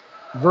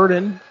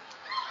 Verdon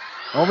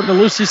over to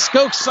Lucy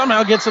Skoke.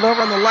 Somehow gets it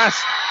over on the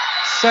last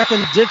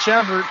second ditch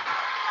effort.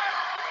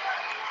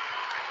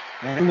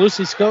 And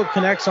Lucy Skoke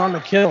connects on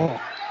the kill.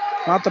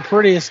 Not the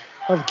prettiest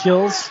of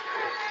kills,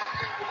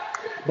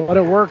 but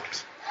it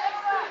worked.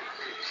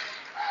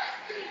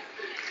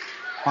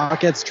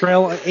 Hawkettes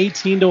trail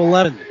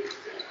 18-11.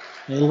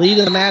 They lead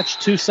in the match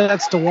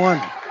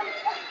 2-1.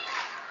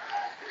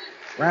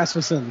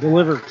 Rasmussen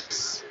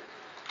delivers.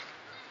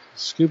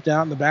 Scooped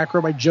out in the back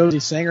row by Josie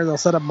Sanger. They'll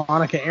set up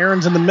Monica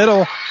Ahrens in the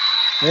middle.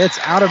 It's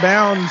out of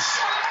bounds.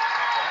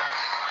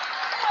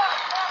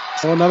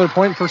 So another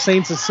point for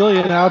St.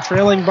 Cecilia now,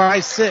 trailing by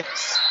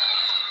 6.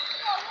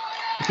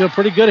 You feel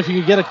pretty good if you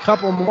could get a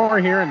couple more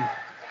here and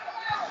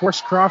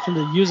force Crofton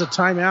to use a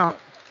timeout.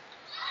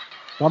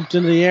 Bumped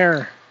into the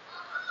air.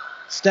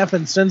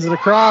 Steffen sends it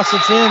across.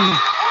 It's in.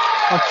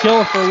 A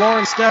kill for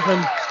Lauren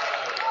Steffen.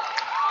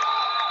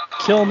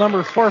 Kill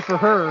number 4 for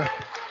her.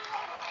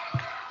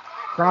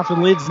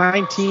 Crofton leads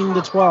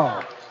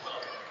 19-12.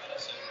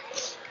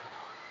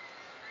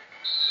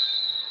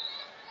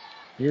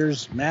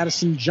 Here's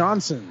Madison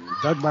Johnson,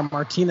 dug by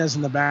Martinez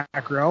in the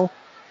back row.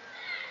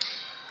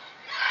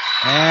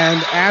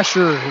 And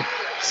Asher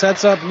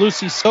sets up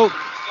Lucy Skoke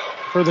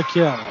for the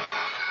kill.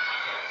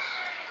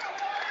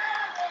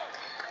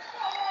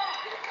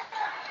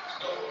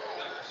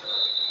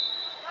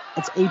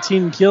 That's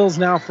 18 kills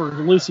now for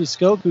Lucy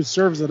Skoke, who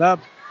serves it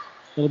up.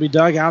 It'll be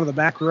dug out of the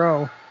back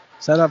row.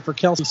 Set up for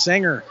Kelsey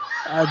Sanger.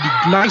 A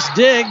nice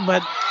dig,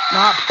 but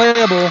not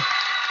playable.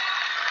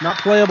 Not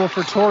playable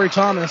for Tori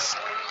Thomas.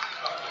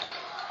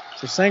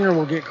 So Sanger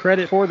will get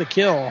credit for the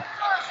kill.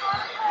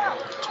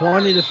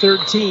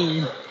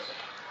 20-13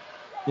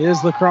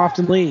 is the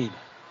Crofton lead.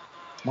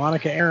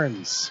 Monica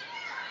Ahrens.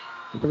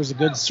 There was a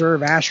good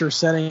serve. Asher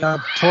setting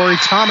up Tori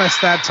Thomas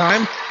that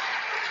time.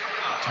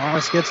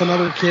 Thomas gets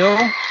another kill.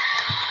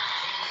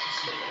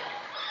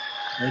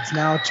 It's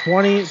now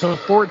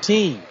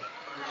 20-14.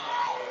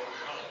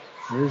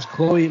 Here's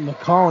Chloe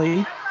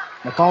McCauley.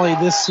 McCauley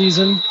this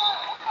season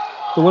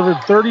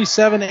delivered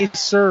 37 ace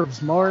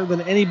serves, more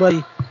than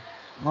anybody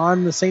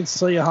on the St.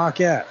 Cecilia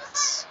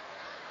Hawkettes.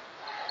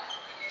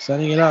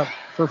 Setting it up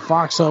for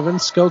Foxhoven.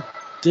 Skoke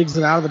digs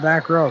it out of the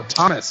back row.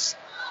 Thomas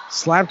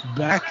slapped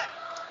back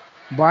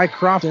by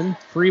Crofton.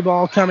 Free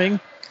ball coming.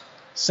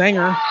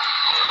 Sanger.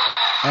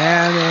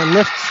 And a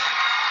lift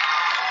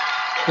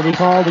will be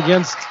called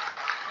against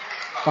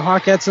the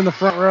Hawkettes in the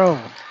front row.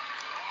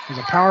 There's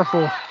a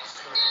powerful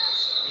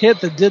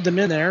hit that did them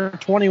in there.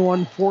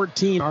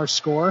 21-14 our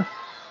score.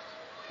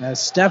 As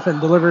Steffen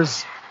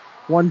delivers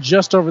one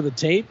just over the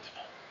tape.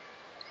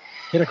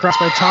 Hit across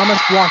by Thomas.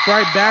 Blocked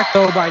right back,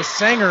 though, by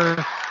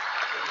Sanger.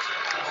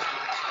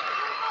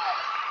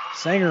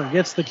 Sanger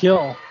gets the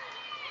kill.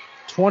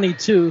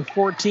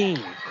 22-14.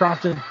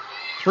 Crofton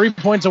 3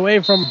 points away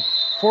from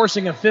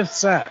forcing a fifth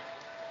set.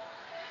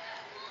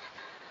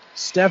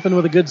 Steffen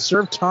with a good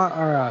serve.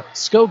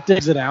 Skoke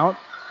digs it out.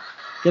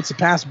 Gets a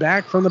pass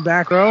back from the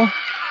back row.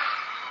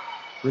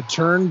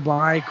 Returned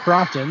by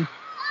Crofton.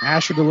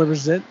 Asher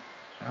delivers it.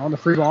 Now on the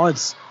free ball,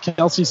 it's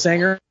Kelsey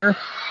Sanger.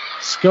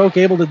 Skoke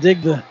able to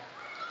dig the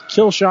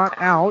kill shot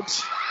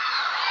out.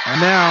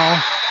 And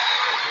now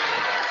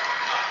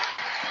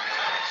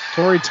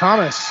Tori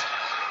Thomas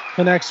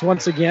connects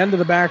once again to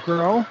the back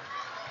row.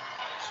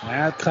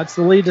 That cuts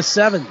the lead to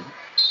 7.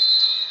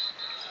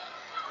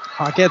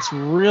 Hawkettes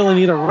really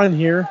need a run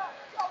here.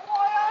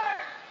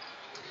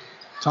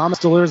 Thomas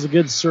delivers a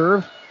good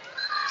serve.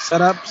 Set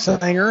up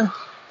Sanger.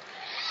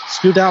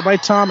 Scooped out by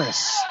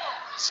Thomas.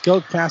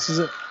 Skoke passes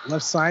it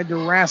left side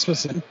to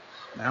Rasmussen.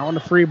 Now on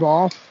the free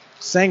ball.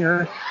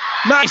 Sanger.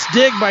 Nice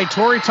dig by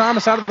Tori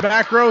Thomas out of the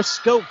back row.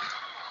 Skoke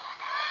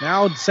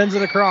now sends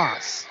it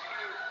across.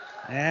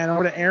 And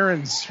over to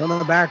Ahrens from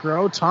the back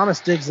row. Thomas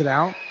digs it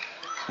out.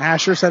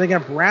 Asher setting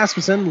up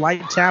Rasmussen.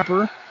 Light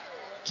tapper.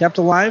 Kept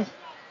alive.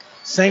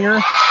 Sanger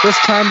this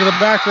time to the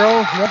back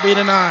row. Won't be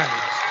denied.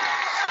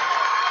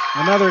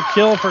 Another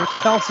kill for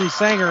Kelsey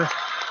Sanger.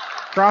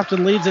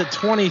 Crofton leads at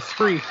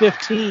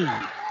 23-15.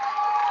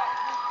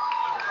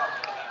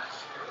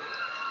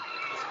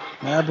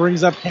 That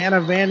brings up Hannah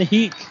Van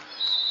Heek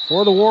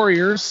for the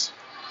Warriors.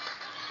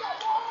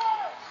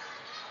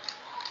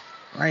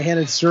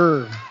 Right-handed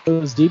serve.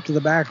 Goes deep to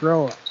the back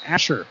row.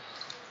 Asher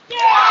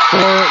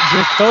for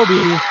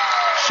Jacoby.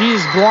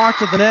 She's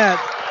blocked at the net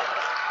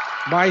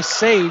by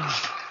Sage.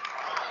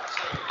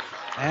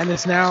 And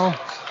it's now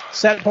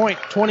set point,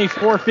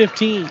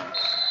 24-15.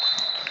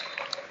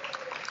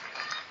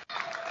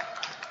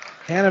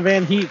 Hannah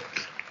Van Heek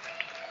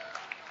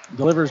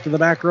delivers to the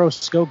back row.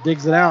 Skoke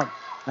digs it out.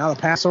 Now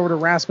the pass over to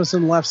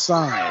Rasmussen, left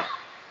side.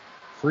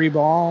 Free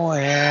ball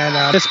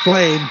and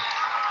misplayed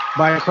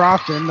by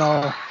Crofton.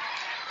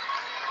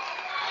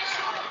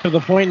 To the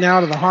point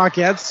now to the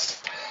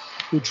Hawkettes,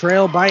 who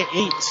trail by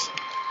 8.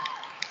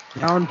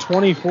 Down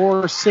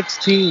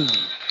 24-16.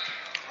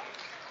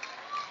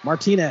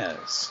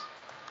 Martinez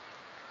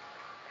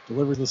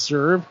delivers the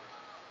serve.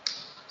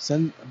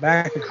 Send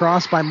back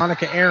across by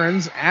Monica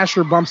Ahrens.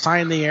 Asher bumps high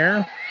in the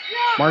air.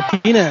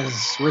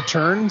 Martinez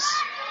returns.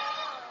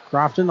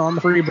 Crofton on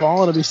the free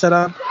ball. It'll be set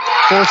up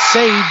for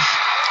Sage,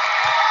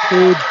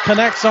 who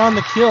connects on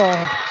the kill.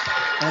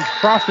 And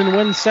Crofton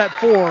wins set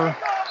 4,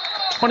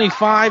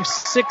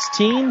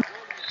 25-16.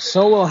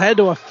 So we'll head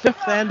to a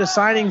fifth and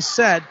deciding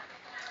set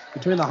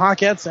between the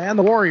Hawkettes and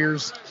the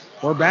Warriors.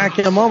 We're back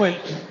in a moment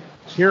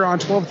here on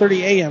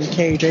 1230 AM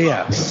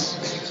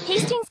KHAS.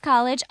 Hastings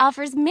College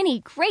offers many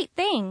great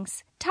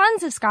things.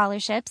 Tons of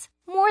scholarships,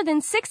 more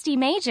than 60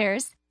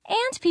 majors,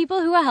 and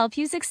people who will help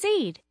you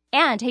succeed.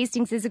 And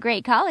Hastings is a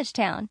great college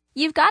town.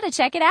 You've got to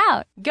check it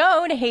out.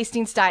 Go to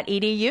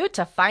hastings.edu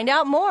to find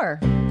out more.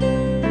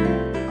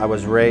 I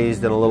was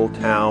raised in a little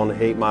town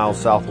 8 miles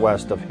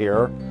southwest of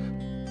here.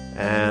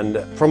 And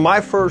from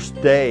my first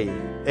day,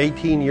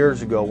 18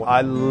 years ago, I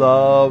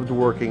loved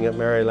working at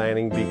Mary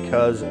Lanning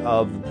because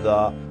of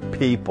the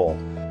people.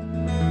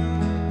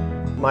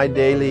 My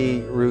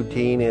daily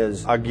routine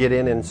is I get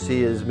in and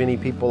see as many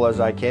people as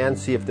I can,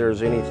 see if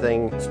there's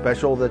anything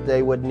special that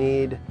they would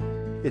need.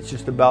 It's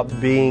just about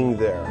being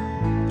there.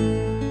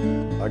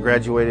 I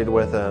graduated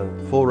with a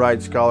full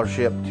ride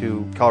scholarship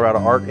to Colorado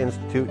Art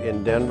Institute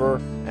in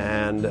Denver,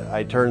 and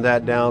I turned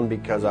that down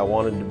because I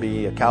wanted to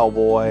be a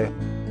cowboy.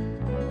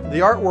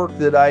 The artwork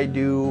that I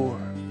do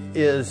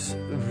is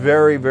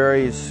very,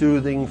 very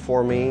soothing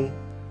for me,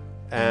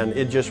 and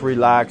it just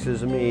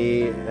relaxes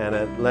me and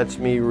it lets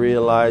me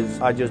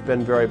realize I've just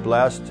been very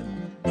blessed.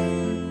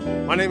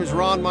 My name is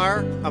Ron Meyer.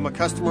 I'm a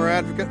customer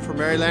advocate for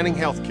Mary Lanning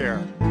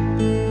Healthcare.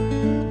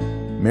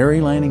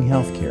 Mary Lanning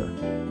Healthcare.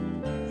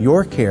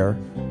 Your care,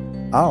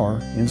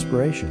 our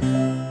inspiration.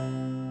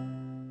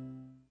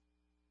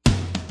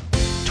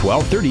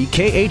 1230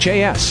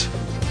 KHAS.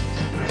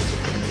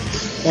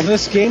 Well,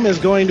 this game is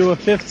going to a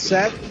fifth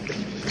set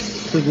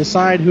to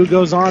decide who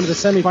goes on to the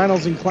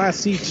semifinals in Class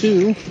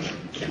C2.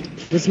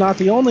 It's not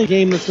the only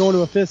game that's going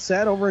to a fifth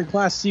set. Over in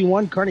Class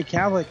C1, Kearney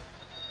Catholic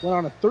went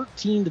on a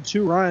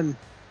 13-2 run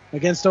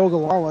against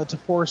Ogallala to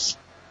force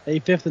a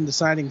fifth and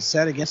deciding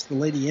set against the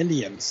Lady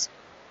Indians.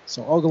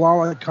 So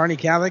Ogallala, Kearney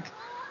Catholic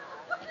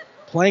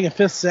playing a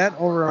fifth set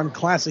over on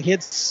Classic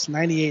Hits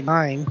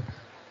 98.9.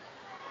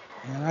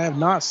 And I have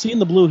not seen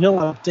the Blue Hill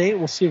update.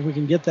 We'll see if we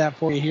can get that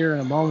for you here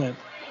in a moment.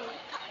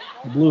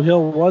 The Blue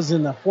Hill was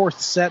in the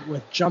fourth set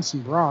with Johnson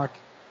Brock,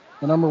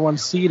 the number 1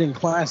 seed in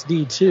Class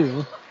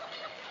D2.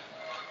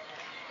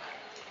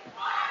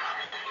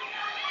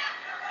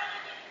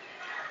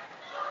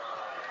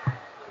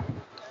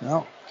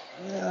 Well,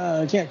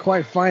 I can't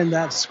quite find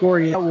that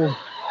score yet.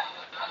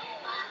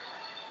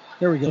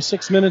 There we go.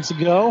 6 minutes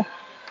ago,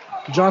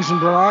 Johnson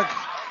Brock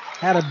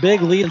had a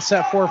big lead in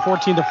set 4,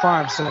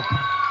 14-5. So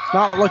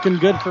not looking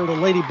good for the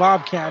Lady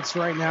Bobcats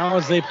right now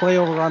as they play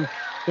over on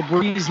the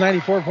Breeze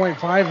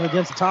 94.5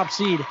 against the top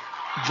seed,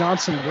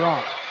 Johnson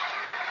Brock.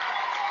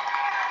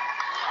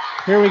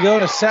 Here we go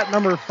to set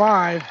number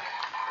 5,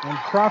 and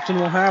Crofton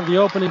will have the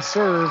opening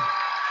serve,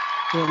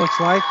 it looks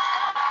like.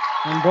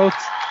 And both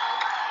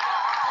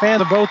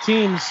fans of both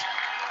teams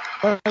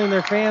letting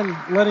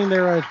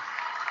their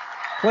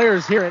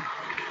players hear it.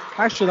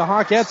 Actually, the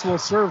Hawkettes will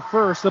serve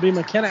first. It'll be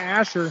McKenna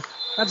Asher.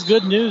 That's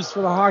good news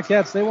for the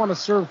Hawkettes. They want to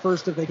serve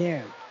first if they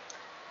can.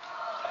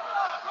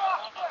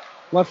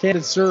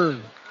 Left-handed serve.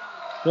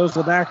 Goes to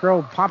the back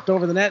row. Popped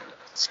over the net.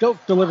 Skoke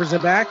delivers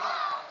it back.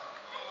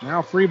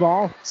 Now free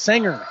ball.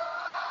 Sanger.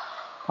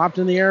 Popped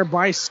in the air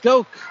by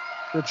Skoke.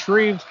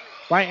 Retrieved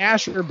by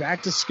Asher.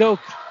 Back to Skoke.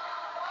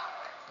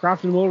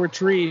 Crofton will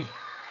retrieve.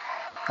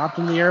 Popped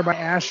in the air by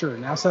Asher.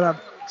 Now set up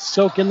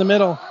Skoke in the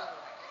middle.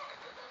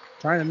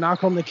 Trying to knock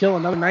home the kill.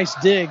 Another nice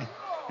dig.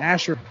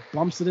 Asher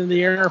bumps it in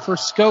the air for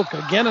Skoke.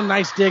 Again, a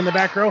nice dig in the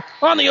back row.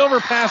 On the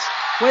overpass.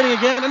 Waiting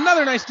again.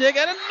 Another nice dig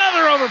and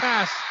another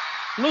overpass.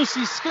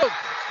 Lucy Skoke.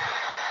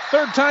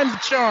 Third time's the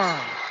charm.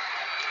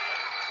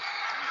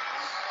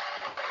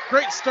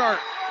 Great start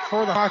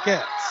for the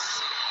Hawkettes.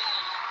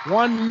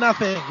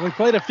 1-0. We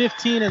played a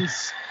 15 in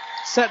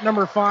set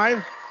number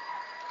 5.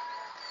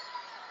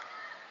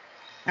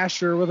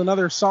 Asher with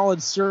another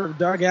solid serve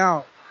dug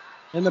out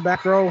in the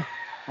back row.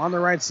 On the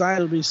right side,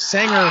 it'll be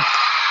Sanger,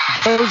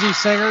 Josie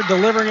Sanger,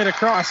 delivering it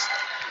across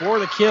for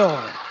the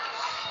kill.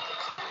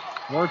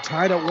 We're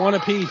tied at 1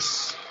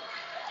 apiece.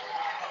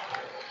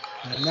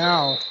 And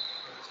now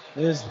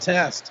is the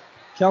test.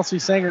 Kelsey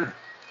Sanger,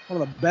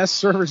 one of the best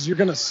servers you're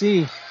going to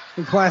see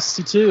in Class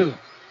C2.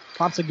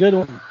 Pops a good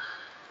one.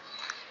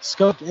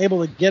 Skoke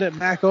able to get it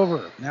back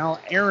over. Now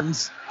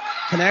Ahrens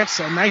connects.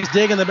 A nice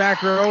dig in the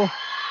back row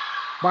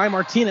by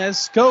Martinez.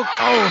 Skoke,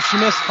 she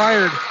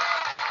misfired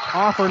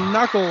off her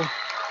knuckle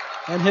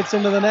and hits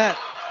into the net.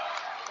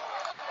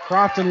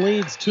 Crofton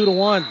leads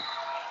 2-1.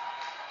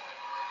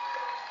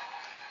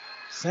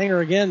 Sanger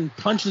again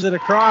punches it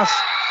across.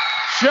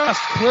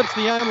 Just clips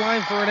the end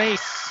line for an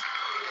ace.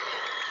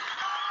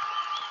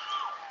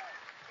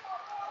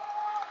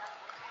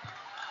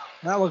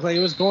 That looked like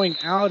it was going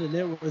out and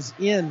it was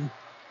in.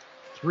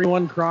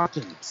 3-1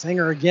 Crofton.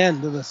 Sanger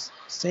again to the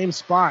same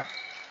spot.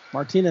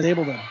 Martinez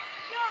able to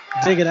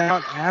dig it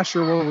out.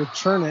 Asher will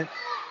return it.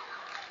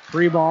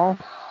 Free ball.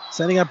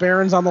 Setting up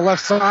Ahrens on the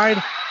left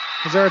side.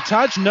 Is there a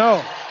touch?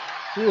 No.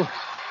 Ooh.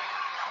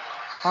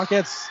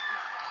 Hawkettes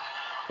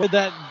did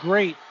that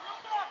great.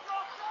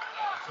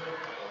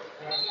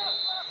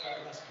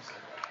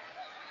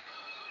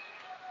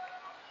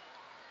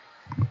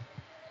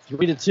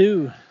 Three to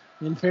 2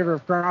 in favor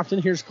of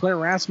Crofton. Here's Claire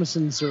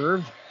Rasmussen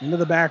serve into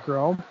the back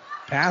row.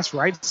 Pass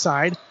right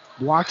side.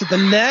 Blocked at the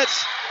net.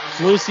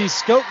 Lucy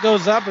Skoke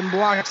goes up and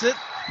blocks it.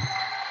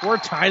 We're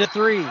tied at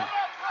 3.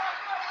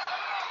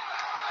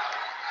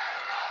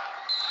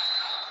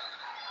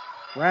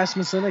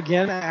 Rasmussen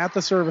again at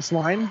the service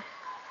line.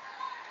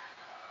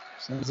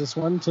 Sends this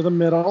one to the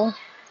middle.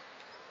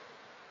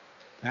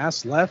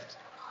 Pass left.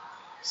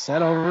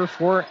 Set over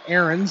for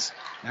Ahrens.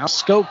 Now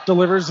Skoke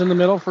delivers in the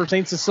middle for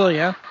St.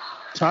 Cecilia.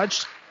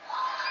 Touched.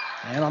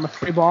 And on the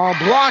free ball,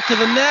 blocked to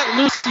the net.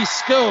 Lucy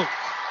Skoke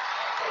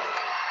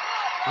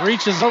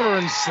reaches over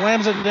and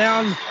slams it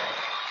down.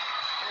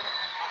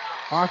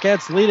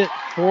 Hawkettes lead it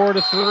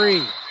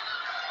 4-3.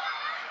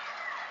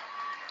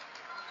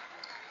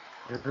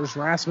 Here's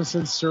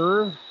Rasmussen's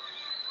serve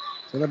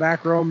to the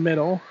back row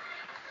middle.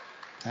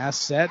 Pass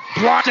set.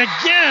 Blocked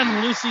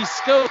again. Lucy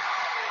Skoke.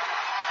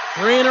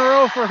 3 in a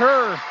row for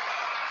her.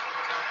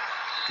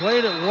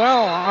 Played it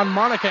well on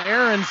Monica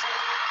Ahrens.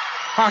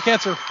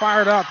 Hawkettes are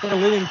fired up. They're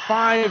leading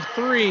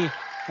 5-3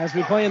 as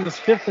we play in this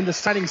 5th and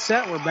deciding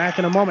set. We're back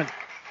in a moment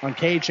on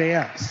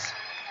KHAS.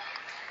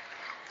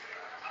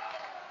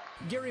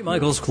 Gary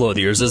Michaels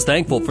Clothiers is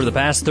thankful for the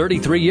past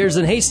 33 years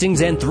in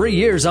Hastings and 3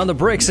 years on the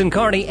bricks in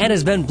Kearney and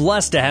has been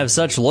blessed to have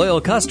such loyal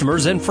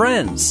customers and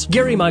friends.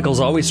 Gary Michaels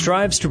always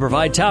strives to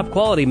provide top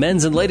quality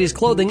men's and ladies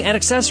clothing and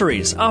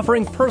accessories,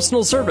 offering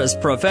personal service,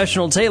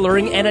 professional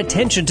tailoring, and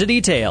attention to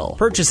detail.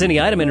 Purchase any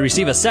item and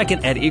receive a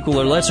second at equal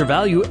or lesser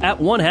value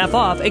at 1/2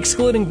 off,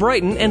 excluding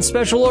Brighton and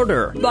special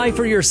order. Buy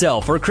for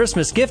yourself or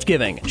Christmas gift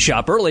giving.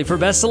 Shop early for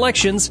best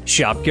selections.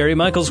 Shop Gary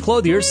Michaels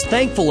Clothiers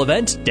Thankful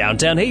Event,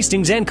 downtown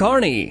Hastings and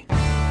Kearney.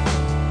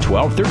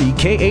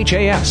 1230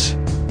 KHAS.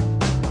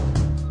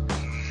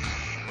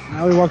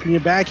 Now we welcome you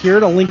back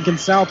here to Lincoln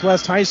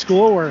Southwest High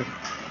School, where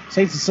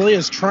St. Cecilia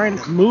is trying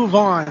to move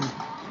on,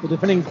 the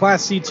defending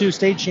Class C2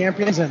 state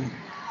champions, and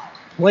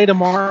play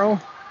tomorrow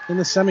in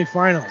the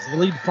semifinals. They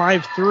lead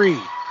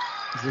 5-3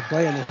 as they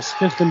play in this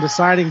 5th and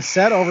deciding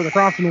set over the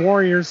Crofton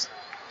Warriors.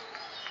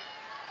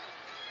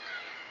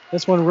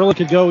 This one really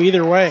could go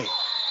either way.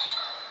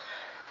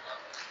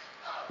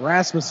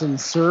 Rasmussen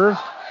serve.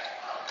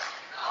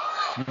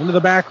 Into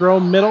the back row,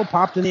 middle,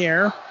 popped in the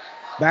air.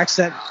 Back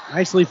set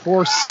nicely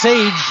for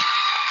Sage.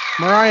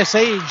 Mariah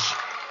Sage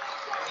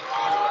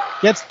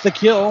gets the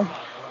kill.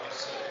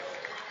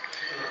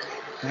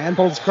 And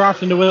pulls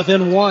Crofton to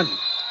within 1.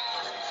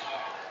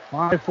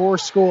 5-4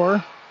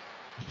 score.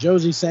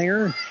 Josie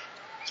Sanger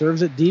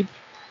serves it deep.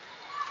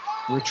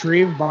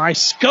 Retrieved by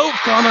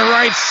Skoke on the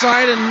right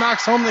side and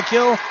knocks home the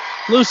kill.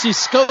 Lucy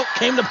Skoke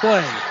came to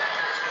play.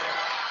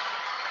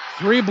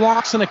 3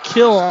 blocks and a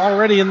kill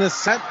already in this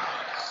set.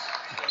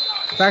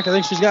 In fact, I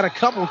think she's got a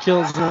couple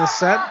kills in this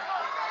set.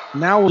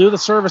 Now we'll do the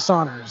service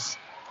honors.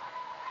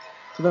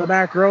 To the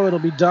back row, it'll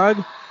be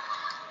Doug.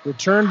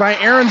 Returned by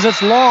Ahrens,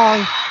 it's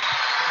long.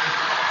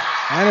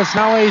 And it's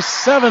now a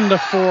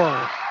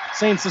 7-4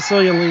 St.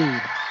 Cecilia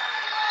lead.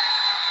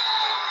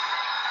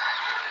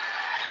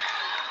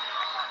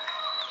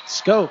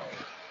 Skoke.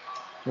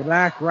 The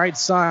back right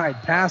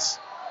side. Pass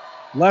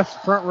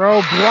left front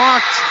row.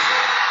 Blocked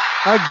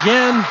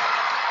again.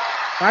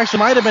 Actually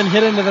might have been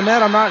hit into the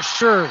net. I'm not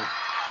sure.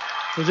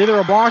 It was either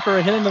a block or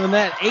a hit into the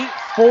net.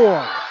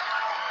 8-4.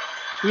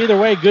 Either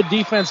way, good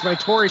defense by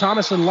Tori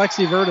Thomas and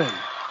Lexi Verdon.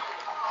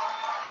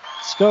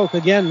 Skoke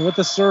again with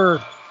the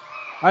serve.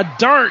 A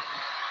dart.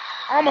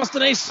 Almost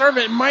an ace serve.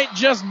 It might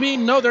just be.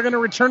 No, they're going to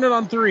return it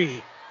on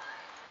 3.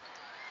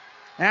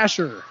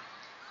 Asher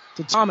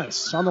to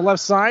Thomas on the left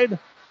side.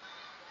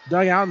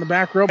 Dug out in the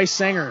back row by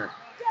Sanger.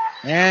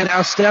 And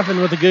now Steffen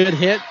with a good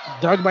hit.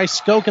 Dug by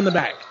Skoke in the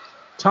back.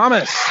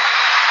 Thomas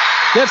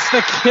gets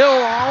the kill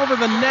all over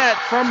the net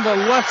from the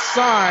left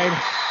side.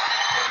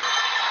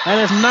 And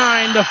it's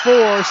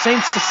 9-4.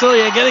 St.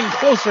 Cecilia getting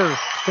closer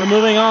to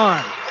moving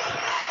on.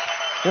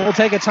 We'll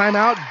take a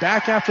timeout.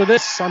 Back after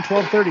this on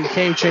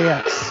 1230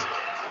 KHAS.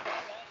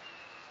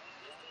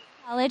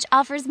 College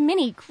offers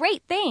many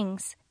great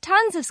things.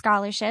 Tons of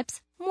scholarships,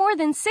 more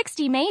than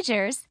 60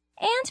 majors,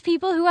 and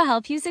people who will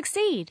help you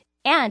succeed.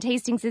 And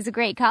Hastings is a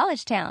great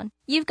college town.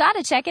 You've got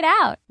to check it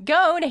out.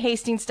 Go to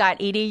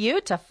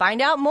hastings.edu to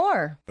find out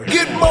more.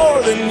 Get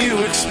more than you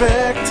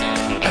expect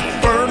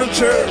at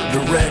Furniture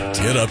Direct.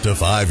 Get up to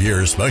 5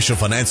 years special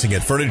financing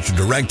at Furniture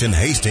Direct in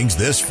Hastings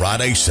this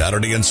Friday,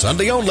 Saturday, and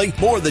Sunday only.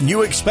 More than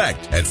you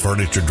expect at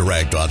Furniture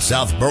Direct on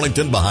South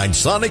Burlington behind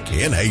Sonic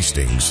in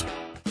Hastings.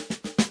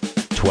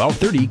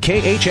 1230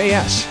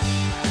 KHAS.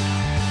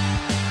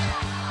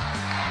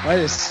 It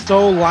is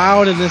so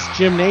loud in this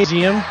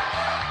gymnasium.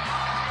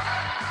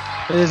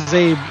 It is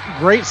a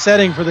great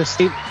setting for the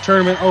state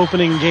tournament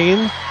opening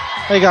game.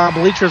 They got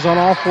bleachers on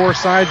all four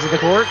sides of the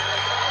court.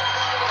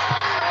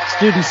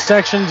 Student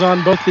sections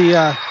on both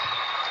the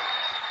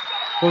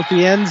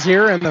ends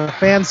here, and the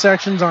fan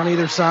sections on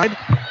either side.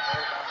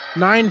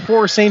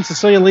 9-4 St.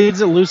 Cecilia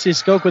leads it. Lucy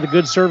Skoke with a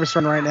good service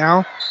run right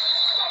now.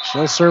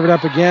 She'll serve it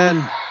up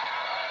again.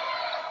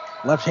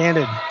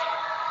 Left-handed.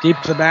 Deep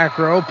to the back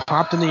row.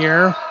 Popped in the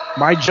air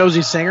by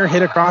Josie Singer.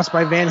 Hit across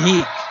by Van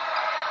Heek.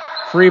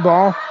 Free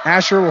ball.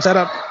 Asher will set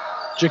up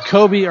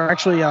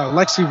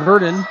Lexi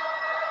Verdon.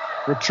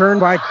 Returned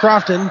by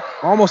Crofton.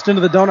 Almost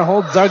into the donut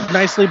hole. Dug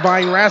nicely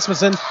by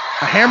Rasmussen.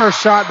 A hammer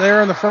shot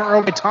there in the front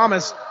row by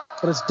Thomas.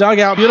 But it's dug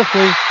out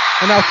beautifully.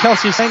 And now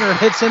Kelsey Singer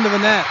hits into the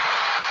net.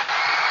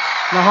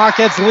 And the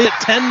Hawkettes lead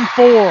at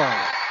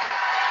 10-4.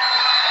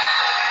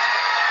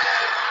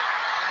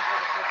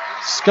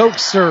 Skoke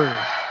serve.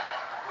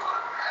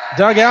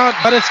 Dug out,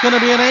 but it's going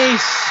to be an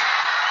ace.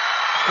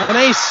 An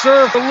ace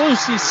serve for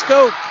Lucy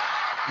Skoke.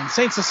 And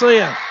St.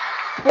 Cecilia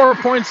 4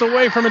 points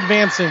away from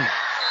advancing.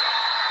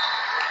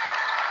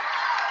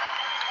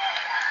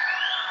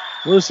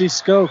 Lucy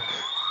Skoke,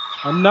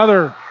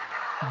 another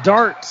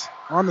dart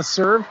on the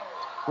serve.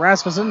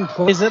 Rasmussen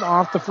plays it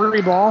off the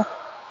free ball.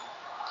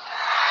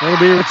 It'll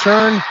be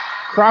returned.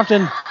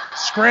 Crofton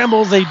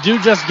scrambles. They do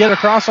just get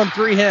across on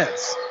 3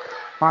 hits.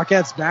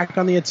 Hawkettes back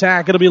on the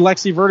attack. It'll be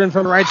Lexi Verdon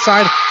from the right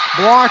side.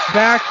 Blocked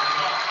back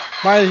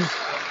by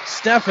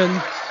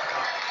Steffen.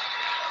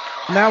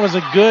 And that was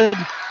a good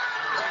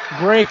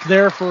break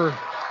there for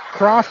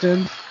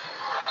Crofton,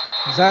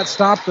 as that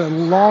stopped the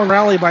long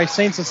rally by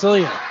St.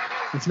 Cecilia.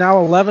 It's now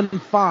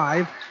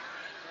 11-5.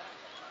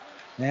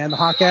 And the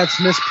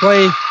Hawkettes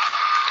misplay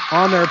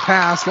on their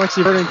pass.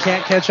 Lexi Verdon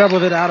can't catch up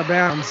with it out of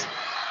bounds.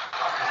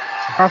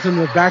 Crofton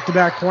with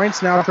back-to-back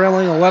points, now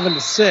trailing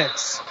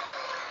 11-6.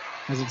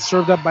 As it's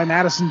served up by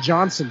Madison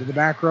Johnson to the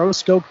back row.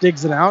 Skoke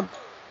digs it out.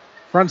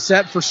 Front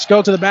set for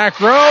Skoke to the back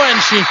row,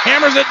 and she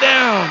hammers it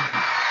down.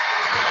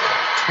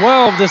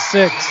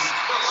 12-6,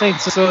 St.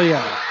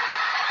 Cecilia.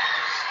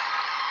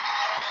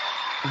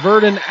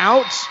 Verdon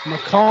out,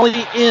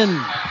 McCauley in.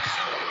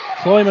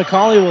 Chloe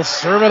McCauley will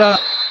serve it up.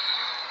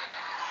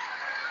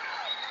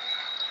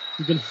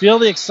 You can feel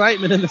the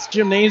excitement in this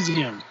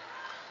gymnasium.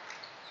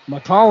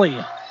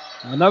 McCauley,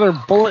 another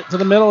bullet to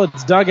the middle.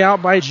 It's dug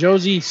out by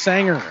Josie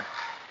Sanger.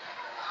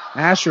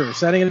 Asher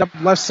setting it up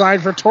left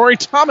side for Tori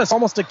Thomas.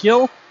 Almost a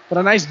kill, but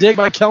a nice dig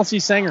by Kelsey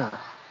Sanger.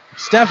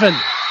 Steffen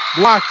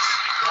blocked,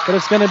 but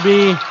it's going to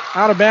be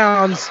out of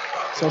bounds.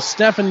 So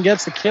Steffen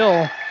gets the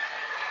kill.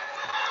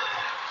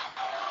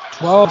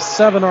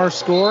 12-7 our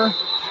score.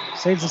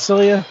 St.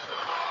 Cecilia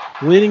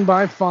leading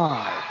by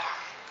 5.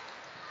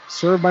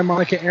 Served by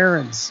Monica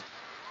Ahrens.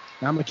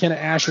 Now McKenna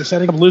Asher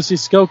setting up Lucy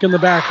Skoke in the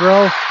back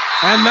row.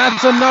 And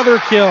that's another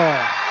kill.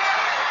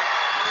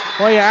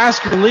 Well, you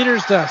ask your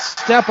leaders to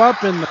step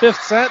up in the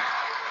 5th set,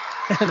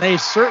 and they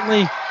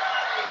certainly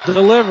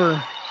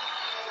deliver.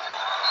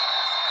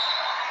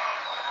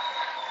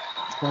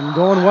 It's been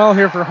going well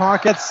here for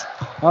Hawkettes,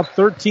 up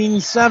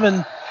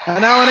 13-7.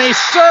 And now an ace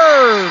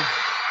serve.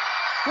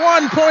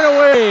 1 point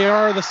away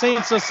are the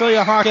St.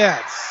 Cecilia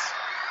Hawkettes.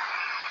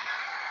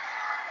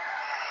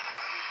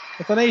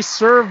 With an ace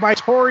serve by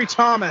Tori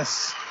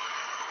Thomas.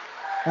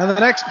 And the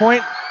next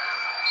point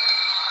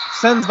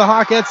sends the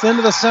Hawkettes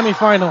into the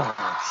semifinals.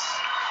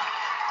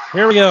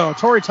 Here we go.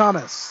 Tori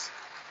Thomas.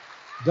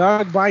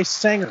 Dug by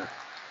Sanger.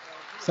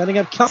 Setting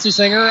up Kelsey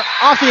Sanger.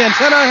 Off the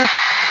antenna.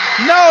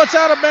 No, it's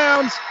out of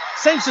bounds.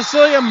 St.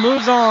 Cecilia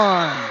moves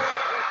on.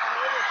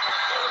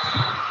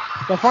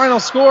 The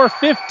final score,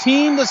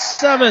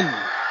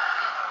 15-7.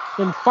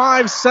 In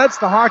 5 sets,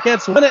 the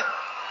Hawkettes win it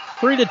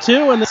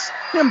 3-2, and this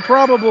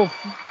improbable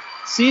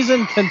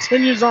season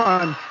continues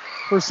on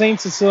for St.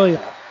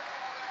 Cecilia.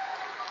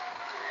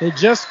 They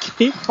just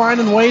keep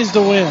finding ways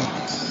to win.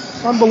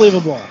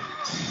 Unbelievable.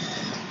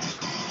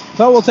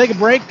 So we'll take a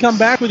break, come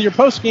back with your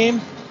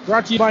post-game,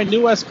 brought to you by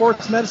New West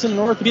Sports Medicine and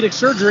Orthopedic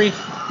Surgery,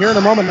 here in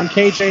a moment on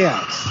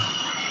KHAS.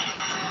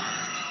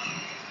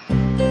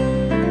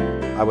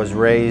 I was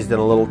raised in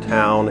a little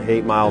town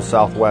 8 miles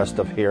southwest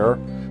of here.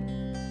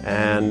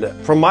 And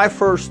from my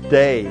first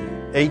day,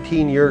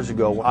 18 years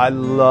ago, I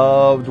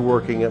loved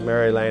working at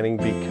Mary Lanning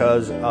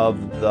because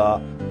of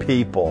the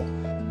people.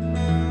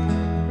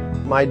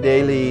 My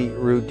daily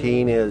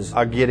routine is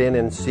I get in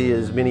and see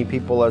as many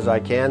people as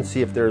I can,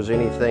 see if there's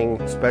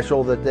anything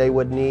special that they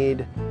would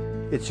need.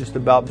 It's just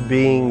about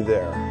being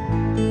there.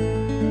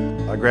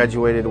 I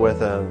graduated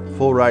with a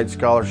full ride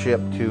scholarship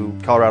to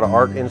Colorado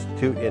Art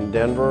Institute in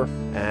Denver.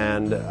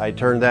 and I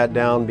turned that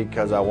down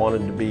because I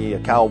wanted to be a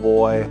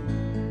cowboy.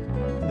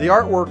 The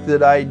artwork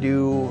that I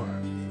do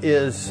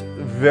is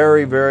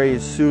very, very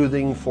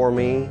soothing for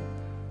me,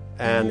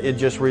 and it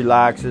just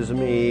relaxes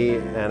me,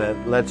 and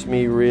it lets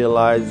me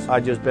realize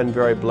I've just been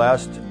very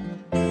blessed.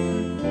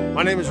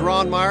 My name is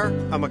Ron Meyer.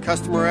 I'm a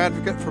customer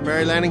advocate for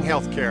Mary Lanning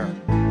Healthcare.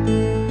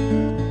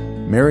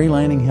 Mary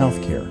Lanning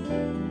Healthcare.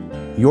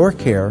 Your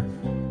care,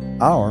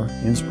 our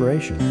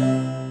inspiration.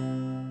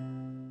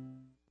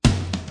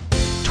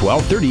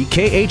 1230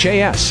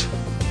 KHAS.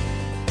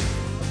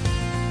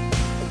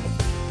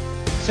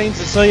 St.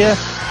 Cecilia,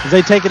 as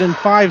they take it in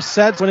 5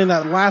 sets, winning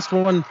that last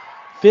one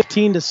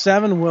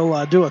 15-7.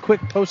 We'll do a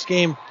quick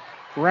post-game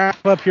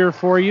wrap-up here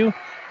for you.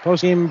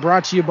 Post-game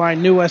brought to you by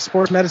New West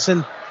Sports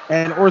Medicine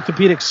and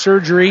Orthopedic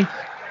Surgery.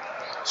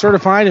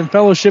 Certified and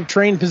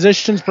fellowship-trained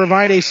physicians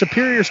provide a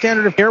superior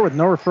standard of care with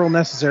no referral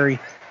necessary.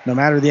 No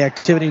matter the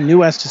activity, New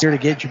West is here to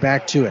get you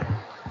back to it.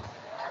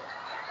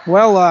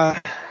 Well,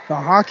 the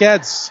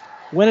Hawkettes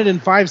win it in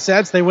 5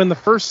 sets. They win the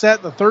first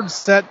set, the third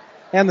set,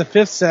 and the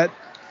fifth set.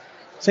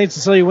 St.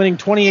 Cecilia winning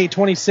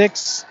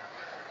 28-26,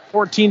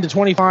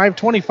 14-25,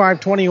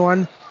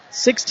 25-21,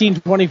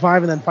 16-25,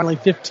 and then finally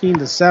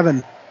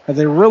 15-7. As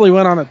they really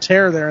went on a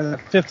tear there in the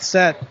fifth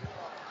set.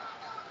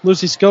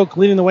 Lucy Skoke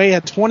leading the way,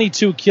 had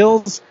 22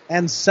 kills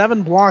and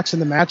 7 blocks in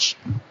the match.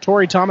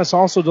 Tori Thomas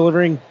also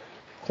delivering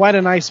quite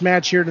a nice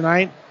match here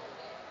tonight.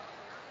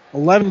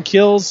 11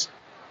 kills,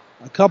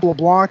 a couple of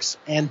blocks,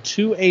 and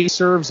 2 ace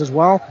serves as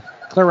well.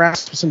 Claire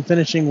Rasmussen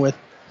finishing with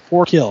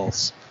 4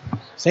 kills.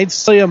 St.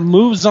 Cecilia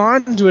moves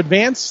on to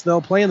advance.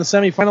 They'll play in the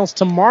semifinals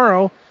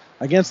tomorrow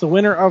against the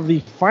winner of the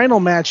final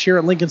match here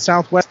at Lincoln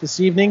Southwest this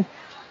evening.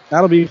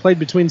 That'll be played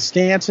between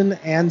Stanton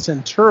and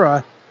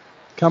Centura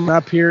coming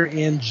up here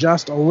in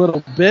just a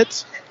little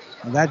bit.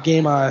 That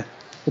game will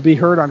be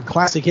heard on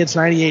Classic Hits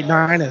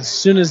 98.9 as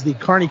soon as the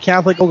Kearney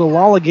Catholic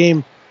Ogallala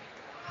game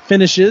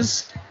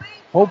finishes.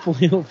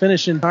 Hopefully it'll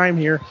finish in time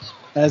here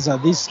as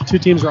these two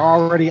teams are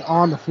already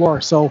on the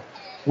floor. So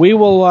we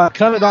will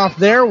cut it off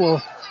there.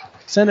 We'll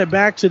send it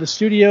back to the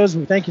studios.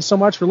 We thank you so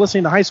much for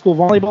listening to high school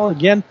volleyball.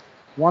 Again,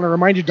 want to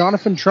remind you,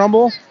 Donovan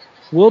Trumbull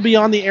will be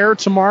on the air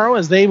tomorrow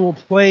as they will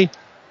play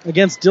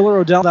against Diller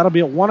Odell. That'll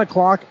be at 1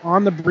 o'clock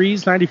on the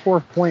Breeze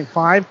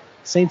 94.5.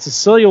 St.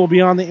 Cecilia will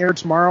be on the air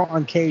tomorrow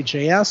on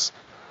KHAS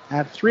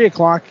at 3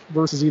 o'clock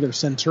versus either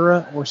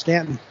Centura or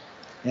Stanton.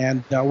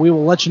 And we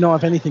will let you know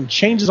if anything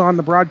changes on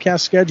the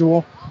broadcast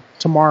schedule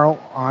tomorrow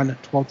on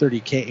 1230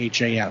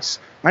 KHAS.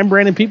 I'm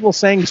Brandon People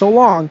saying so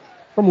long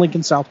from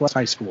Lincoln Southwest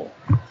High School.